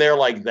put them in there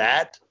like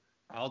that,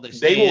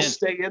 they will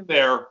stay in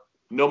there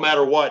no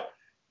matter what.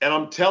 And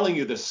I'm telling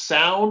you, the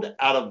sound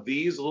out of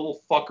these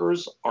little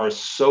fuckers are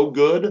so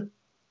good,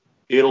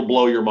 it'll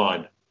blow your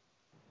mind.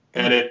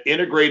 And it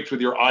integrates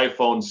with your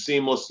iPhone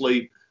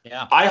seamlessly.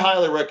 Yeah. I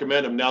highly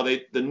recommend them. Now,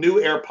 the new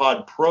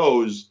AirPod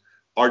Pros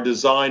are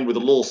designed with a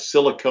little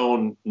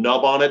silicone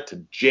nub on it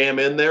to jam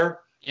in there.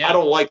 Yeah. I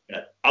don't like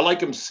that. I like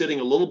them sitting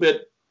a little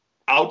bit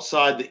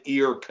outside the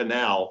ear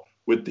canal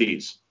with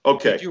these.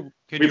 Okay.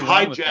 We've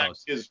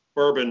hijacked his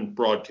bourbon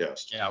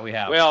broadcast. Yeah, we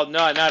have. Well,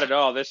 no, not at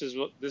all. This is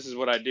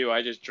what I do.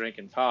 I just drink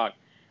and talk.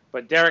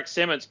 But Derek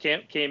Simmons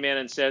came in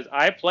and says,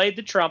 I played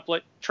the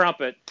trumpet,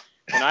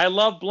 and I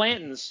love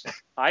Blanton's.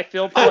 I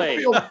feel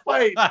played. I feel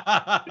played.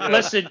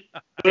 Listen,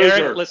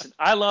 Derek, listen,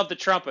 I love the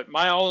trumpet.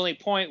 My only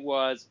point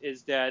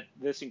is that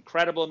this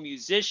incredible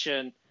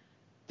musician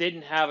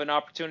didn't have an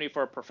opportunity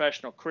for a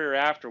professional career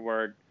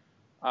afterward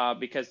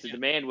because the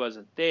demand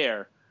wasn't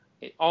there.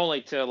 Only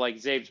to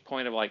Zabe's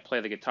point of play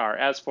the guitar.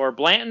 As for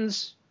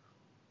Blanton's,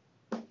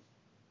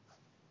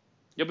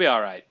 you'll be all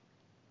right.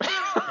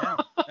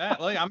 I'm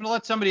going to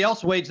let somebody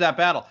else wage that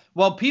battle.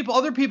 While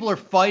other people are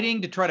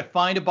fighting to try to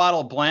find a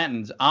bottle of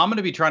Blanton's, I'm going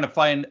to be trying to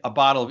find a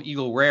bottle of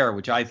Eagle Rare,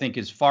 which I think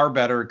is far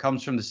better. It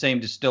comes from the same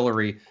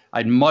distillery.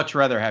 I'd much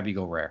rather have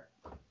Eagle Rare.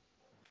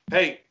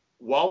 Hey,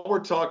 while we're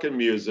talking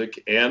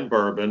music and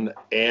bourbon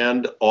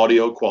and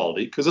audio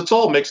quality, because it's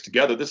all mixed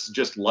together, this is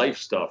just life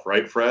stuff,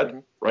 right, Fred? Mm-hmm.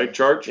 Right,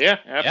 Charch? Yeah,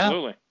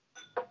 absolutely.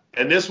 Yeah.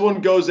 And this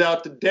one goes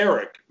out to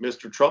Derek,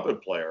 Mr.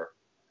 Trumpet Player.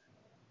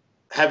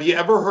 Have you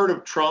ever heard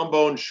of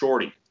Trombone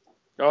Shorty?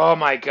 Oh,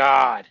 my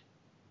God.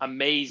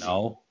 Amazing.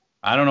 No,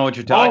 I don't know what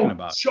you're talking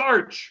about.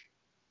 Charch.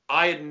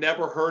 I had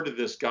never heard of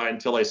this guy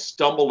until I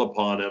stumbled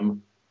upon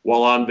him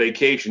while on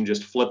vacation,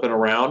 just flipping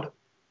around.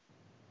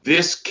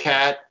 This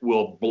cat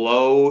will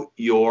blow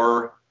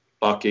your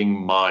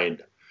fucking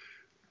mind.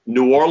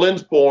 New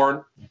Orleans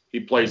born.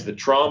 He plays the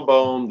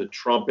trombone, the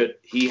trumpet.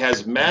 He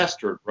has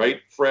mastered,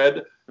 right,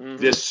 Fred,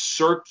 this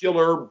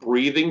circular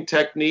breathing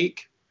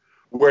technique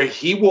where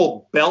he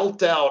will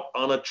belt out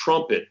on a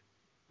trumpet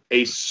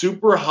a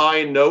super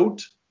high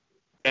note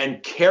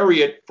and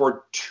carry it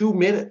for 2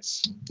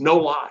 minutes. No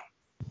lie.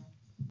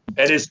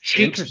 And his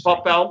cheeks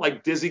puff out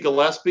like Dizzy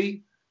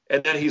Gillespie.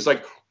 And then he's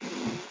like,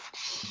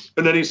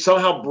 and then he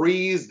somehow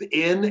breathed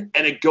in,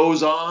 and it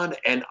goes on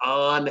and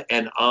on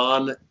and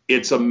on.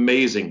 It's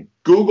amazing.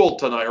 Google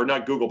tonight, or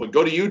not Google, but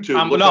go to YouTube.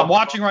 I'm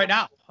watching right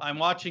now. I'm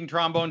watching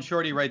Trombone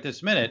Shorty right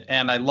this minute,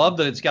 and I love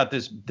that it's got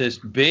this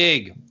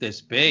big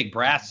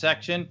brass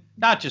section.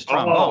 Not just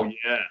trombone. Oh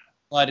yeah.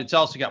 But it's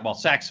also got,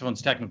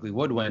 saxophone's technically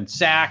woodwind,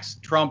 sax,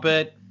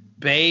 trumpet,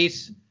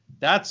 bass.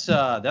 That's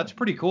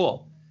pretty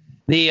cool.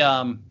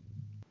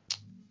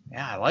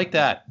 Yeah, I like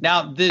that.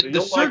 Now,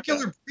 the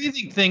circular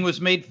breathing thing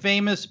was made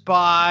famous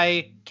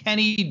by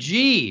Kenny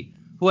G,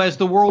 who has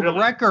the world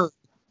record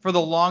for the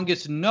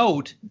longest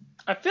note.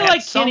 I feel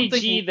like Kenny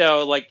G,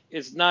 though,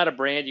 is not a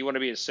brand you want to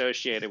be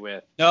associated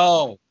with.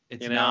 No,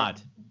 it's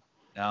not.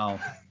 No.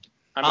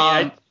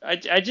 I mean,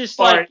 I just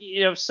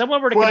if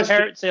someone were to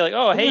compare it and say,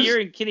 hey, you're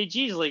in Kenny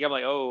G's league, I'm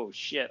like, oh,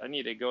 shit, I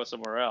need to go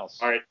somewhere else.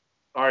 All right.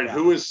 Yeah.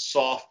 Who is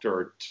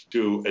softer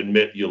to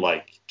admit you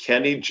like,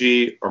 Kenny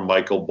G or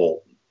Michael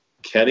Bolton?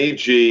 Kenny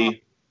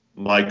G,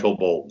 Michael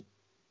Bolton.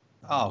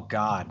 Oh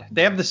God,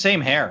 they have the same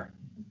hair.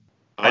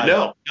 I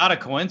know. Not a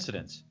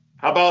coincidence.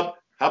 How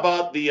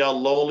about the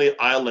Lonely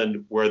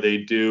Island where they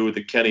do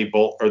the Kenny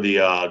Bolton or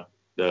the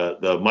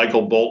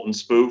Michael Bolton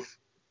spoof?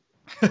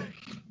 Do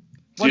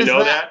you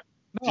know that?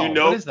 No, do you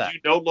know? What is that? Do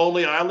you know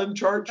Lonely Island,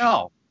 Charch?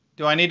 No.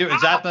 Do I need to?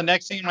 Is that the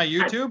next thing on my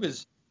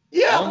YouTube?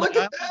 Yeah, look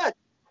at that.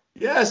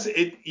 Yes,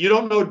 you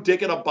don't know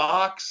Dick in a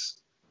Box.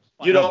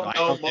 You don't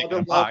know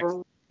Mother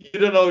Lover. You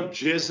don't know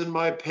Jizz in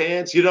My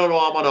Pants. You don't know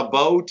I'm on a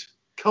boat.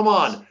 Come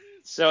on.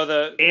 So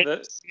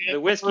the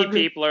whiskey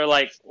people are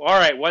like, all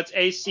right, what's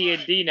A, C,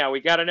 and D now?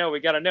 We got to know.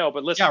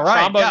 But listen,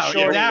 Trombone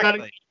Shorty.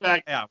 Exactly.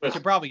 We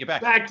should probably get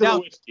back to the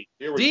whiskey.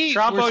 D, we're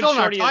still in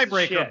our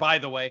tiebreaker, by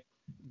the way.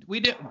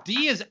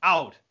 D is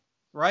out,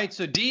 right?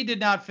 So D did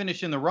not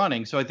finish in the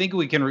running. So I think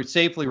we can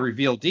safely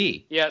reveal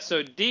D. Yeah.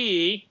 So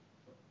D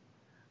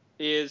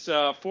is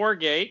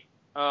 4-gate.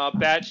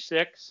 Batch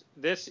 6.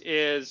 This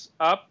is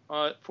up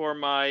for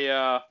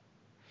my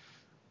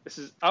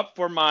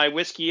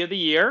whiskey of the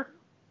year.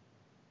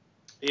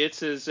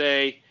 This is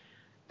a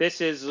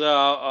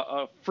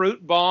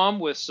fruit bomb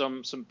with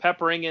some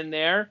peppering in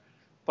there,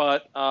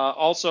 but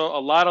also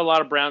a lot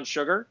of brown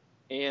sugar,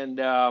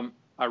 and I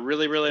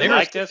really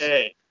like this.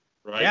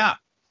 Right? Yeah,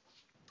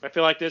 I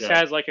feel like this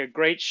has a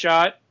great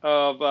shot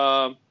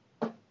of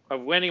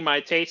winning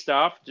my taste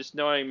off. Just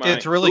knowing my.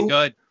 It's really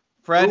good.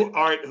 Fred?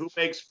 Who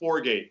makes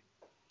 4-gate?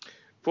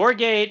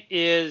 4-gate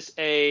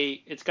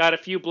it's got a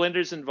few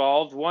blenders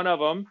involved. One of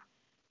them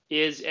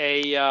is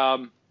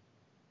a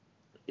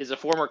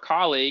former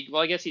colleague.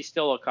 Well, I guess he's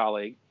still a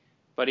colleague,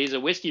 but he's a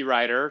whiskey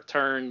writer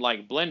turned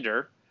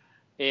blender,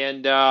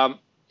 and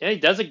he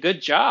does a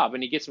good job,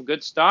 and he gets some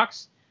good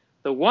stocks.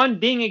 The one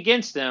ding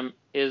against them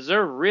is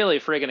they're really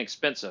friggin'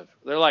 expensive.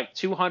 They're like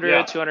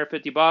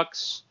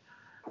 $250.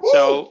 Woo!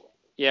 So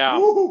yeah.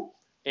 Woo!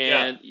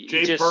 And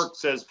Jay Perk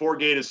says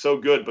 4-gate is so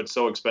good but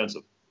so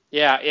expensive.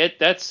 Yeah,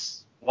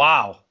 that's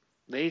wow.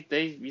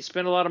 You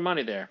spend a lot of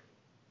money there.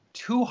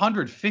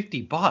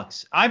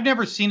 $250. I've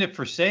never seen it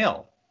for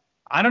sale.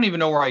 I don't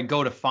even know where I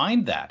go to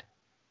find that.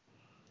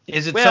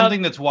 Is it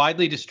something that's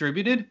widely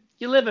distributed?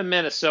 You live in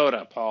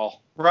Minnesota,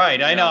 Paul.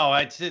 Right, I know.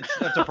 It's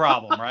that's a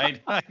problem,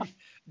 right?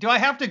 Do I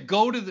have to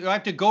go to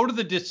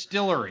the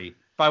distillery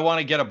if I want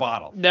to get a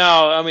bottle?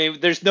 No, I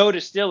mean there's no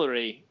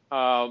distillery,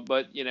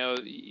 but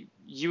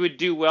you would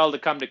do well to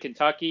come to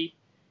Kentucky,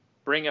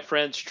 bring a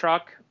friend's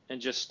truck,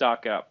 and just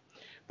stock up.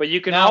 But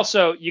you can buy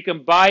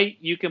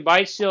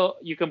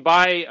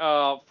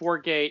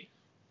 4-gate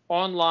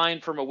online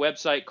from a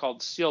website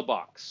called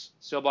Sealbox.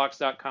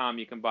 Sealbox.com.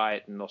 You can buy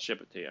it and they'll ship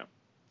it to you.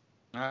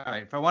 All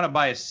right. If I want to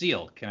buy a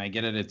seal, can I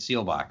get it at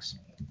Sealbox?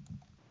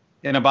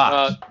 In a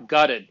box.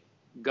 Gutted.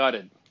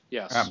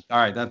 Yes. All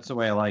right. That's the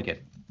way I like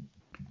it.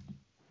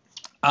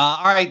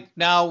 All right.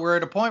 Now we're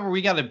at a point where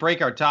we got to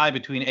break our tie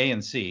between A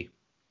and C.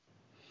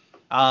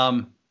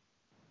 We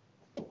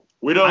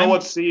don't know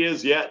what C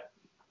is yet.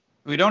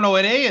 We don't know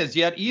what A is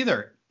yet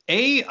either.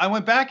 A, I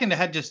went back and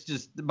had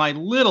just my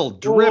little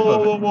drip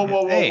of it.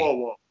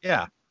 Whoa.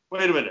 Yeah.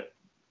 Wait a minute.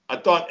 I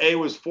thought A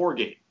was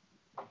 4-gate.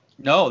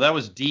 No, that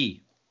was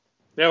D.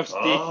 That was D.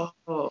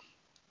 Oh.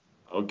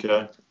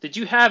 Okay. Did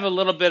you have a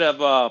little bit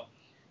of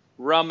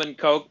rum and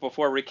Coke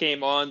before we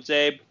came on,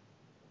 Zabe?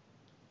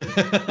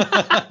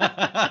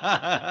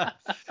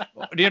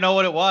 Do you know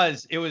what it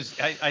was? It was,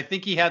 I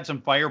think he had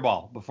some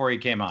Fireball before he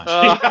came on.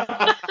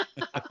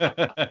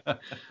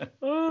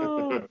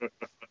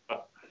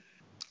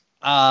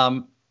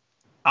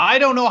 I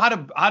don't know how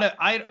to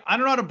I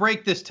don't know how to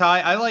break this tie.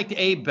 I liked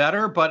A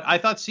better, but I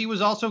thought C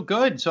was also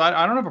good, so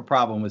I don't have a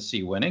problem with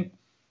C winning.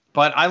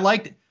 But I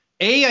liked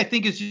A. I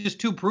think is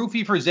just too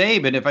proofy for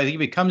Zabe, and if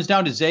it comes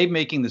down to Zabe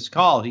making this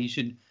call,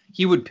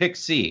 he would pick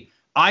C.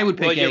 I would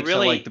pick A because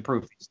I like the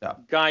proofy stuff.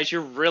 Guys,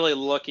 you're really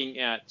looking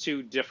at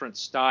two different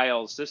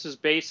styles. This is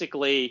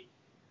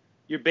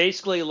you're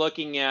basically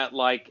looking at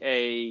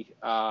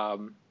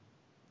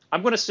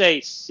I'm going to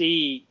say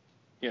C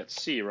Yeah,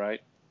 it's C,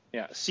 right?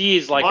 Yeah, C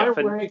is like a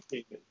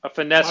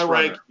finesse my runner.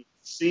 ranking,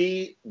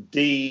 C,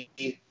 D,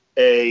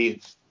 A,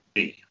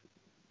 B.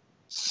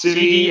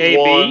 C-D-A-B?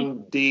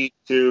 C1,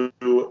 D2,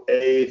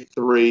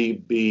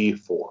 A3,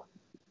 B4.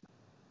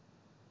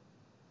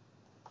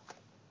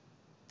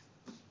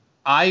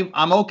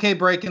 I'm okay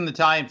breaking the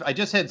tie. I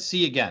just had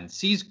C again.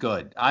 C's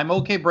good. I'm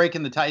okay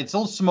breaking the tie. It's a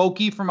little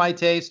smoky for my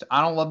taste.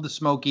 I don't love the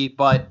smoky,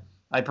 but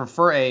I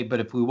prefer A.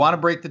 But if we want to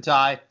break the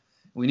tie,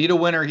 we need a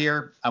winner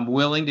here. I'm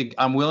willing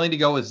to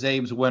go with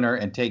Zabe's winner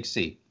and take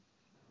C.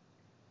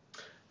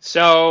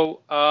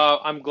 So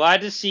I'm glad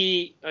to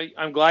see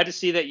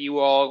that you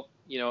all,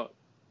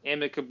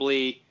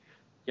 amicably,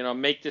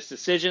 make this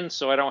decision,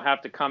 so I don't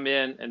have to come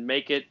in and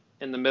make it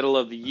in the middle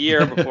of the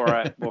year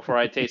before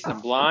I taste them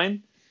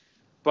blind.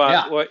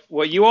 But yeah.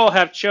 what you all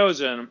have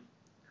chosen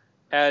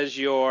as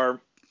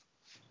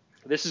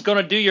this is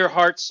going to do your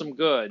heart some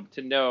good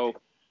to know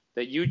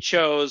that you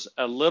chose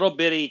a little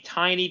bitty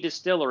tiny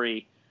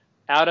distillery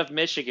out of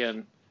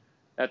Michigan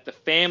that the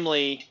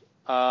family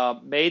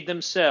made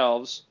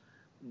themselves.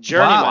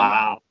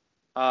 Journeyman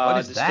what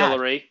is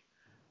distillery.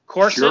 That?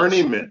 Corsets,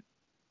 Journeyman.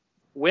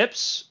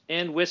 Whips,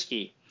 and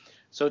whiskey.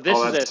 So this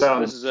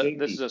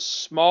is a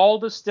small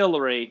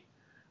distillery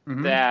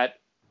that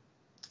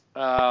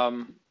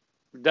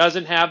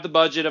doesn't have the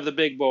budget of the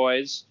big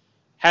boys,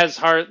 has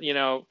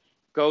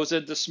goes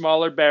into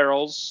smaller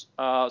barrels.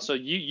 So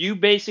you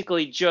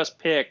basically just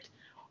picked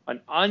an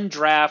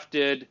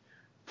undrafted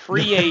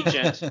free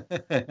agent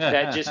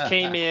that just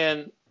came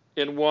in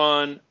and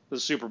won the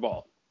Super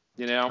Bowl.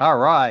 All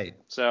right.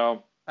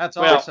 So that's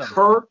awesome.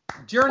 Kurt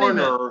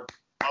Journeyman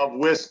of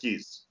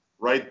whiskeys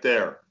right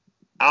there,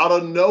 out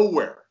of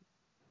nowhere,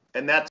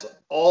 and that's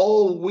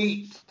all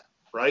wheat,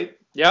 right?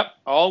 Yep,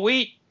 all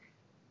wheat.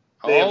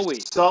 They've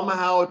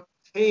somehow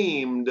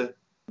tamed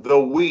the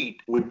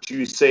wheat, which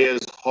you say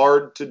is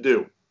hard to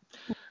do.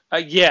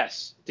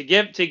 Yes, to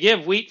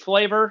give wheat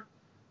flavor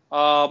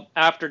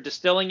after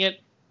distilling it,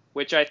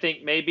 which I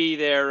think maybe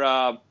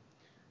their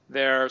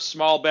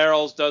small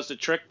barrels does the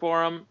trick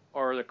for them,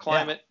 or the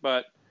climate. Yeah.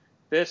 But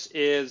this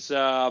is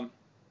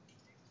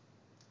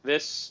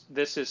this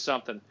is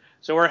something.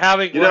 So we're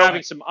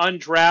having some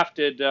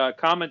undrafted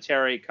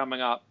commentary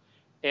coming up,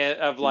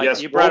 of like,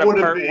 yes, you brought up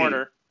Kurt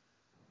Warner.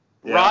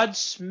 Yeah.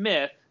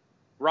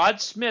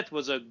 Rod Smith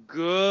was a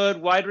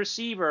good wide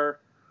receiver.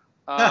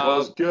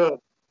 Was good.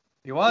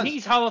 He was.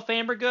 He's Hall of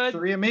Famer good.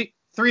 Three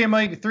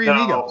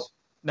amigos.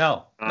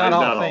 No, not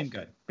Hall of Fame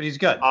good, but he's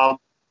good.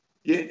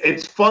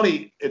 It's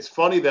funny. It's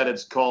funny that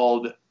it's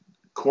called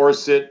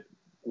Corset,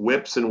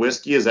 Whips, and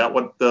Whiskey. Is that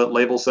what the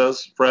label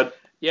says, Fred?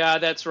 Yeah,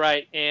 that's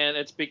right. And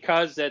it's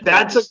because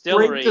that's a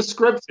great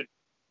description.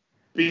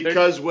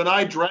 Because when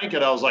I drank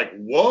it, I was like,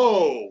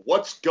 whoa,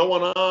 what's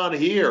going on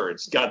here?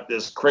 It's got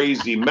this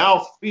crazy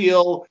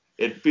mouthfeel.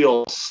 It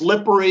feels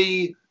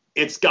slippery.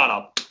 It's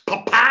got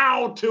a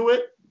pow to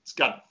it. It's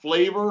got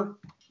flavor.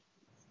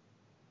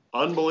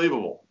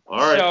 Unbelievable. All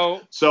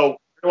right. So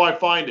where do I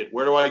find it?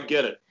 Where do I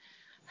get it?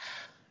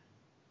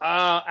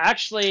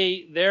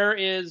 Actually, there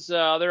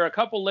are a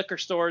couple liquor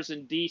stores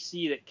in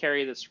D.C. that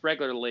carry this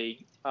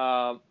regularly.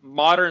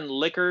 Modern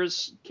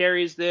Liquors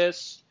carries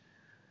this,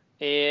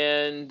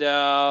 and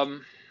why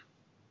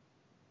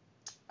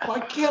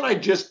can't I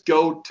just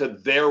go to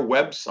their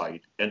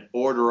website and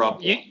order up?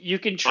 You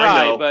can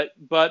try,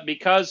 but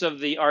because of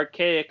the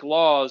archaic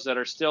laws that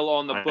are still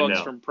on the books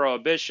from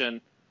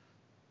Prohibition,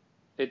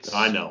 it's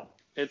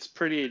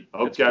pretty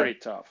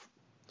tough.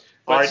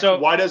 But all right. So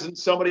why doesn't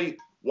somebody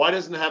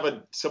have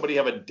a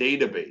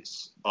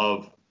database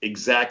of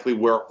exactly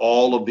where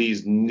all of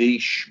these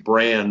niche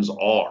brands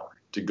are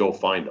to go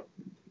find them?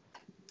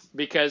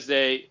 Because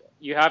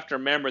you have to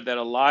remember that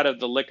a lot of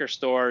the liquor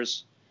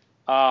stores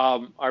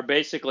are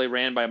basically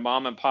ran by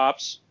mom and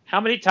pops. How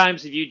many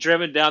times have you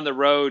driven down the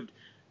road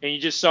and you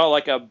just saw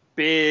like a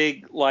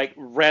big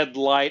red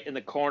light in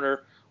the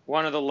corner?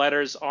 One of the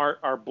letters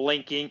are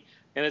blinking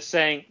and it's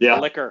saying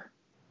liquor.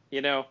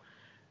 Yeah.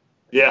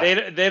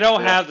 They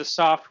don't have the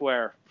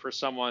software for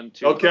someone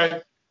to.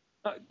 Okay.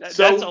 That's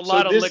a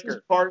lot of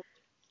liquor.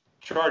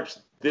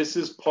 This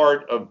is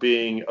part of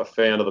being a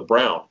fan of the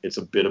Brown. It's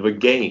a bit of a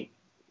game.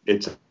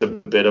 It's a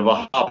bit of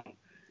a hobby.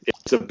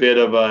 It's a bit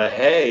of a,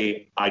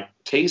 hey, I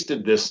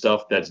tasted this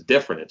stuff that's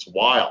different. It's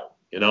wild.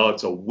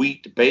 It's a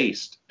wheat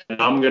based.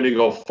 And I'm going to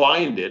go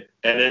find it.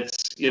 And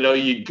it's,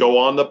 you go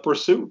on the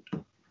pursuit.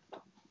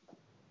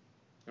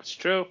 That's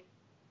true.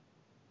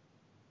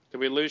 Did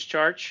we lose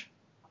Charch?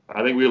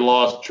 I think we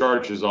lost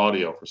Charch's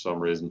audio for some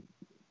reason.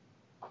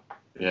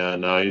 Yeah,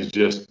 no, he's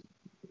just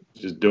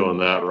doing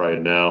that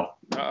right now.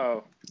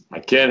 Uh-oh. I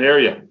can't hear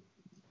you.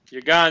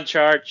 You're gone,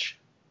 Charch.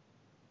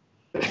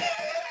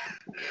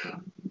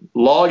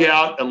 Log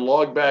out and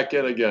log back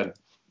in again.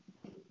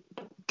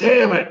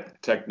 Damn it,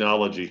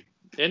 technology.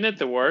 Isn't it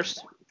the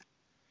worst?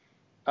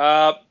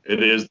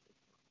 It is.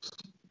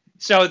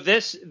 So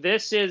this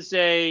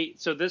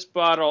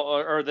bottle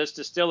or this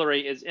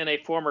distillery is in a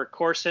former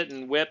Corset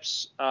and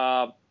Whips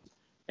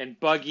and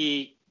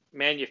Buggy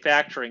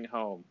manufacturing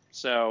home.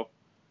 So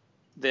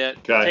that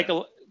Okay.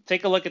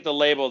 take a look at the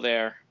label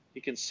there.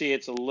 You can see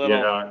it's a little.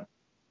 Yeah,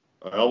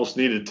 I almost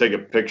needed to take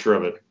a picture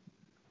of it.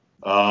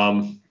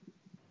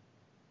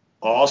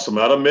 Awesome,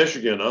 out of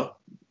Michigan, huh?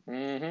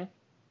 Mm-hmm.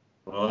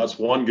 Well, that's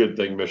one good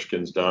thing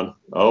Michigan's done.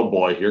 Oh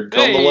boy, here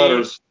come the Hey.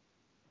 letters.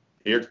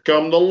 Here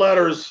come the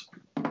letters.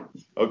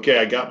 Okay,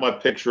 I got my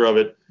picture of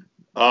it.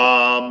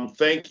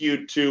 Thank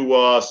you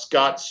to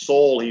Scott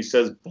Soul. He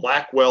says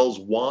Blackwell's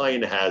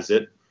Wine has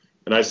it.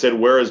 And I said,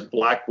 where is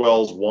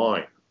Blackwell's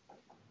Wine?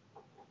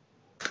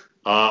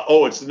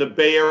 It's in the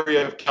Bay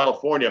Area of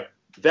California.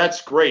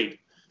 That's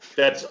great.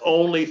 That's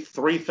only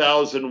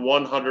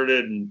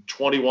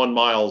 3,121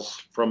 miles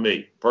from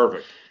me.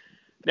 Perfect.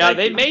 Now,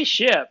 they may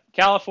ship.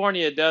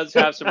 California does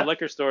have some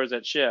liquor stores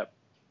that ship.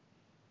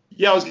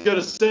 Yeah, I was going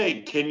to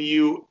say,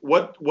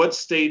 what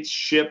states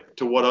ship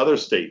to what other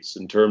states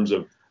in terms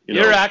of,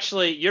 You're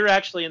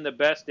actually in the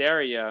best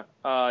area.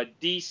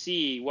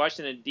 D.C.,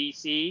 Washington,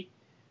 D.C.,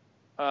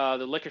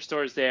 the liquor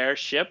stores there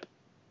ship,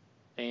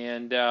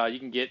 and you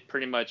can get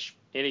pretty much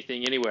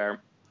anything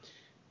anywhere.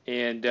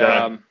 And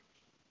hey,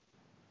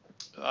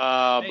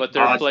 but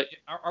they're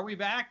are we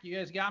back? You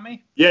guys got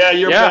me? Yeah,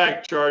 you're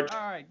back, Charch. All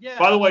right. Yeah.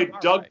 By the way,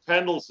 Doug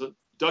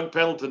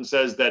Pendleton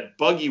says that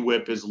Buggy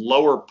Whip is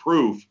lower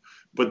proof,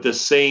 but the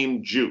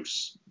same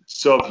juice.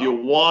 So if you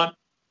want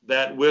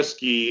that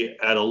whiskey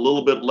at a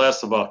little bit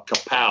less of a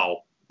kapow,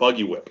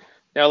 Buggy Whip.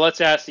 Now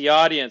let's ask the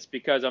audience,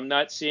 because I'm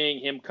not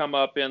seeing him come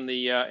up in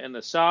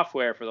the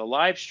software for the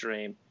live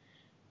stream.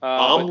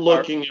 I'm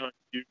looking on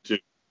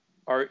YouTube.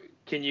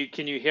 Can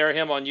you hear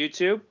him on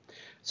YouTube?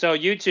 So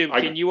YouTube,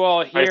 can you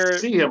all hear? I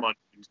see him on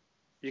YouTube.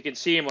 You can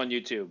see him on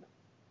YouTube.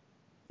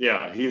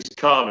 Yeah, his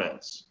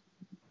comments.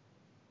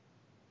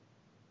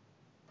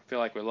 I feel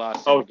like we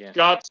lost him again.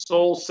 Scott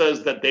Soul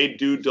says that they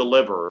do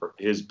deliver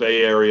his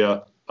Bay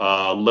Area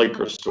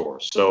liquor store.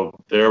 So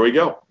there we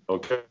go.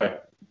 Okay.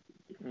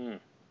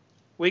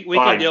 We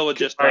can deal with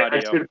just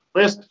audio.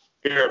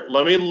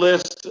 Let me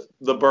list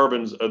the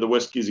bourbons or the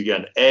whiskeys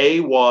again. A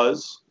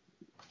was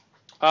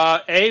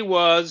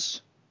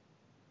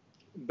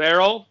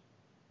barrel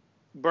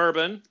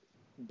bourbon,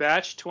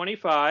 batch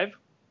 25.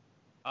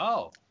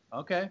 Oh,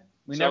 okay.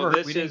 We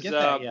didn't get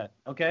that yet.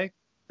 Okay.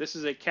 This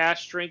is a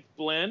cask strength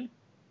blend.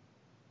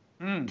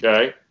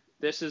 Okay.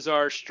 This is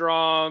our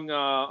strong.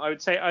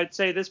 I'd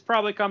say this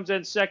probably comes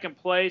in second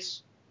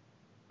place.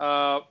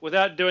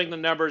 Without doing the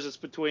numbers, it's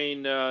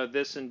between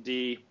this and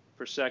D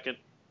for second.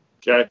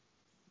 Okay.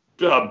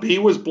 B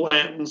was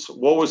Blanton's.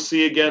 What was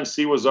C again?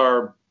 C was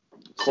our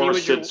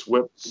Corsets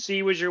whip.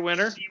 C was your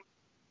winner.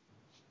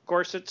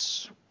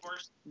 Corsets,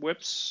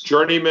 whips.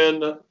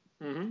 Journeyman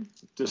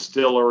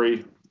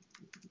Distillery.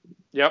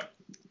 Yep.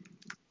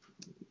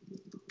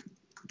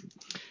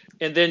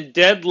 And then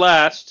dead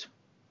last,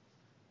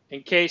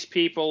 in case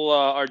people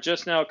are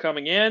just now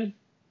coming in,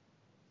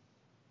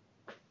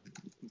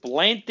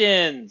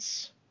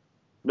 Blanton's.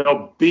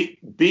 No,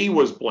 B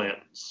was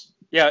Blanton's.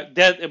 Yeah,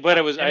 but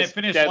it was it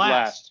finished dead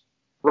last.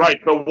 Right,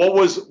 but what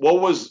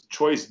was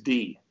choice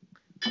D?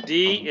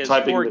 D is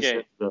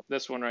Foregate.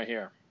 This one right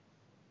here.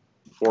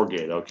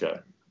 Foregate, okay.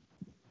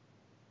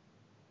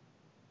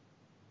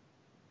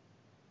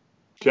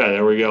 Okay,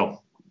 there we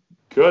go.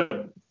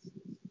 Good.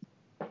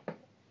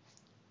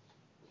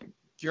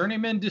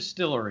 Journeyman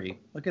Distillery.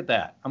 Look at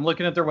that. I'm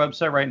looking at their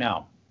website right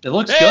now. It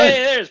looks good.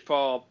 Hey, there's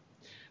Paul.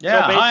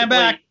 Yeah, so I'm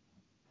back.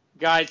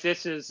 Guys,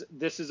 this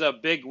is a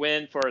big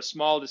win for a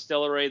small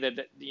distillery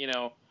that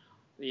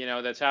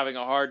that's having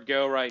a hard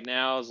go right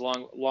now,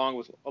 along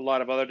with a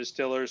lot of other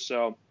distillers.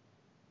 So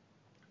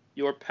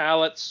your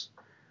palates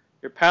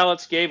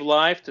gave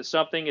life to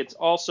something. It's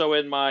also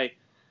in my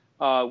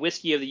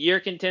whiskey of the year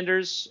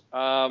contenders.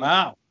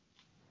 Wow,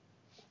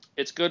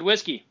 it's good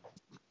whiskey.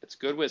 It's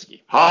good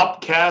whiskey.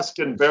 Hop, cask,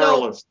 and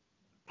barrel. So,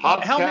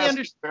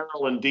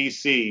 Barrel in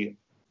DC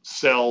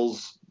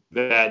sells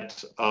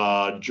that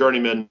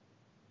Journeyman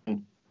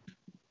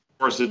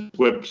Corset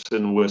whips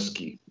and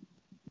whiskey.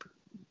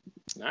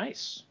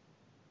 Nice.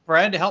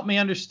 Fred, help me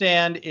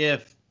understand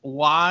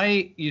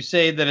why you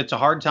say that it's a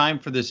hard time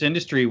for this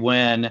industry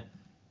when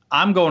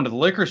I'm going to the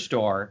liquor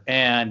store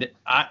and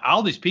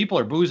all these people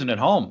are boozing at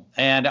home.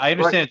 And I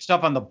understand it's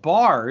tough on the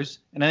bars,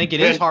 and I think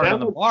it is hard on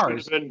the bars.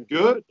 It's been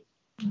good.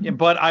 Yeah,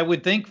 but I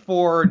would think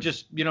for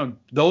just,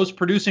 those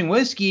producing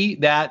whiskey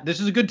that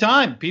this is a good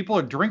time. People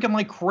are drinking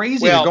like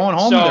crazy. They're going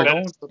home.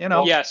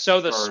 Yeah,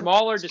 so the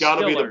smaller distillers.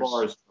 Gotta be the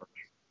bars.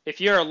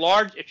 If you're a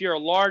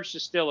large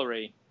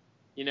distillery,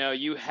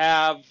 you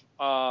have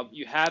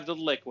the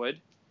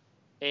liquid,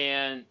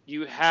 and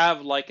you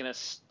have like an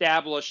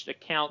established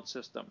account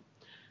system.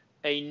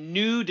 A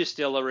new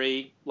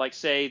distillery, like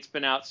say it's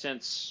been out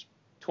since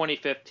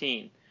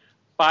 2015,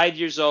 5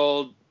 years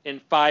old in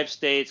 5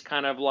 states,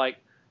 kind of like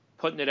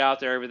putting it out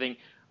there, everything.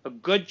 A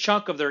good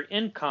chunk of their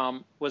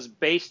income was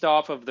based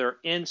off of their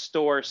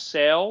in-store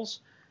sales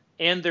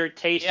and their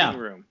tasting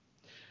room.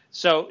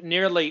 So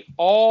nearly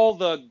all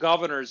the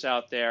governors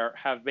out there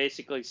have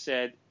basically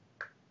said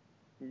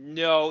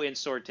no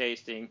in-store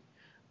tasting.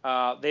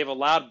 They've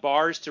allowed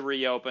bars to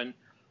reopen,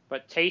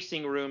 but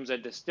tasting rooms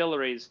at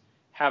distilleries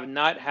have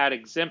not had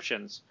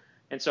exemptions.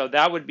 And so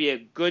that would be a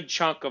good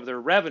chunk of their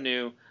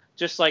revenue,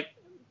 just like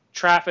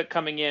traffic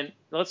coming in.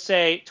 Let's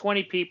say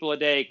 20 people a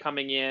day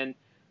coming in,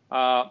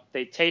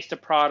 they taste a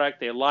product,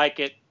 they like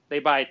it, they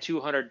buy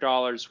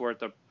 $200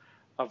 worth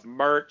of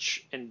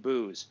merch and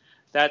booze.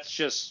 That's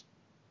just,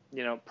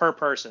 per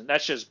person.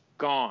 That's just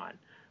gone.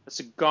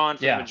 That's gone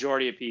for the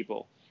majority of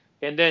people.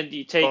 And then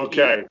you take,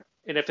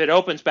 and if it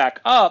opens back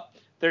up,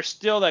 there's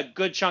still that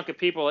good chunk of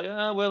people like,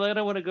 oh, well, I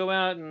don't want to go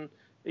out and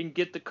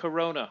get the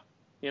corona,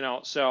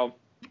 so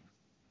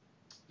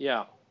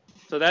yeah.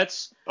 So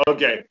that's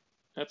okay.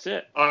 That's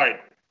it. All right.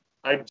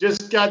 I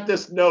just got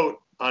this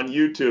note on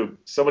YouTube.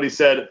 Somebody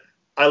said,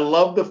 I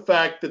love the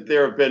fact that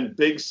there have been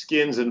big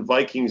skins in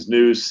Vikings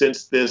news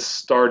since this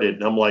started.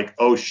 And I'm like,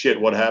 oh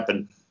shit, what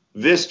happened?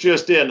 This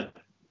just in.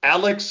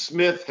 Alex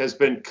Smith has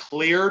been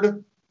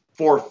cleared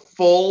for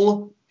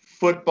full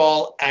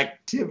football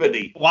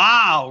activity.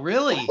 Wow,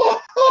 really?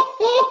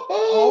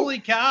 Holy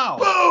cow.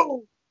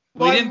 Boom!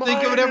 We didn't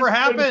think it would ever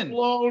happen.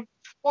 Blown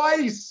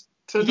twice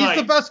tonight.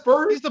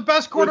 He's the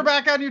best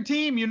quarterback on your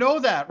team. You know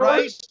that,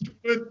 right? First,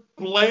 with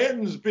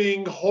Blanton's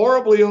being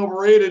horribly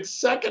overrated.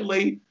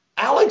 Secondly,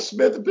 Alex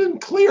Smith has been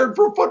cleared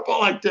for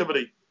football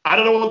activity. I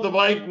don't know what the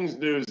Vikings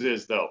news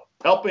is, though.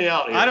 Help me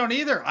out here. I don't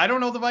either. I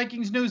don't know the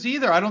Vikings news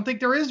either. I don't think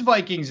there is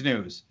Vikings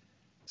news.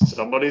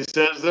 Somebody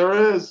says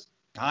there is.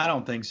 I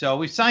don't think so.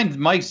 We signed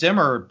Mike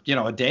Zimmer,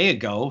 a day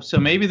ago, so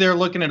maybe they're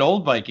looking at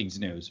old Vikings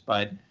news.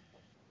 But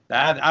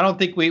I don't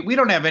think we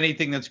don't have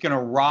anything that's going to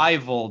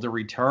rival the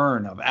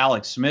return of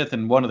Alex Smith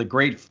and one of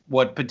the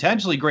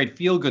potentially great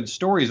feel-good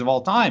stories of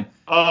all time.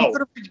 Oh,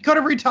 he could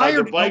have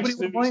retired. The Vikes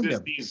news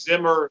is the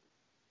Zimmer.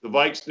 The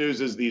Vikes news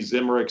is the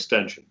Zimmer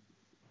extension.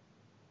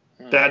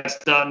 That's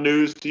not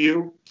news to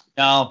you?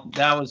 No,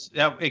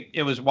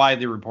 it was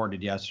widely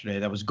reported yesterday.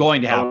 That was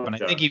going to happen.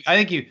 Okay.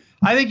 I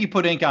think you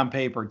put ink on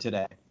paper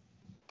today.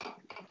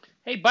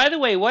 Hey, by the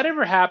way,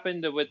 whatever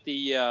happened with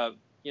the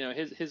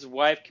his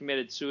wife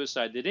committed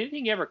suicide? Did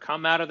anything ever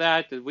come out of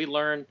that? Did we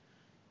learn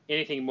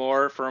anything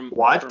more from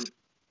what?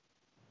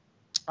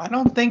 I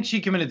don't think she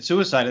committed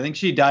suicide. I think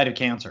she died of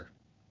cancer.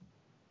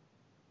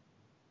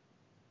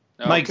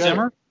 Okay. Mike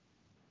Zimmer?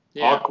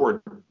 Yeah.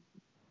 Awkward.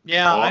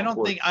 Yeah,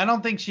 awkward. I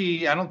don't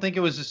think it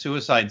was a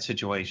suicide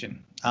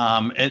situation.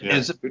 It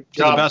is to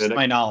the best of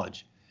my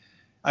knowledge.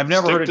 I've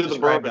never heard it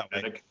described that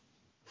way.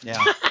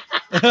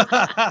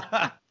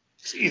 Yeah.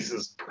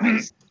 Jesus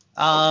Christ.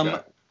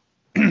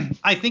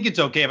 I think it's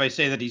okay if I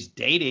say that he's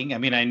dating. I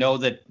mean, I know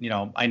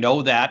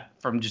that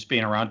from just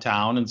being around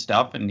town and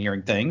stuff and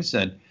hearing things.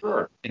 And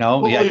sure.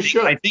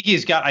 I think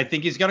he's got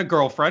a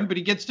girlfriend, but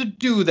he gets to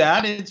do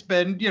that. It's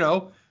been,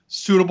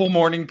 suitable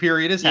mourning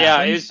period has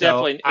happened. Yeah, it was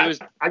definitely it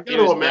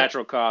was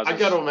natural causes. I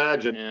got to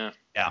imagine. Yeah.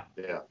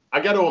 I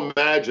got to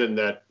imagine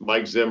that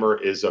Mike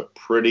Zimmer is a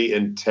pretty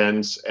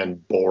intense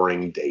and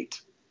boring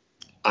date.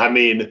 I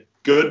mean,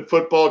 good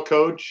football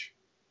coach.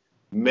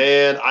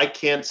 Man, I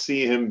can't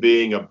see him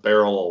being a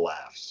barrel of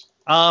laughs.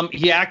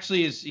 He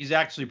actually is. He's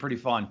actually pretty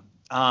fun.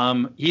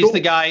 He's cool. The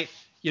guy.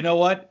 You know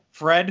what,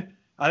 Fred?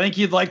 I think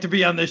he'd like to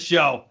be on this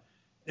show.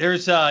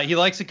 He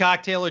likes a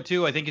cocktail or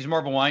two. I think he's more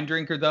of a wine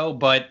drinker though.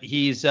 But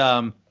he's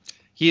a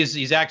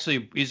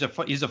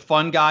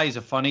fun guy. He's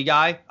a funny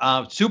guy.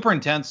 Super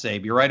intense,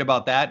 Abe. You're right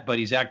about that. But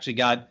he's actually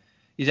got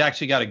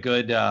a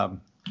good.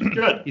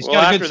 Good. He's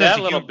got a good sense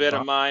of little humor. Bit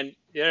of mine,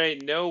 there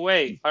ain't no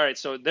way. All right,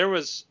 so there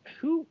was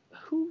whose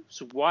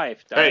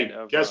wife died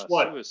of guess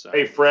what? Suicide?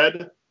 Hey,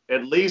 Fred.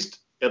 At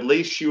least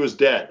she was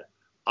dead.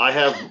 I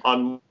have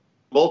on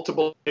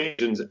multiple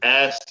occasions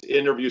asked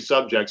interview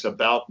subjects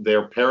about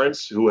their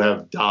parents who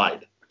have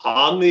died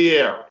on the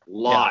air,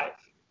 live. Yeah.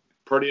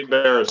 Pretty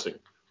embarrassing.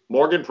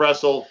 Morgan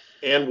Pressel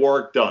and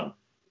Warwick Dunn.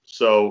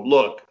 So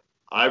look,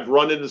 I've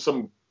run into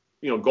some,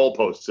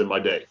 goalposts in my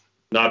day.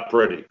 Not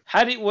pretty.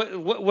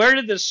 Where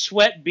did the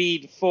sweat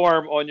bead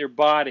form on your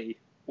body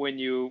when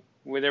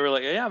they were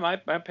like, yeah, my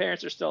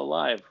parents are still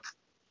alive?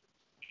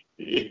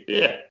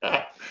 Yeah.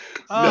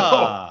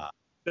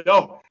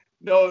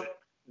 No.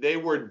 They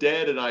were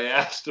dead, and I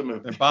asked them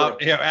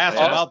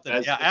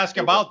ask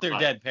about their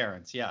dead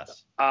parents.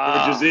 Yes,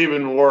 which is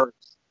even worse.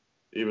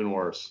 Even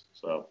worse.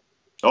 So,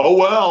 oh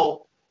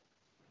well.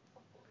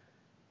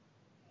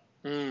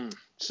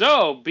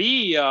 So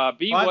B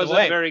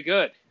wasn't very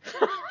good.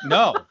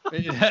 No,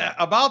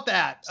 about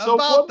that. So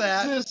about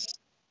that. Is this?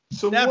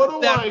 So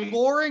that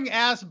boring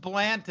ass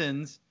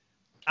Blantons.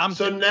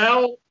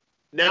 Now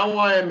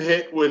I am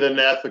hit with an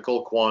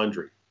ethical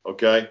quandary.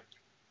 Okay.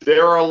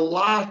 There are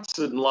lots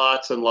and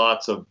lots and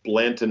lots of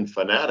Blanton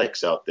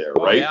fanatics out there,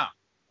 right?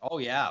 Oh,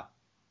 yeah.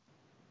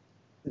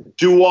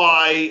 Do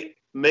I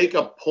make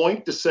a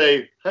point to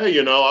say, hey,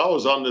 I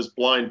was on this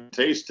blind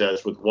taste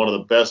test with one of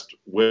the best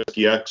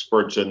whiskey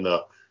experts in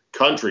the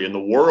country, in the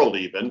world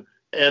even,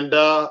 and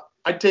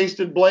I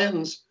tasted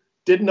Blanton's,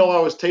 didn't know I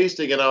was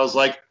tasting, and I was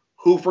like,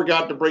 who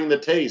forgot to bring the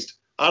taste?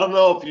 I don't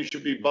know if you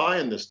should be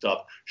buying this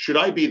stuff. Should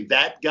I be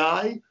that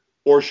guy,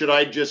 or should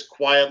I just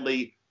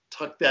quietly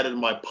tuck that in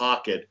my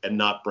pocket and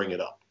not bring it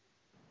up?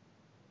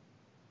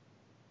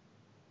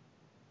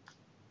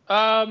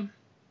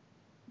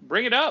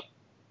 Bring it up.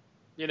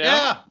 You know?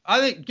 Yeah, I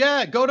think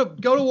go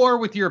to war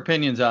with your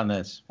opinions on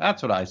this.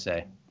 That's what I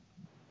say.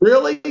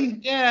 Really?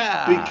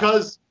 Yeah.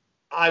 Because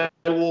I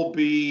will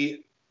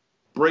be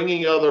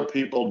bringing other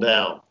people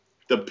down.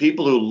 The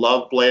people who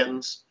love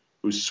Blanton's,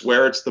 who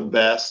swear it's the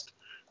best,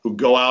 who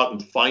go out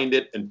and find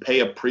it and pay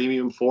a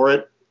premium for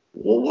it.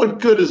 Well, what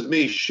good is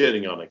me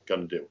shitting on it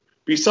going to do?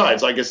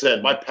 Besides, like I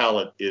said, my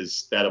palate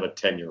is that of a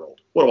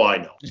 10-year-old. What do I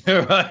know?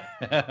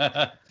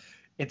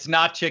 It's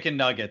not chicken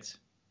nuggets.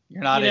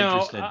 You're not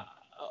interested.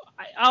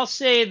 I'll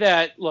say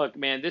that. Look,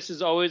 man, this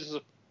is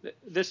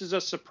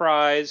a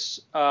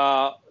surprise.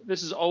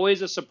 This is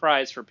always a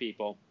surprise for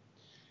people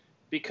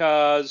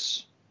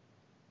because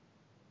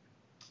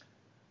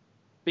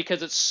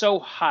it's so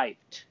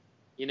hyped,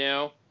 you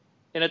know.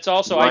 And it's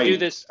also right.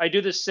 I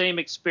do this same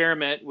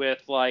experiment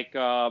with like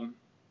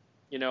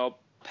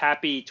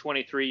Pappy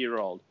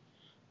 23-year-old,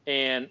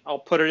 and I'll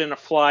put it in a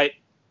flight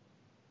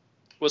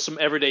with some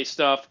everyday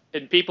stuff,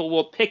 and people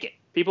will pick it.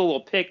 People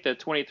will pick the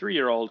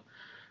 23-year-old.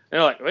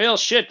 They're like, well,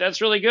 shit,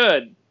 that's really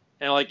good. And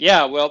I'm like,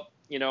 yeah, well,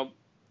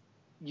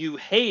 you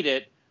hate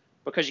it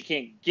because you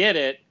can't get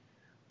it,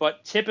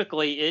 but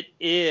typically it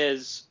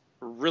is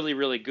really,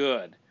 really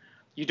good.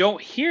 You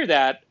don't hear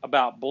that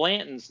about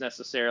Blanton's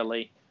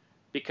necessarily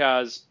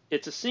because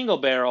it's a single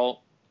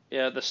barrel.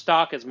 The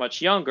stock is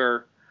much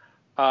younger.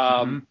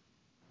 And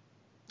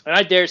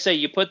I dare say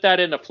you put that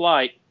in a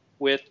flight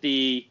with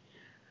like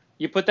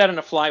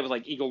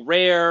Eagle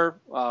Rare,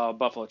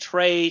 Buffalo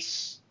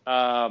Trace.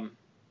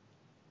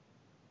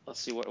 Let's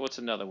see what's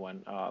another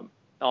one.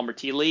 Elmer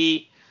T.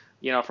 Lee,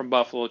 from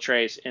Buffalo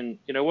Trace, and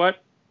you know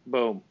what?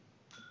 Boom,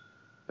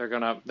 they're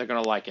gonna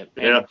like it.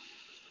 And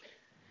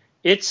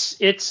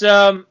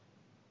yeah,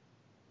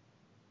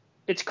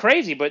 it's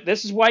crazy, but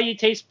this is why you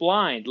taste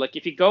blind. Like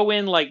if you go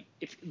in, like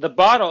if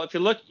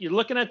you're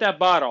looking at that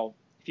bottle.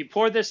 If you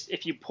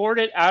poured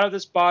it out of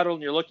this bottle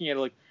and you're looking at it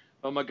like,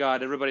 oh my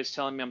God, everybody's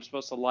telling me I'm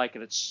supposed to like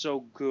it. It's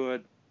so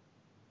good.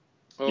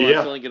 Oh, yeah.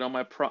 I'm feeling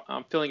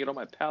it on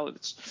my palate.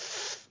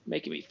 It's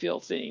making me feel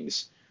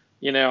things.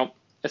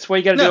 That's why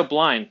you got to do it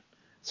blind.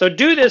 So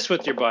do this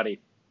with your buddy.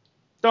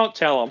 Don't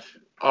tell him.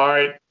 All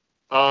right.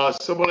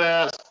 Someone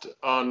asked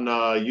on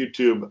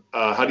YouTube,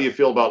 how do you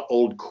feel about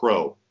Old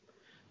Crow?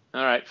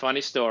 All right.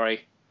 Funny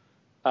story.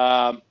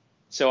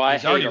 So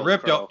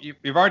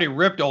You've already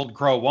ripped Old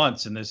Crow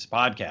once in this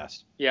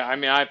podcast. Yeah, I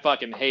mean, I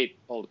fucking hate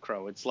Old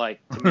Crow. It's like,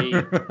 to me,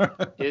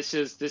 this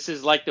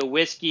is like the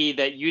whiskey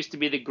that used to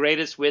be the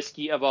greatest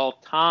whiskey of all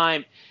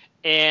time,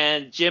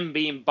 and Jim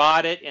Beam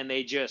bought it, and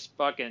they just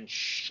fucking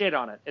shit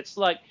on it. It's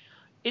like,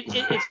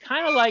 it's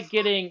kind of like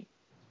getting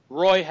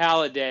Roy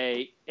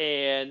Halladay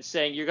and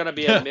saying you're gonna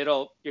be a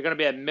middle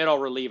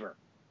reliever.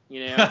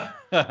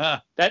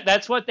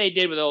 That's what they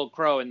did with Old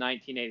Crow in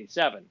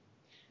 1987.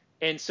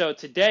 And so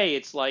today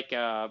it's like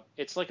a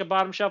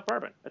bottom shelf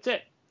bourbon. That's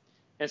it.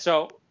 And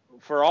so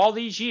for all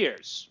these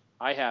years,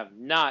 I have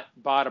not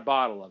bought a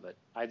bottle of it.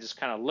 I just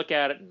kind of look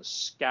at it and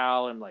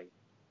scowl and like,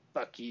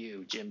 fuck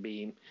you, Jim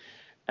Beam.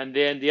 And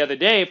then the other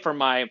day for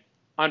my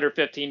under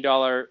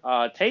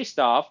 $15 taste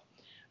off,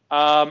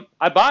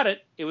 I bought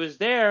it. It was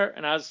there,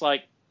 and I was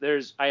like,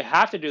 I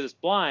have to do this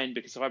blind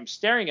because if I'm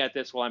staring at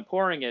this while I'm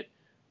pouring it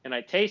and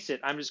I taste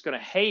it, I'm just going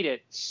to hate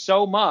it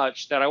so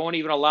much that I won't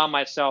even allow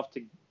myself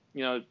to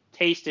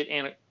taste it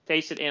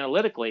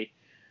analytically,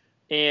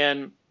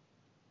 and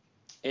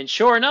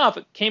sure enough,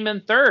 it came in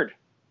third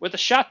with a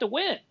shot to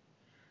win.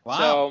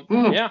 Wow.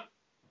 So yeah,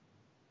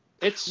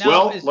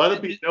 let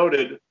it be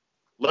noted,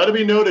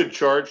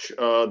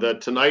 Charch,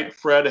 that tonight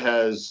Fred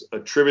has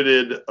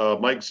attributed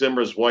Mike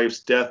Zimmer's wife's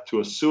death to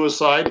a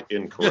suicide,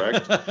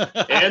 incorrect,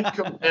 and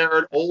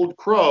compared Old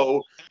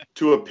Crow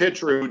to a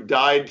pitcher who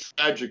died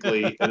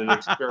tragically in an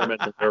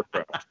experimental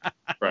aircraft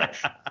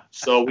crash.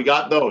 So we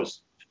got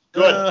those.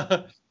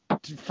 Good.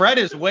 Fred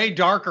is way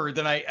darker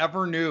than I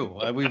ever knew.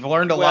 We've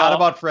learned a lot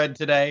about Fred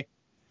today.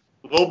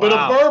 A little bit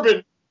of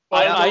bourbon.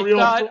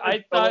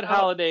 I thought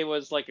Halladay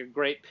was like a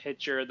great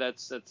pitcher.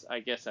 I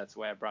guess that's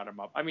why I brought him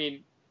up. I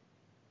mean,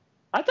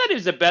 I thought he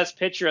was the best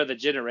pitcher of the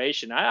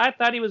generation. I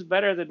thought he was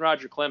better than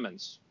Roger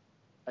Clemens.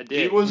 I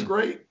did. He was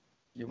great.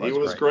 He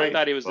was great. I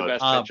thought he was the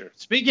best pitcher.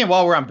 Speaking of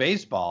while we're on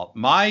baseball,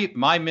 my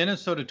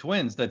Minnesota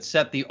Twins that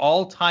set the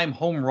all-time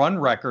home run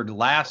record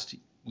last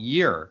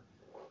year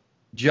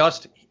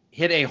just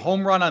hit a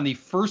home run on the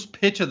first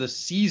pitch of the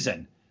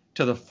season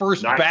to the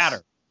first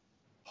batter.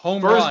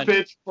 Home run. First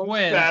pitch, first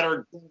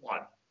batter,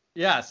 gone.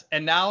 Yes,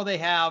 and now they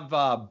have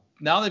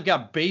they've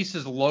got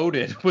bases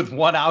loaded with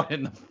one out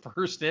in the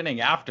first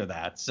inning after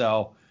that.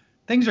 So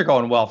things are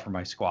going well for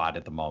my squad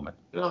at the moment.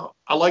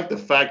 I like the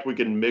fact we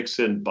can mix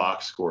in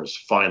box scores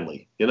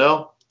finally.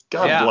 God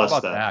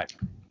bless that.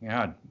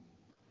 Yeah,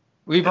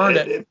 we've earned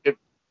it. If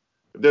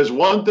there's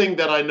one thing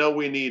that I know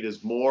we need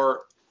is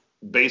more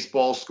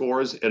baseball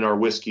scores in our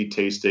whiskey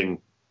tasting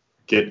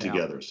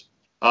get-togethers.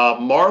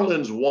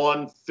 Marlins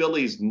 1,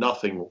 Phillies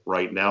nothing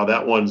right now.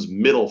 That one's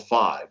middle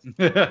 5.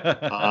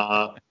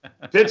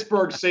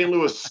 Pittsburgh, St.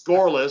 Louis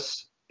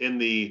scoreless in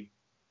the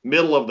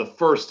middle of the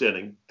first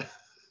inning.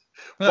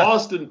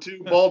 Boston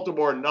 2,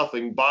 Baltimore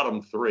nothing,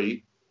 bottom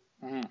 3.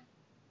 Mm-hmm.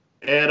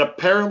 And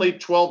apparently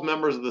 12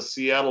 members of the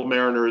Seattle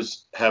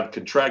Mariners have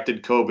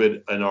contracted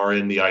COVID and are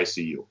in the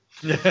ICU.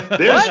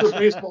 There's your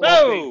baseball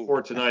update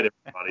for tonight,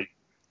 everybody.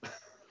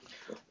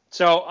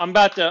 So I'm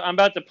about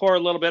to pour a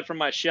little bit from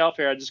my shelf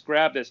here. I just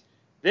grabbed this.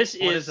 This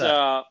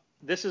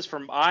is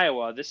from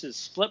Iowa. This is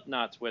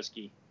Slipknot's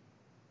whiskey.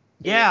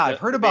 Yeah, I've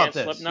heard about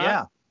this.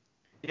 Slipknot.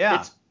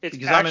 Yeah. It's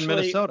because I'm in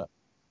Minnesota.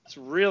 It's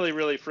really,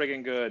 really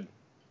friggin' good.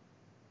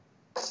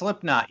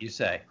 Slipknot, you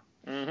say?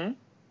 Mm-hmm.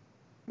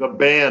 The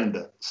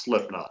band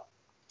Slipknot.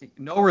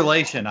 No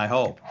relation, I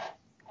hope.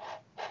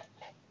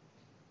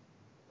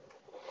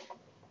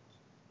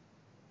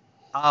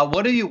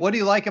 What do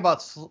you like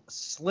about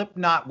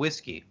Slipknot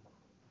whiskey?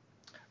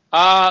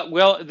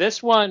 Well,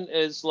 this one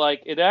is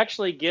like, it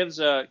actually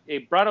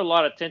it brought a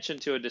lot of attention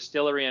to a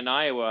distillery in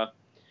Iowa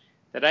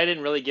that I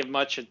didn't really give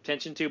much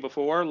attention to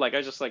before. Like, I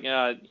was just like,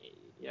 I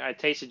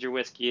tasted your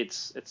whiskey.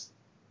 It's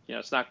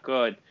not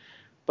good.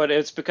 But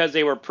it's because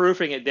they were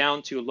proofing it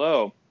down too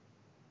low.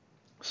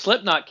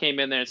 Slipknot came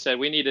in there and said,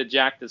 we need to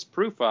jack this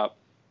proof up.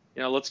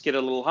 Let's get it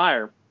a little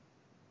higher.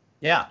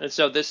 Yeah. And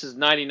so this is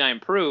 99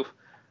 proof.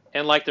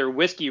 And like their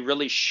whiskey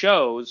really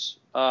shows,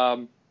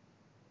 at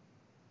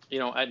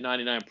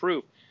 99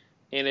 proof.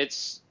 And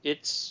it's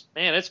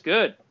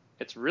good.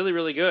 It's really,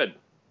 really good.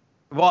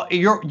 Well,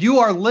 you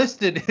are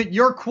listed.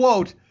 Your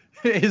quote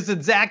is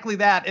exactly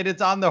that, and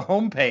it's on the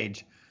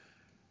homepage.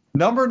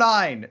 Number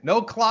 9,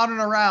 no clowning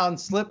around.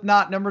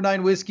 Slipknot number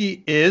 9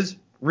 whiskey is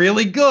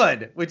really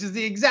good, which is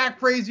the exact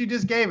phrase you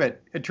just gave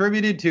it,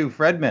 attributed to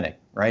Fred Minnick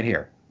right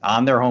here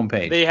on their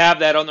homepage. They have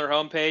that on their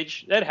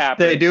homepage. That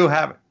happens. They do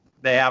have it.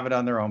 They have it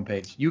on their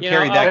homepage. You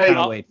carry that kind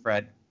of weight,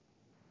 Fred.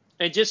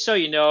 And just so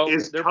you know,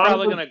 they're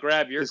probably going to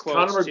grab your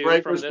quotes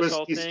too from this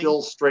whole thing. Is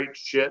still straight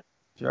shit?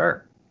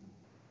 Sure.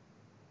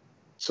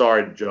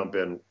 Sorry to jump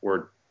in.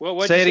 What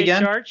did you say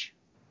again? Charch?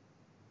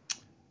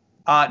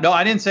 No,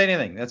 I didn't say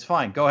anything. That's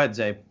fine. Go ahead,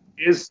 Zabe.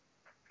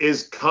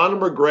 Is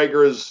Conor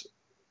McGregor's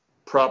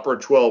proper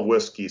 12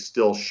 whiskey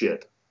still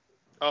shit?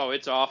 Oh,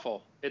 it's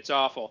awful. It's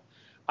awful.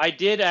 I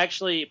did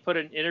actually put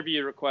an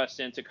interview request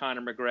into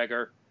Conor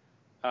McGregor.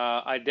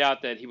 I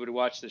doubt that he would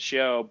watch the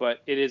show,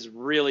 but it is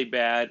really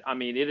bad. I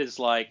mean, it is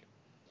like,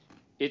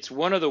 it's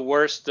one of the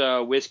worst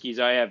whiskeys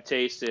I have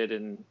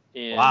tasted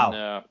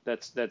wow.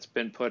 That's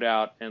been put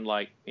out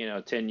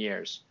in 10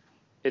 years.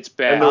 It's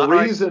bad. And the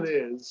reason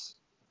is,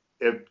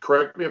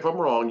 correct me if I'm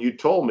wrong, you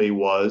told me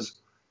was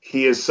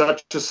he is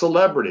such a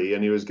celebrity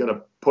and he was going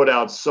to put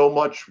out so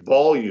much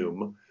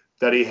volume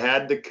that he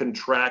had to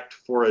contract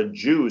for a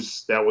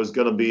juice that was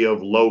going to be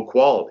of low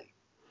quality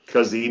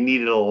because he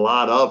needed a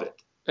lot of it.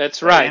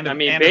 That's right. I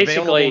mean,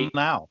 basically,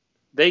 now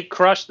they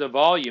crushed the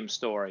volume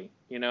story,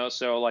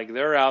 so like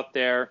they're out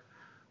there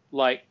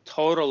like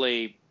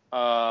totally,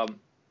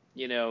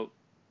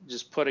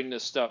 just putting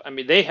this stuff. I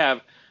mean,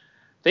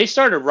 they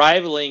started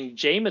rivaling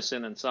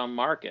Jameson in some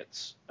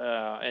markets.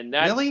 And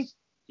that's really?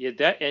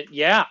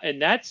 Yeah.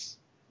 And that's,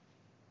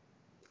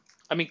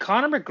 I mean,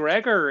 Conor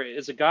McGregor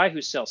is a guy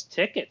who sells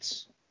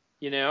tickets.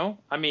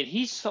 I mean,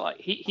 he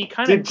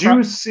kind of. Did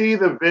you see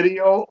the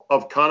video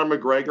of Conor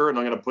McGregor? And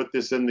I'm going to put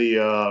this in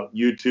the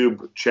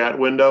YouTube chat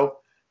window.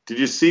 Did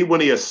you see when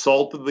he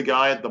assaulted the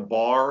guy at the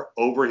bar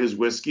over his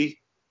whiskey?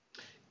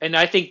 And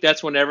I think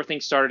that's when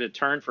everything started to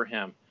turn for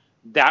him.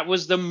 That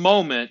was the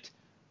moment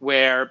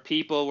where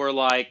people were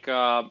like,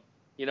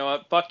 you know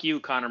what? Fuck you,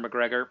 Conor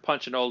McGregor.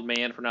 Punch an old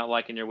man for not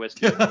liking your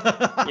whiskey.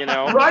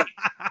 Right.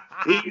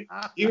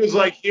 He was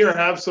like, here,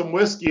 have some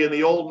whiskey. And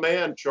the old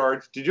man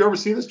charged. Did you ever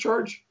see this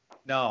charge?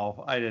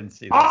 No, I didn't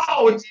see that.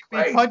 Oh, it's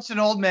great. He punched an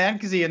old man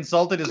because he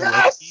insulted his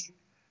whiskey?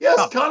 Yes,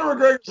 oh. Conor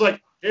McGregor's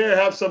like, here,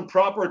 have some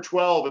proper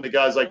 12. And the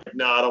guy's like,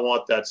 nah, I don't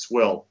want that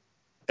swill.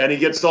 And he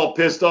gets all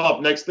pissed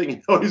off. Next thing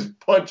you know, he's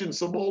punching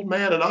some old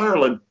man in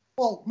Ireland.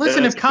 Well,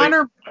 listen, if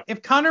Conor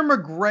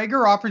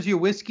McGregor offers you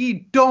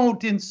whiskey,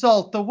 don't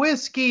insult the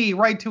whiskey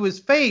right to his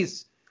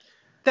face.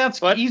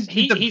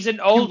 He's an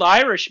old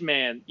Irish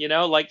man,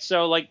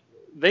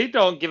 they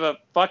don't give a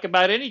fuck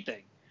about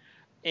anything.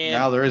 And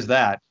now there is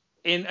that.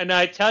 And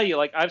I tell you,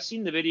 I've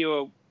seen the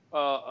video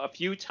a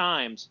few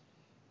times,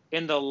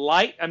 and the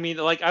light. I mean,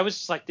 I was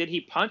just like, did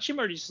he punch him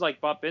or did he just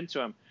bump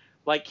into him?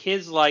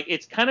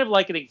 It's kind of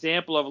like an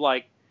example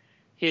of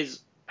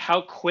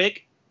how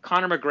quick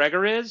Conor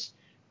McGregor is,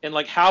 and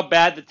how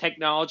bad the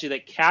technology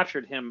that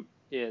captured him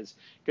is,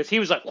 because he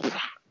was like,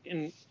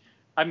 and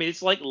I mean,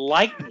 it's like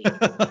lightning.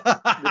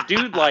 The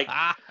dude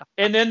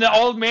and then the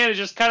old man is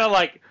just kind of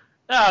like,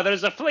 oh,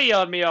 there's a flea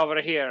on me over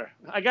here.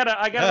 I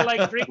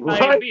gotta drink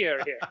my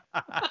beer here.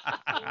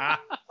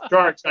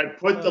 Charch, I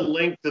put the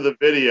link to the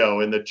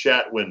video in the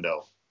chat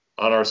window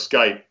on our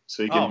Skype,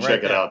 so you can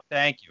check it out.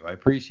 Thank you. I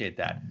appreciate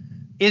that.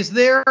 Is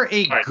there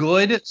a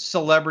good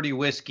celebrity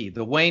whiskey?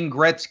 The Wayne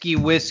Gretzky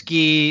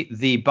whiskey,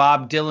 the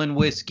Bob Dylan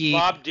whiskey?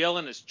 Bob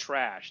Dylan is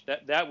trash.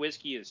 That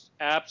whiskey is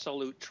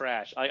absolute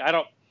trash.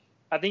 I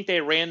think they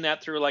ran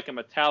that through a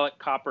metallic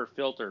copper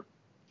filter.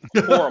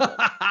 Horrible.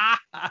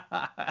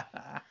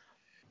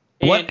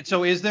 What?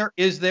 So is there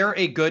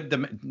a good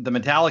the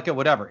Metallica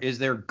whatever? Is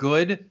there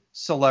good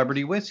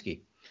celebrity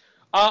whiskey?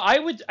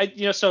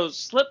 So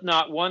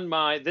Slipknot won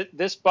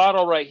this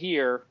bottle right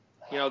here.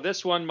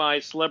 This won my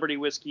celebrity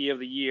whiskey of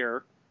the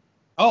year.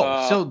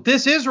 Oh, so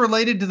this is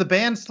related to the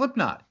band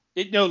Slipknot.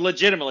 No,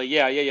 legitimately,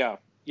 yeah.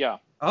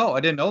 Oh, I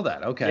didn't know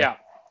that. Okay. Yeah.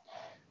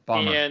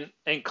 Bummer.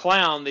 And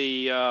Clown,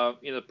 the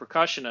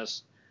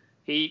percussionist,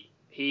 he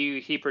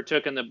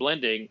partook in the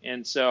blending,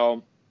 and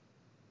so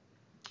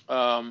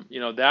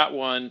that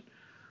one,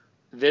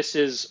 this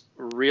is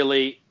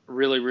really,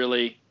 really,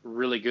 really,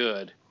 really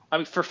good. I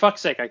mean, for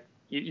fuck's sake,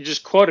 you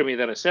just quoted me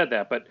that I said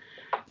that, but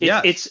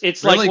it's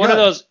really like one of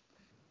those.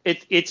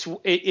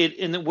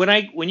 And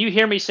when you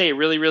hear me say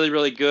really, really,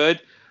 really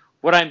good,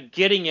 what I'm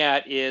getting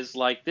at is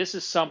like this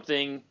is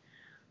something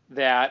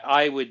that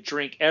I would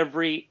drink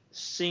every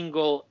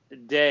single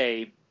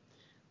day,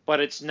 but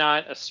it's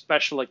not a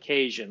special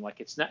occasion. Like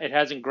it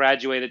hasn't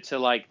graduated to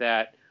like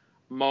that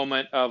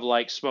moment of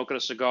like smoking a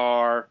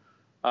cigar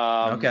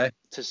to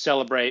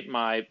celebrate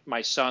my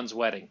son's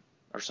wedding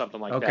or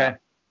something like that.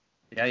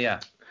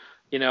 Yeah.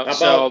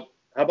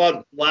 How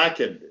about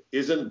Blackened?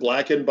 Isn't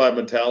Blackened by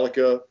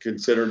Metallica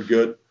considered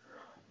good?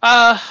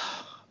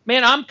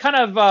 Man, I'm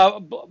kind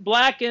of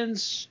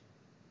Blackened's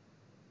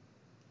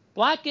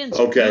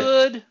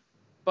good,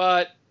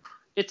 but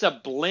it's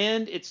a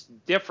blend. It's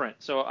different.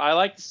 So I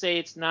like to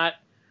say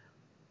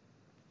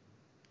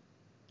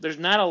there's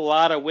not a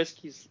lot of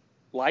whiskeys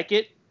like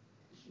it.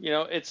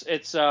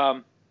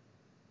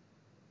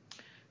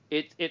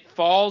 It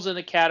falls in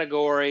the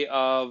category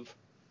of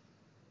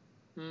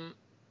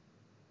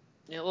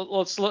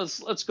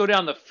let's go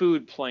down the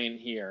food plane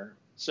here.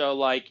 So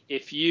like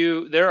if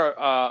you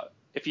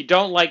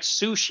don't like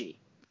sushi,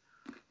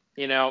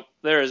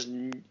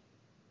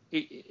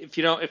 if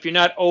you're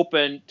not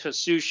open to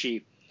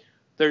sushi,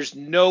 there's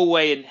no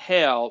way in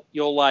hell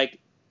you'll like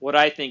what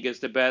I think is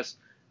the best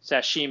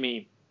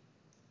sashimi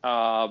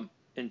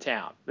in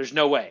town. There's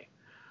no way.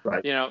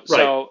 Right.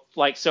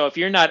 So if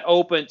you're not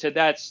open to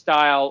that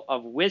style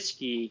of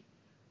whiskey,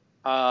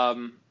 you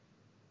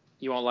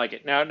won't like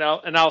it. Now,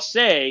 and I'll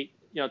say,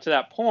 to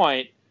that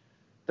point,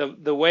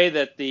 the way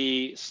that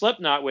the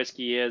Slipknot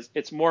whiskey is,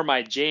 it's more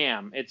my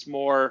jam. It's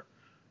more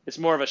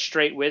of a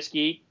straight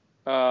whiskey,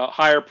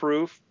 higher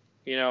proof.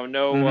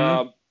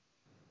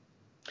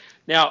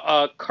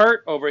 Now,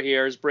 Kurt over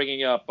here is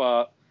bringing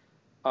up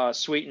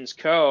Sweeten's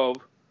Cove,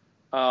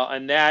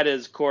 and that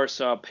is, of course,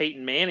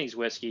 Peyton Manning's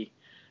whiskey.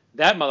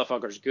 That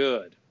motherfucker's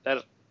good.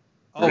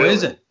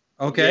 Is it?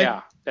 Okay.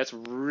 Yeah, that's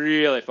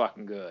really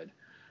fucking good.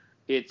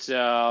 It's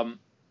I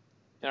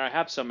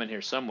have some in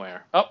here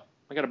somewhere. Oh,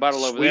 I got a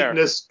bottle over there.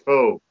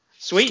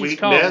 Sweeten's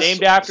Cove,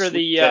 named after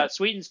the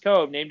Sweeten's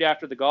Cove, named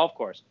after the golf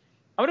course.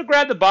 I'm gonna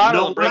grab the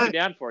bottle and break it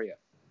down for you.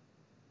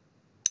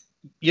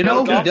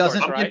 Who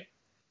doesn't? Right?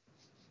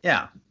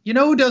 Yeah.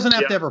 Who doesn't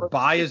have to ever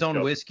buy his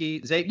own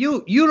whiskey?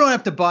 You don't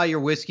have to buy your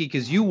whiskey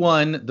because you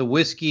won the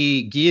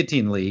Whiskey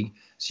Guillotine League.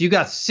 So you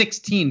got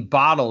 16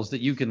 bottles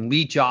that you can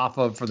leech off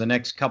of for the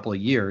next couple of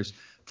years.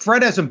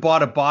 Fred hasn't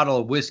bought a bottle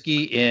of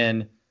whiskey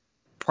in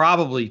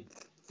probably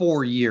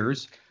 4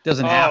 years.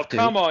 Doesn't have to. Oh,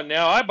 come on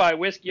now. I buy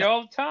whiskey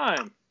all the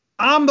time.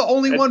 I'm the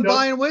only one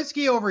buying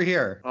whiskey over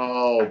here.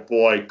 Oh,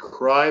 boy.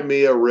 Cry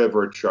me a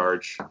river,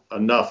 Charch.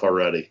 Enough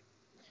already.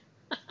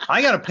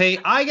 I gotta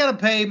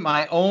pay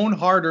my own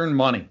hard-earned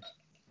money.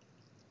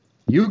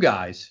 You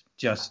guys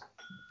just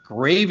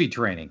gravy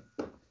training.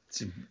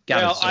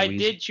 I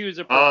did choose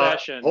a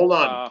profession. Hold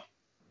on.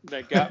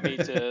 That got me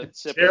to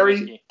sip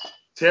whiskey.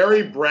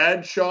 Terry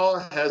Bradshaw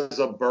has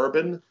a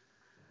bourbon.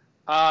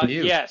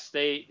 Yes,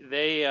 they.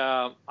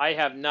 I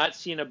have not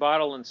seen a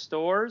bottle in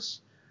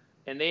stores,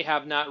 and they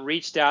have not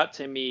reached out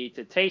to me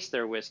to taste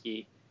their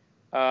whiskey.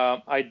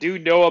 I do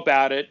know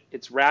about it.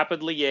 It's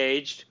rapidly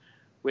aged,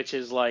 which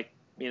is like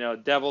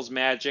devil's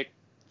magic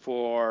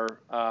for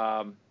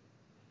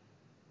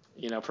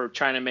for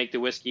trying to make the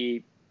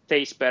whiskey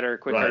taste better,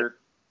 quicker.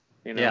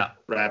 Right. Yeah,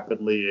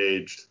 rapidly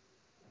aged.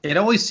 It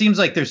always seems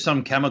like there's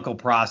some chemical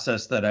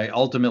process that I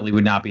ultimately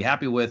would not be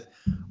happy with.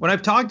 When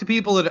I've talked to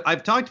people,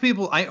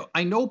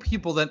 I know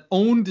people that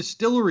own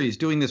distilleries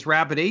doing this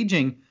rapid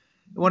aging.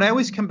 What I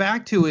always come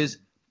back to is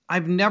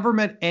I've never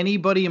met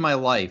anybody in my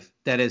life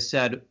that has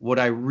said, what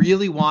I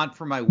really want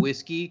for my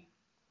whiskey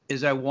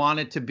is I want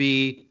it to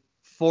be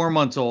 4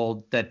 months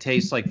old that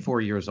tastes like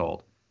 4 years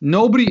old.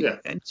 Nobody,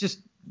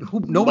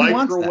 nobody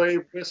wants that.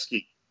 Microwave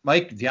whiskey.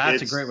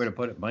 That's a great way to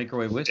put it.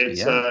 Microwave whiskey.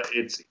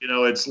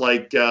 It's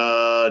like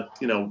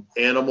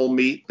animal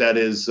meat that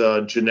is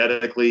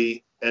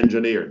genetically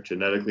engineered,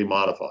 genetically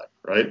modified,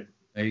 right?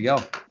 There you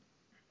go.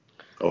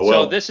 Oh,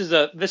 well. So this is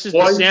the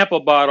sample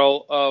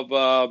bottle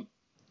of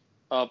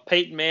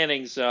Peyton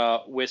Manning's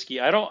whiskey.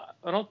 I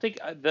don't think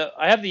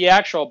I have the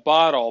actual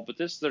bottle, but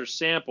this is their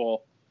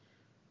sample.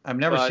 I've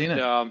never seen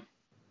it.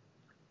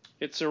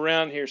 It's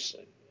around here.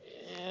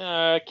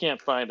 I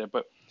can't find it,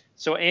 but.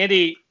 So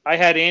I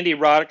had Andy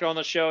Roddick on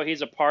the show.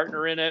 He's a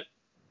partner in it.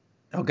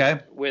 Okay.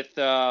 With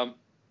Peyton,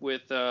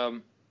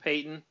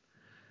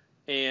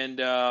 and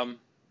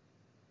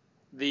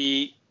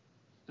the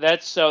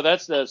that's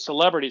the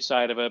celebrity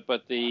side of it,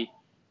 but the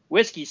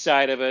whiskey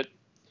side of it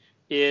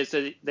is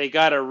that they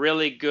got a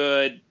really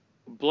good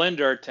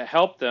blender to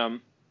help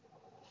them,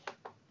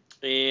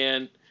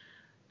 and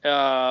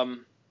it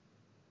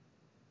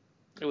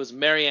was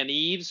Marianne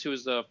Eves, who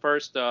was the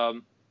first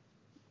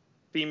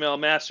female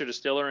master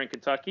distiller in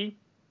Kentucky,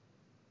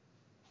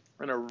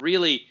 and a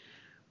really,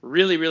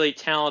 really, really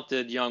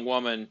talented young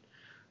woman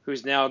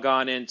who's now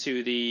gone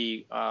into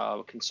the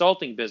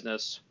consulting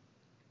business,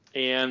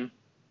 and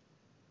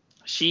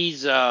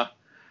she's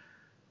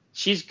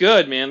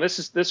good, man.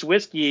 This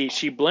whiskey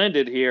she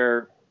blended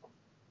here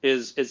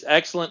is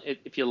excellent.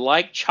 If you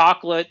like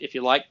chocolate, if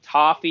you like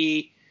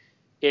toffee,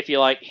 if you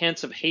like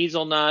hints of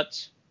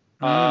hazelnut,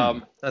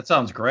 that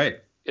sounds great.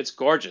 It's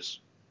gorgeous.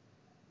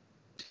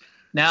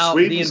 Now,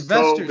 Sweden's the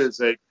investors... Cove is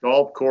a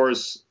golf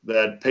course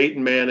that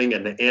Peyton Manning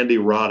and Andy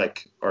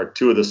Roddick are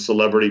two of the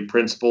celebrity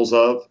principals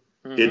of.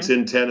 Mm-hmm. It's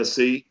in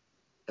Tennessee,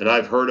 and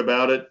I've heard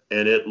about it,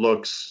 and it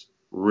looks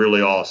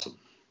really awesome.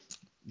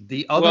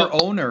 The other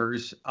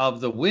owners of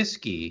the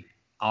whiskey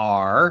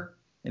are,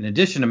 in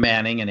addition to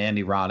Manning and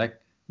Andy Roddick,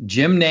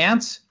 Jim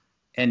Nance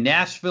and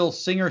Nashville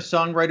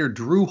singer-songwriter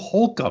Drew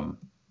Holcomb.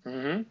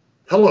 Mm-hmm.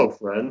 Hello,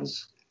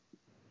 friends.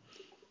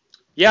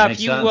 Yeah, if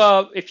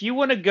you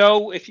want to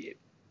go,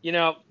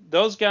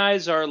 those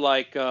guys are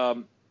like,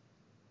 I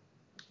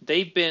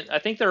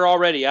think they're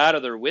already out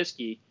of their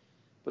whiskey,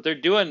 but they're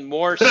doing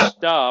more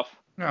stuff.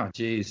 Oh,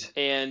 geez.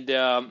 And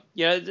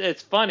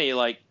it's funny,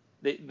 like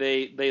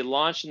they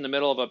launched in the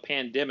middle of a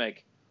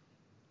pandemic,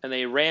 and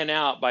they ran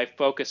out by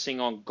focusing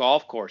on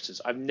golf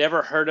courses. I've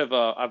never heard of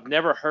a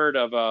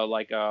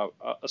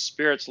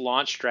spirits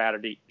launch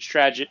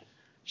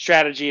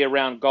strategy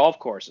around golf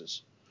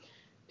courses.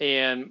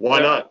 And why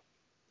not?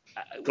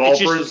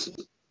 Golfers,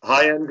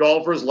 high-end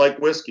golfers like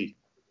whiskey.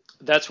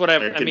 That's what I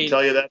mean.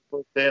 Tell you that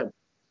firsthand.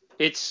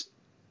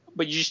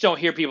 But you just don't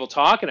hear people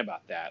talking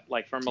about that.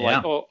 Like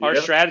our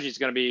strategy is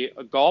going to be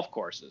golf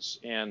courses,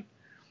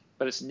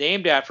 but it's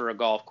named after a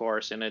golf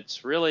course, and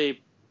it's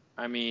really,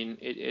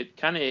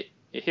 it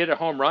hit a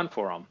home run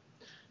for them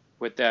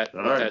with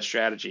that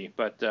strategy.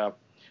 But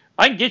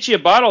I can get you a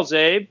bottle,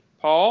 Czabe,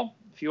 Paul,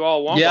 if you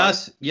all want.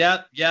 Yes,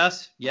 one.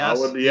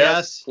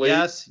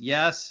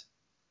 yes.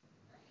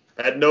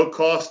 At no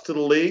cost to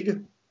the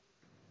league?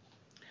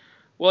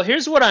 Well,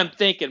 here's what I'm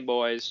thinking,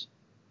 boys.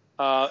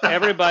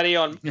 Everybody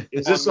on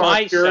Is this on our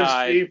my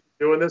side Steve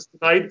doing this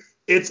tonight?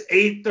 It's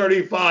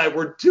 8:35.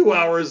 We're 2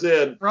 hours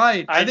in.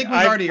 Right. I think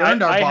we've already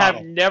earned our bottle. I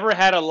have never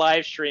had a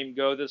live stream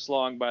go this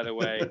long, by the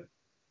way.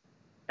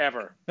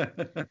 Ever.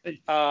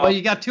 Well,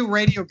 you got two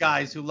radio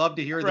guys who love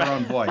to hear their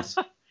own voice.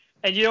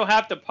 And you don't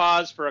have to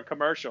pause for a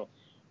commercial.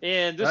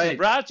 And this is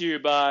brought to you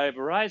by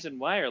Verizon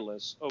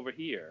Wireless over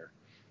here,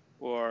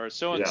 or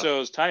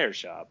so-and-so's tire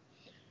shop.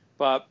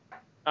 But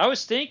I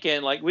was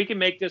thinking, like, we can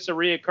make this a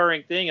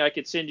reoccurring thing. I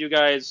could send you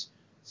guys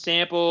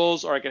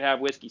samples, or I could have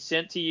whiskey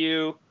sent to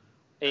you.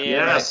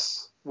 And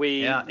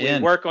we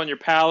work on your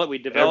palate. We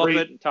develop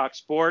it and talk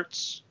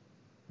sports.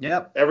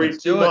 Yep. Every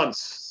 2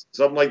 months,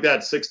 something like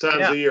that, 6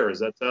 times a year. Does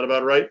that sound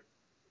about right?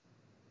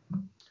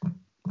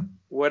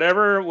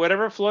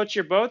 Whatever floats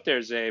your boat there,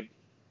 Czabe.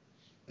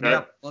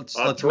 Yeah, let's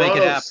Toronto make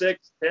it happen.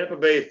 6, Tampa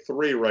Bay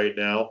 3 right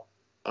now.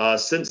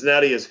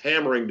 Cincinnati is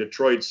hammering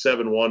Detroit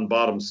 7-1,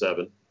 bottom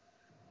 7.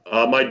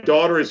 My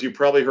daughter, as you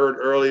probably heard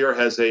earlier,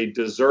 has a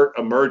dessert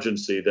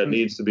emergency that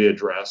needs to be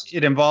addressed.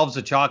 It involves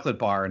a chocolate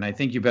bar, and I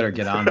think you better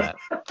get on that.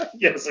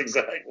 Yes,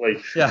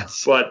 exactly.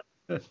 Yes. But,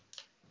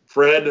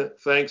 Fred,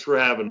 thanks for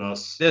having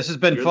us. This has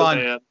been fun.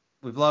 The man.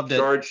 We've loved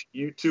it. Charch,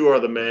 you two are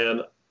the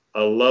man.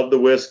 I love the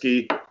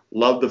whiskey,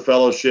 love the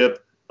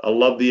fellowship, I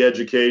love the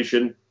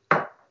education,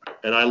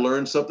 and I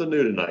learned something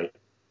new tonight.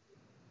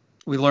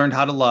 We learned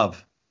how to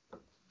love.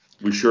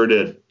 We sure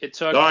did. It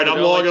took, All right,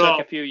 I'm logging off.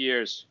 A few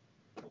years.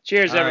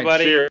 Cheers,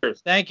 everybody.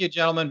 Cheers. Thank you,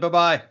 gentlemen.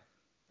 Bye-bye.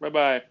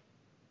 Bye-bye.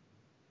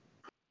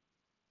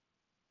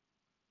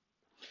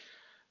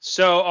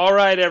 So, all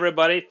right,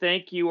 everybody.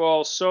 Thank you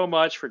all so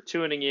much for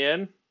tuning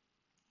in.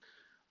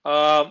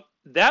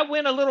 That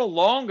went a little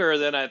longer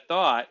than I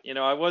thought.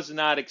 I was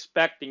not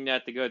expecting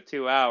that to go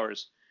 2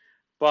 hours.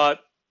 But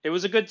it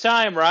was a good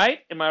time, right?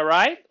 Am I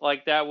right?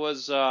 Like, that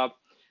was,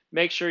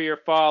 make sure you're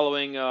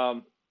following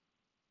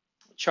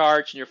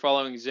Charch and you're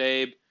following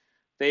Czabe.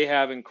 They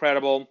have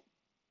incredible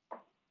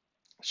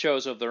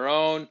shows of their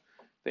own.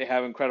 They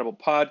have incredible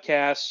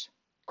podcasts.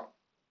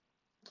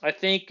 I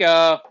think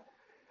we'll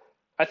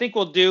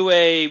do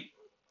a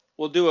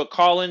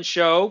call-in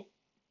show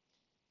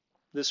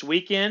this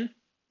weekend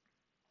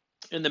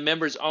in the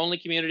members only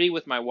community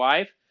with my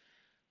wife.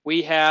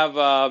 We have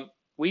I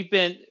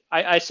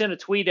sent a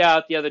tweet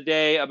out the other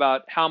day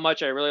about how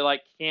much I really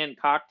like canned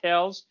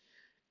cocktails,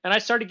 and I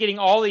started getting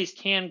all these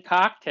canned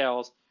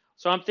cocktails.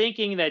 So I'm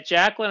thinking that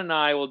Jacqueline and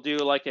I will do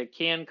like a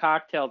canned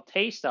cocktail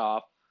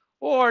taste-off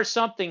or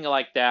something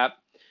like that.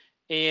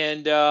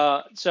 And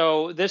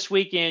so this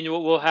weekend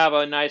we'll have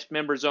a nice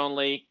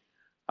members-only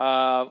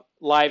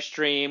live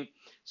stream.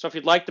 So if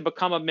you'd like to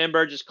become a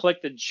member, just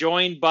click the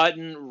join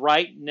button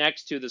right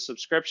next to the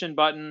subscription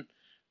button,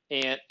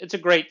 and it's a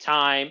great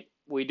time.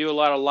 We do a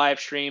lot of live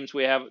streams.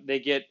 They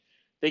get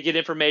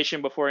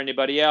information before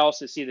anybody else.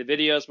 They see the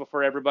videos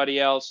before everybody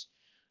else,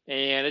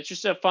 and it's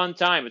just a fun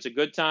time. It's a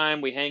good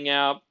time. We hang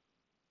out.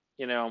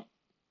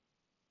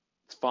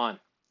 It's fun,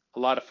 a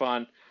lot of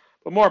fun.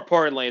 But more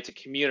importantly, it's a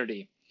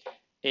community,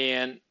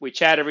 and we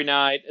chat every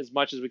night as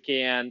much as we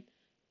can.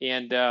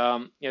 And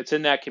it's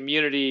in that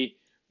community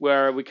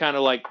where we kind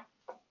of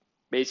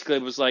basically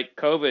it was like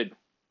COVID,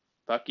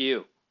 fuck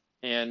you,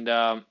 and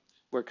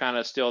we're kind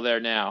of still there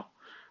now.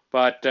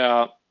 But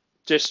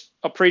just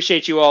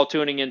appreciate you all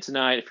tuning in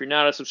tonight. If you're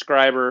not a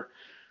subscriber,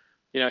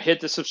 hit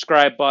the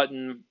subscribe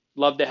button.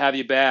 Love to have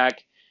you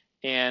back,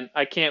 and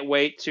I can't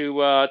wait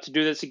to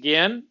do this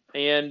again.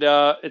 And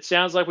it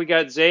sounds like we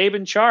got Czabe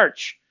and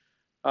Charch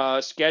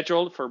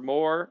scheduled for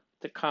more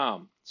to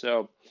come.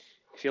 So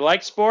if you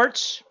like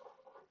sports,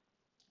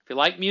 if you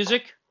like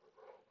music,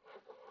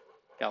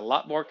 got a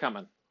lot more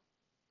coming.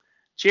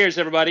 Cheers,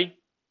 everybody.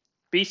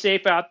 Be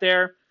safe out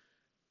there.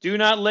 Do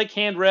not lick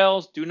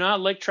handrails. Do not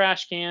lick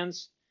trash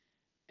cans.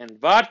 And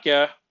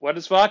vodka, what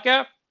is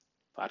vodka?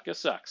 Vodka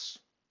sucks.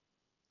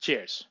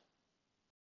 Cheers.